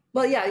time?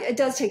 Well, yeah, it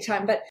does take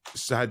time, but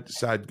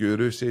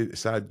Sadhguru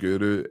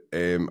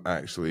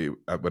actually,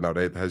 when I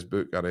read his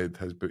book,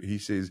 he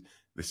says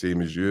the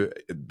same as you.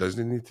 It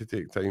doesn't need to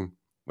take time.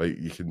 Like,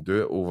 you can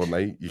do it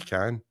overnight. You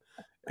can.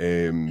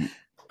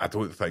 I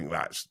don't think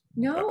that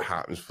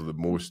happens for the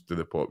most of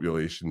the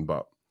population,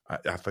 but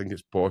I think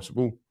it's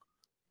possible.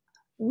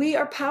 We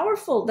are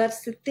powerful.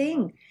 That's the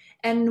thing.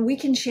 And we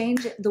can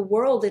change the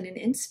world in an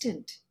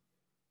instant.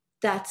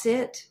 That's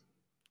it.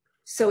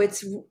 So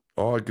it's...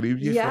 Oh, I agree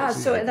with you. Yeah,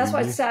 Fritzi. so that's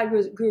what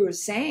Sadhguru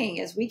is saying,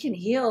 is we can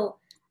heal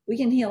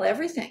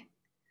everything.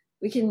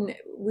 We can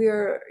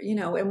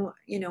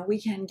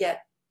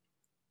get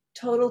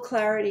total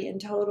clarity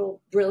and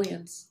total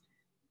brilliance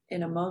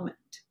in a moment.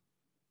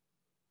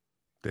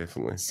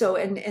 Definitely. So,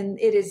 and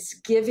it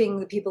is giving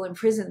the people in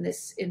prison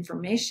this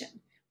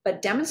information,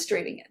 but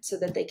demonstrating it so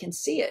that they can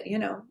see it,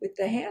 with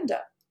the hand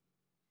up.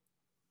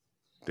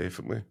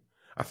 Definitely.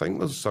 I think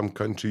there's some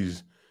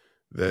countries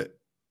that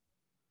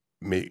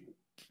make,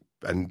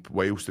 and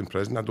whilst in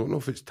prison, I don't know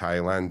if it's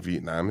Thailand,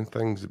 Vietnam and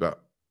things,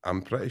 but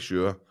I'm pretty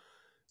sure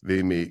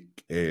they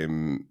make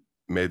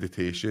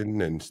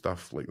meditation and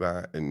stuff like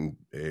that, and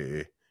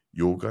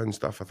yoga and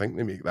stuff. I think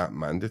they make that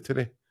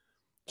mandatory,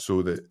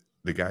 so that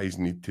the guys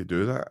need to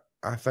do that.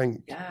 I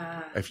think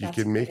Yeah, if you that's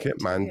a can good make it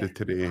idea.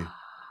 mandatory,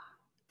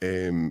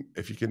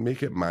 if you can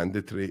make it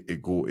mandatory to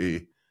go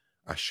to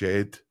a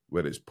shed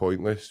where it's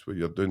pointless, where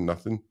you're doing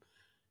nothing,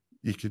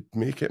 you could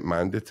make it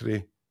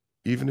mandatory.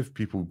 Even if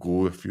people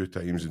go a few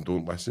times and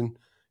don't listen,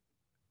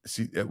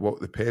 see,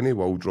 the penny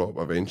will drop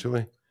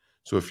eventually.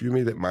 So if you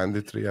made it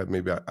mandatory,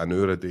 maybe an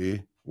hour a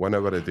day, 1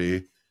 hour a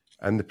day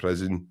in the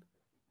prison,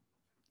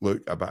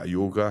 look, a bit of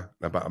yoga,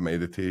 a bit of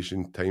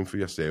meditation, time for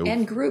yourself.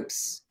 And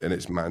groups. And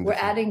it's mandatory.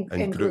 We're adding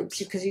in groups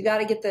because you got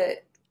to get the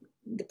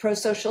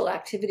pro-social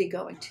activity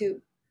going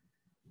too.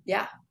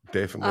 Yeah.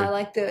 Definitely. I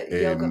like the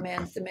yoga,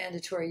 the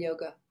mandatory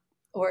yoga.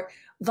 Or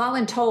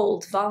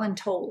voluntold.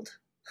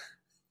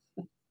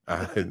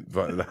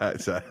 But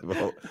that's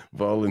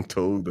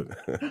voluntold.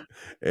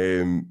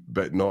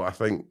 But no, I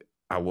think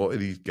a lot of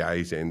these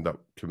guys end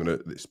up coming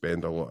out that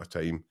spend a lot of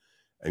time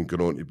and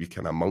going on to be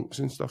kind of monks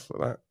and stuff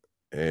like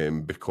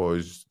that,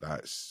 because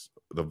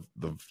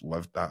they've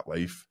lived that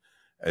life,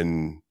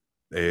 and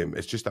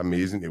it's just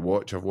amazing to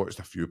watch. I've watched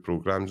a few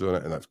programs on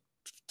it, and a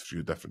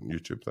few different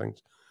YouTube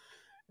things.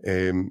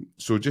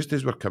 So just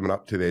as we're coming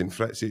up to the end,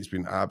 Fritzi, it's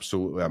been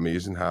absolutely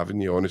amazing having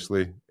you,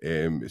 honestly.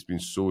 It's been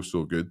so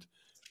good.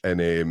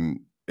 And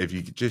if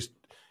you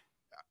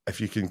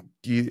can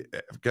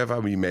give a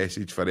wee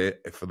message for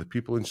the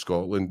people in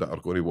Scotland that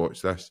are going to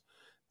watch this,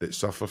 that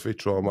suffer from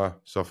trauma,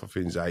 suffer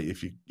from anxiety,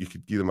 if you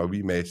could give them a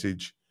wee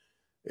message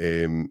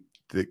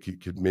that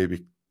could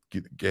maybe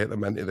get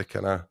them into the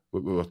kind of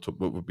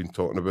what we've been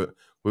talking about,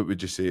 what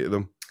would you say to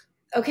them?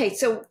 Okay,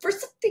 so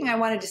first thing I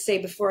wanted to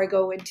say before I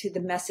go into the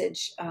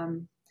message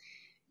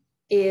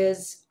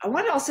is I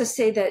want to also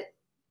say that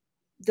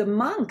the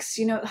monks,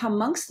 you know how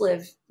monks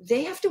live,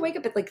 they have to wake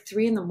up at like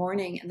 3 a.m.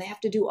 and they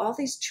have to do all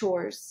these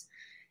chores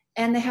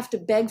and they have to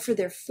beg for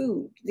their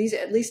food, these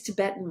at least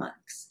Tibetan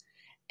monks.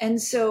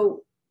 And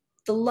so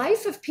the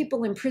life of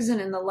people in prison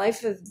and the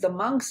life of the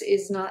monks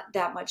is not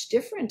that much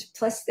different.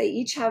 Plus, they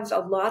each have a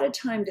lot of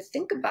time to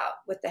think about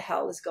what the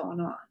hell is going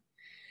on.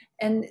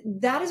 And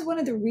that is one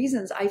of the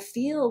reasons I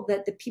feel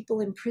that the people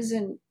in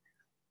prison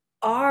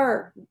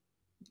are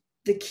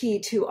the key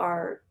to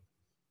our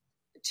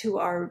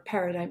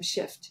paradigm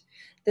shift,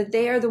 that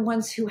they are the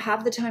ones who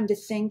have the time to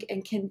think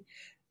and can.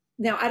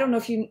 Now, I don't know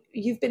if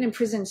you've been in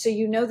prison, so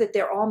you know that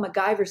they're all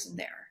MacGyvers in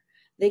there.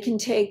 They can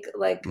take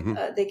like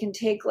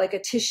a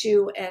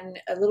tissue and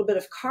a little bit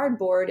of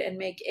cardboard and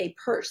make a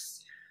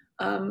purse.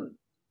 I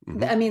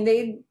mean,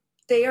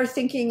 they are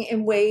thinking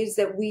in ways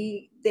that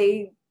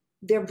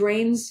their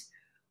brains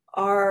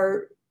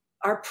are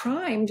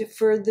primed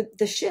for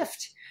the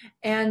shift.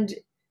 And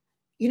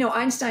you know,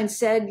 Einstein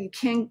said you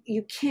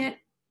can't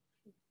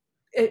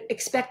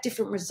expect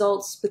different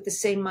results with the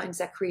same minds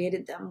that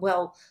created them.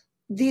 Well,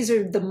 these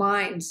are the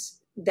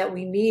minds that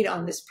we need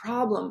on this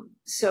problem.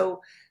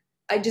 So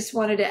I just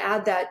wanted to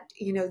add that,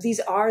 you know, these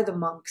are the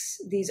monks.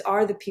 These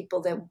are the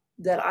people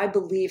that I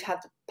believe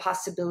have the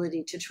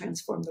possibility to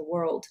transform the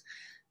world.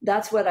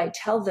 That's what I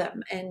tell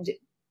them. And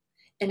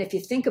if you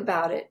think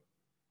about it,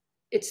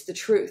 it's the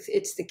truth.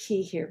 It's the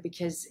key here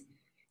because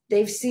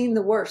they've seen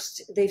the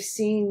worst.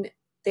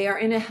 They are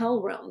in a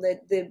hell realm.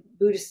 The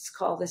Buddhists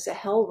call this a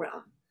hell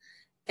realm.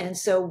 And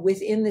so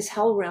within this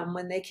hell realm,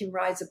 when they can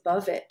rise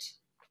above it,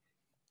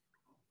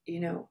 you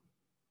know,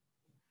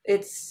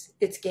 it's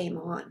game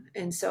on.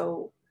 And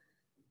so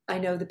I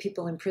know the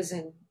people in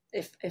prison,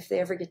 if they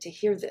ever get to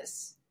hear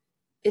this,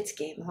 it's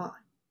game on.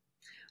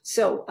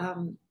 So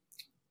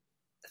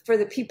for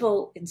the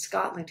people in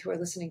Scotland who are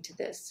listening to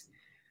this,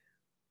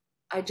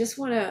 I just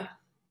want to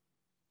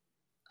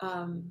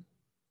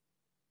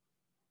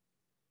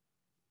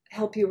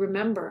help you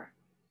remember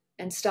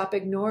and stop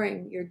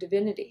ignoring your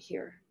divinity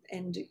here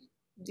and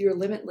your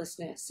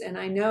limitlessness. And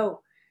I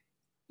know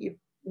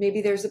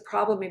maybe there's a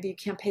problem, maybe you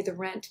can't pay the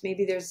rent,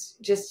 maybe there's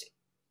just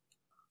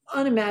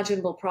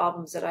unimaginable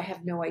problems that I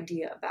have no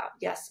idea about.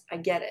 Yes, I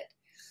get it.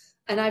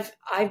 And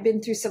I've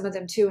been through some of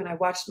them too, and I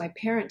watched my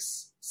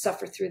parents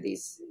suffer through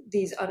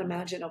these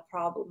unimaginable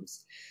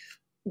problems.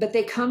 But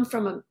they come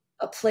from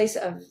a place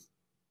of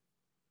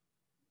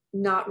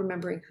not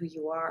remembering who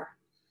you are.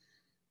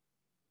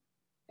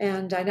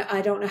 And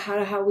I don't know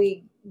how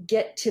we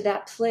get to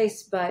that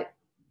place, but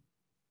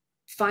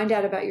find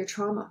out about your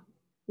trauma.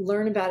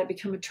 Learn about it,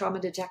 become a trauma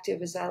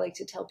detective, as I like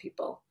to tell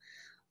people.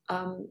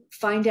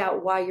 Find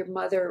out why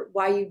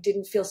you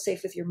didn't feel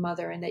safe with your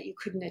mother and that you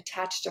couldn't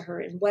attach to her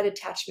and what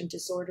attachment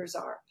disorders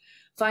are.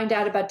 Find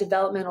out about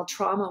developmental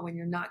trauma when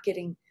you're not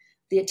getting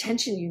the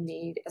attention you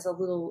need as a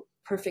little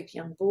perfect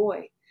young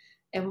boy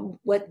and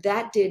what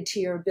that did to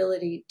your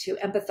ability to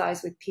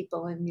empathize with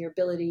people and your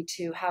ability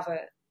to have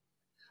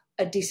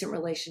a decent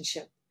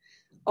relationship.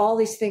 All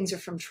these things are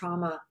from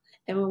trauma.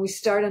 And when we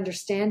start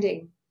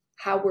understanding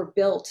how we're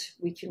built,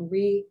 we can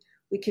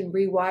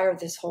rewire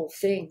this whole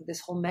thing,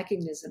 this whole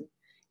mechanism.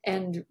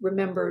 And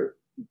remember,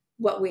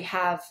 what we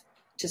have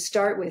to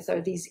start with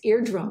are these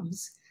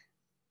eardrums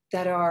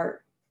that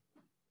are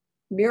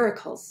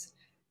miracles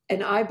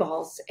and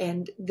eyeballs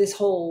and this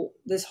whole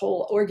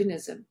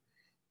organism.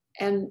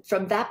 And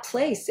from that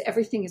place,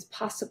 everything is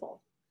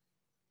possible.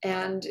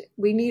 And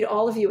we need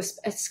all of you.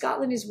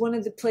 Scotland is one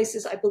of the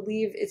places, I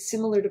believe it's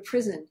similar to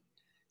prison,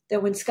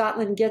 that when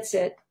Scotland gets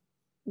it,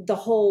 the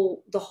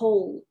whole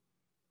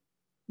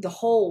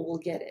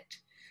will get it.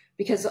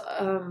 Because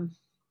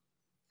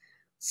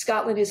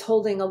Scotland is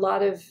holding a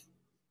lot of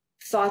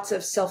thoughts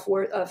of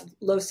self-worth, of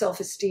low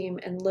self-esteem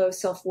and low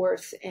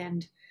self-worth,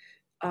 and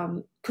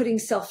putting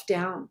self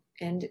down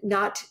and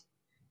not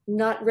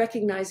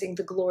recognizing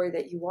the glory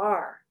that you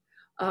are.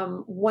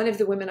 One of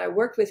the women I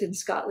worked with in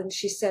Scotland,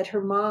 she said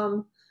her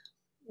mom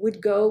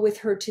would go with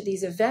her to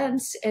these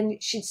events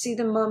and she'd see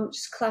the mom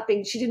just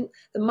clapping. She didn't,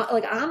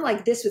 like, I'm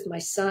like this with my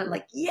son,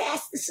 like,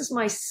 yes, this is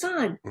my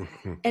son.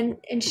 And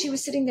she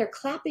was sitting there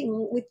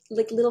clapping with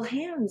like little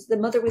hands. The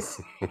mother was,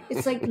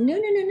 it's like,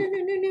 no.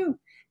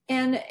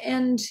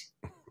 And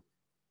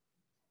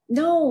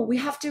no, we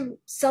have to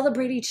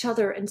celebrate each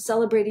other and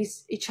celebrate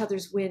each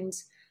other's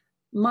wins.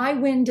 My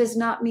win does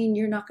not mean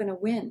you're not going to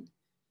win.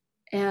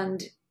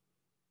 And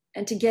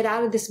to get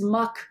out of this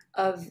muck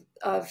of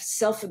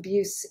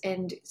self-abuse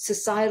and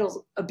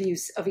societal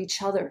abuse of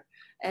each other.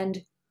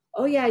 And,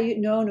 oh yeah,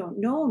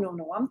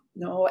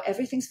 no,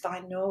 everything's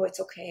fine. No, it's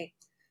okay.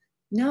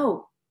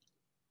 No,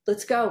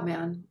 let's go,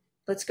 man.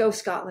 Let's go,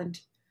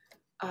 Scotland.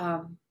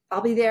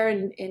 I'll be there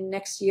in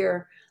next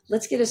year.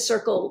 Let's get a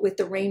circle with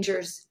the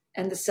Rangers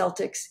and the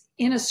Celtics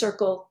in a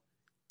circle,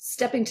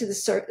 stepping to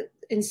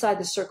inside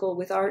the circle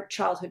with our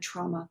childhood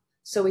trauma,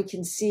 so we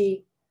can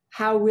see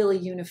how really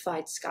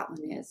unified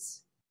Scotland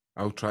is.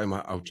 I'll try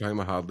my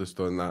hardest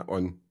on that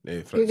one,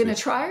 Fritzi. You're going to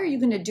try, or you're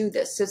going to do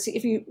this? So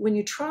see, when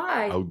you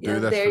try, I'll do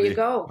this there for you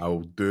go.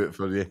 I'll do it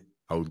for you.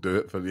 I'll do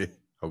it for you.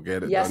 I'll get it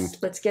done. Yes,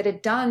 let's get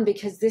it done,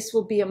 because this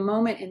will be a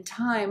moment in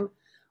time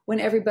when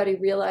everybody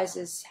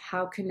realizes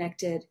how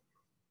connected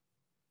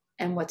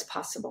and what's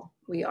possible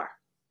we are.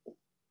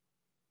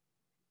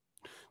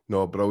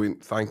 No,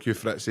 brilliant. Thank you,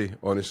 Fritzi.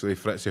 Honestly,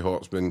 Fritzi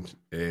Horstman,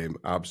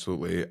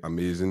 absolutely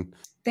amazing.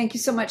 Thank you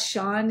so much,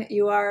 Sean.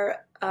 You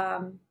are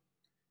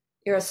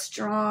you're a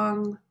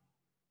strong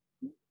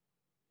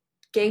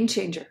game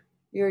changer.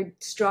 You're a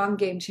strong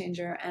game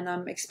changer, and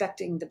I'm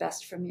expecting the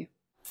best from you.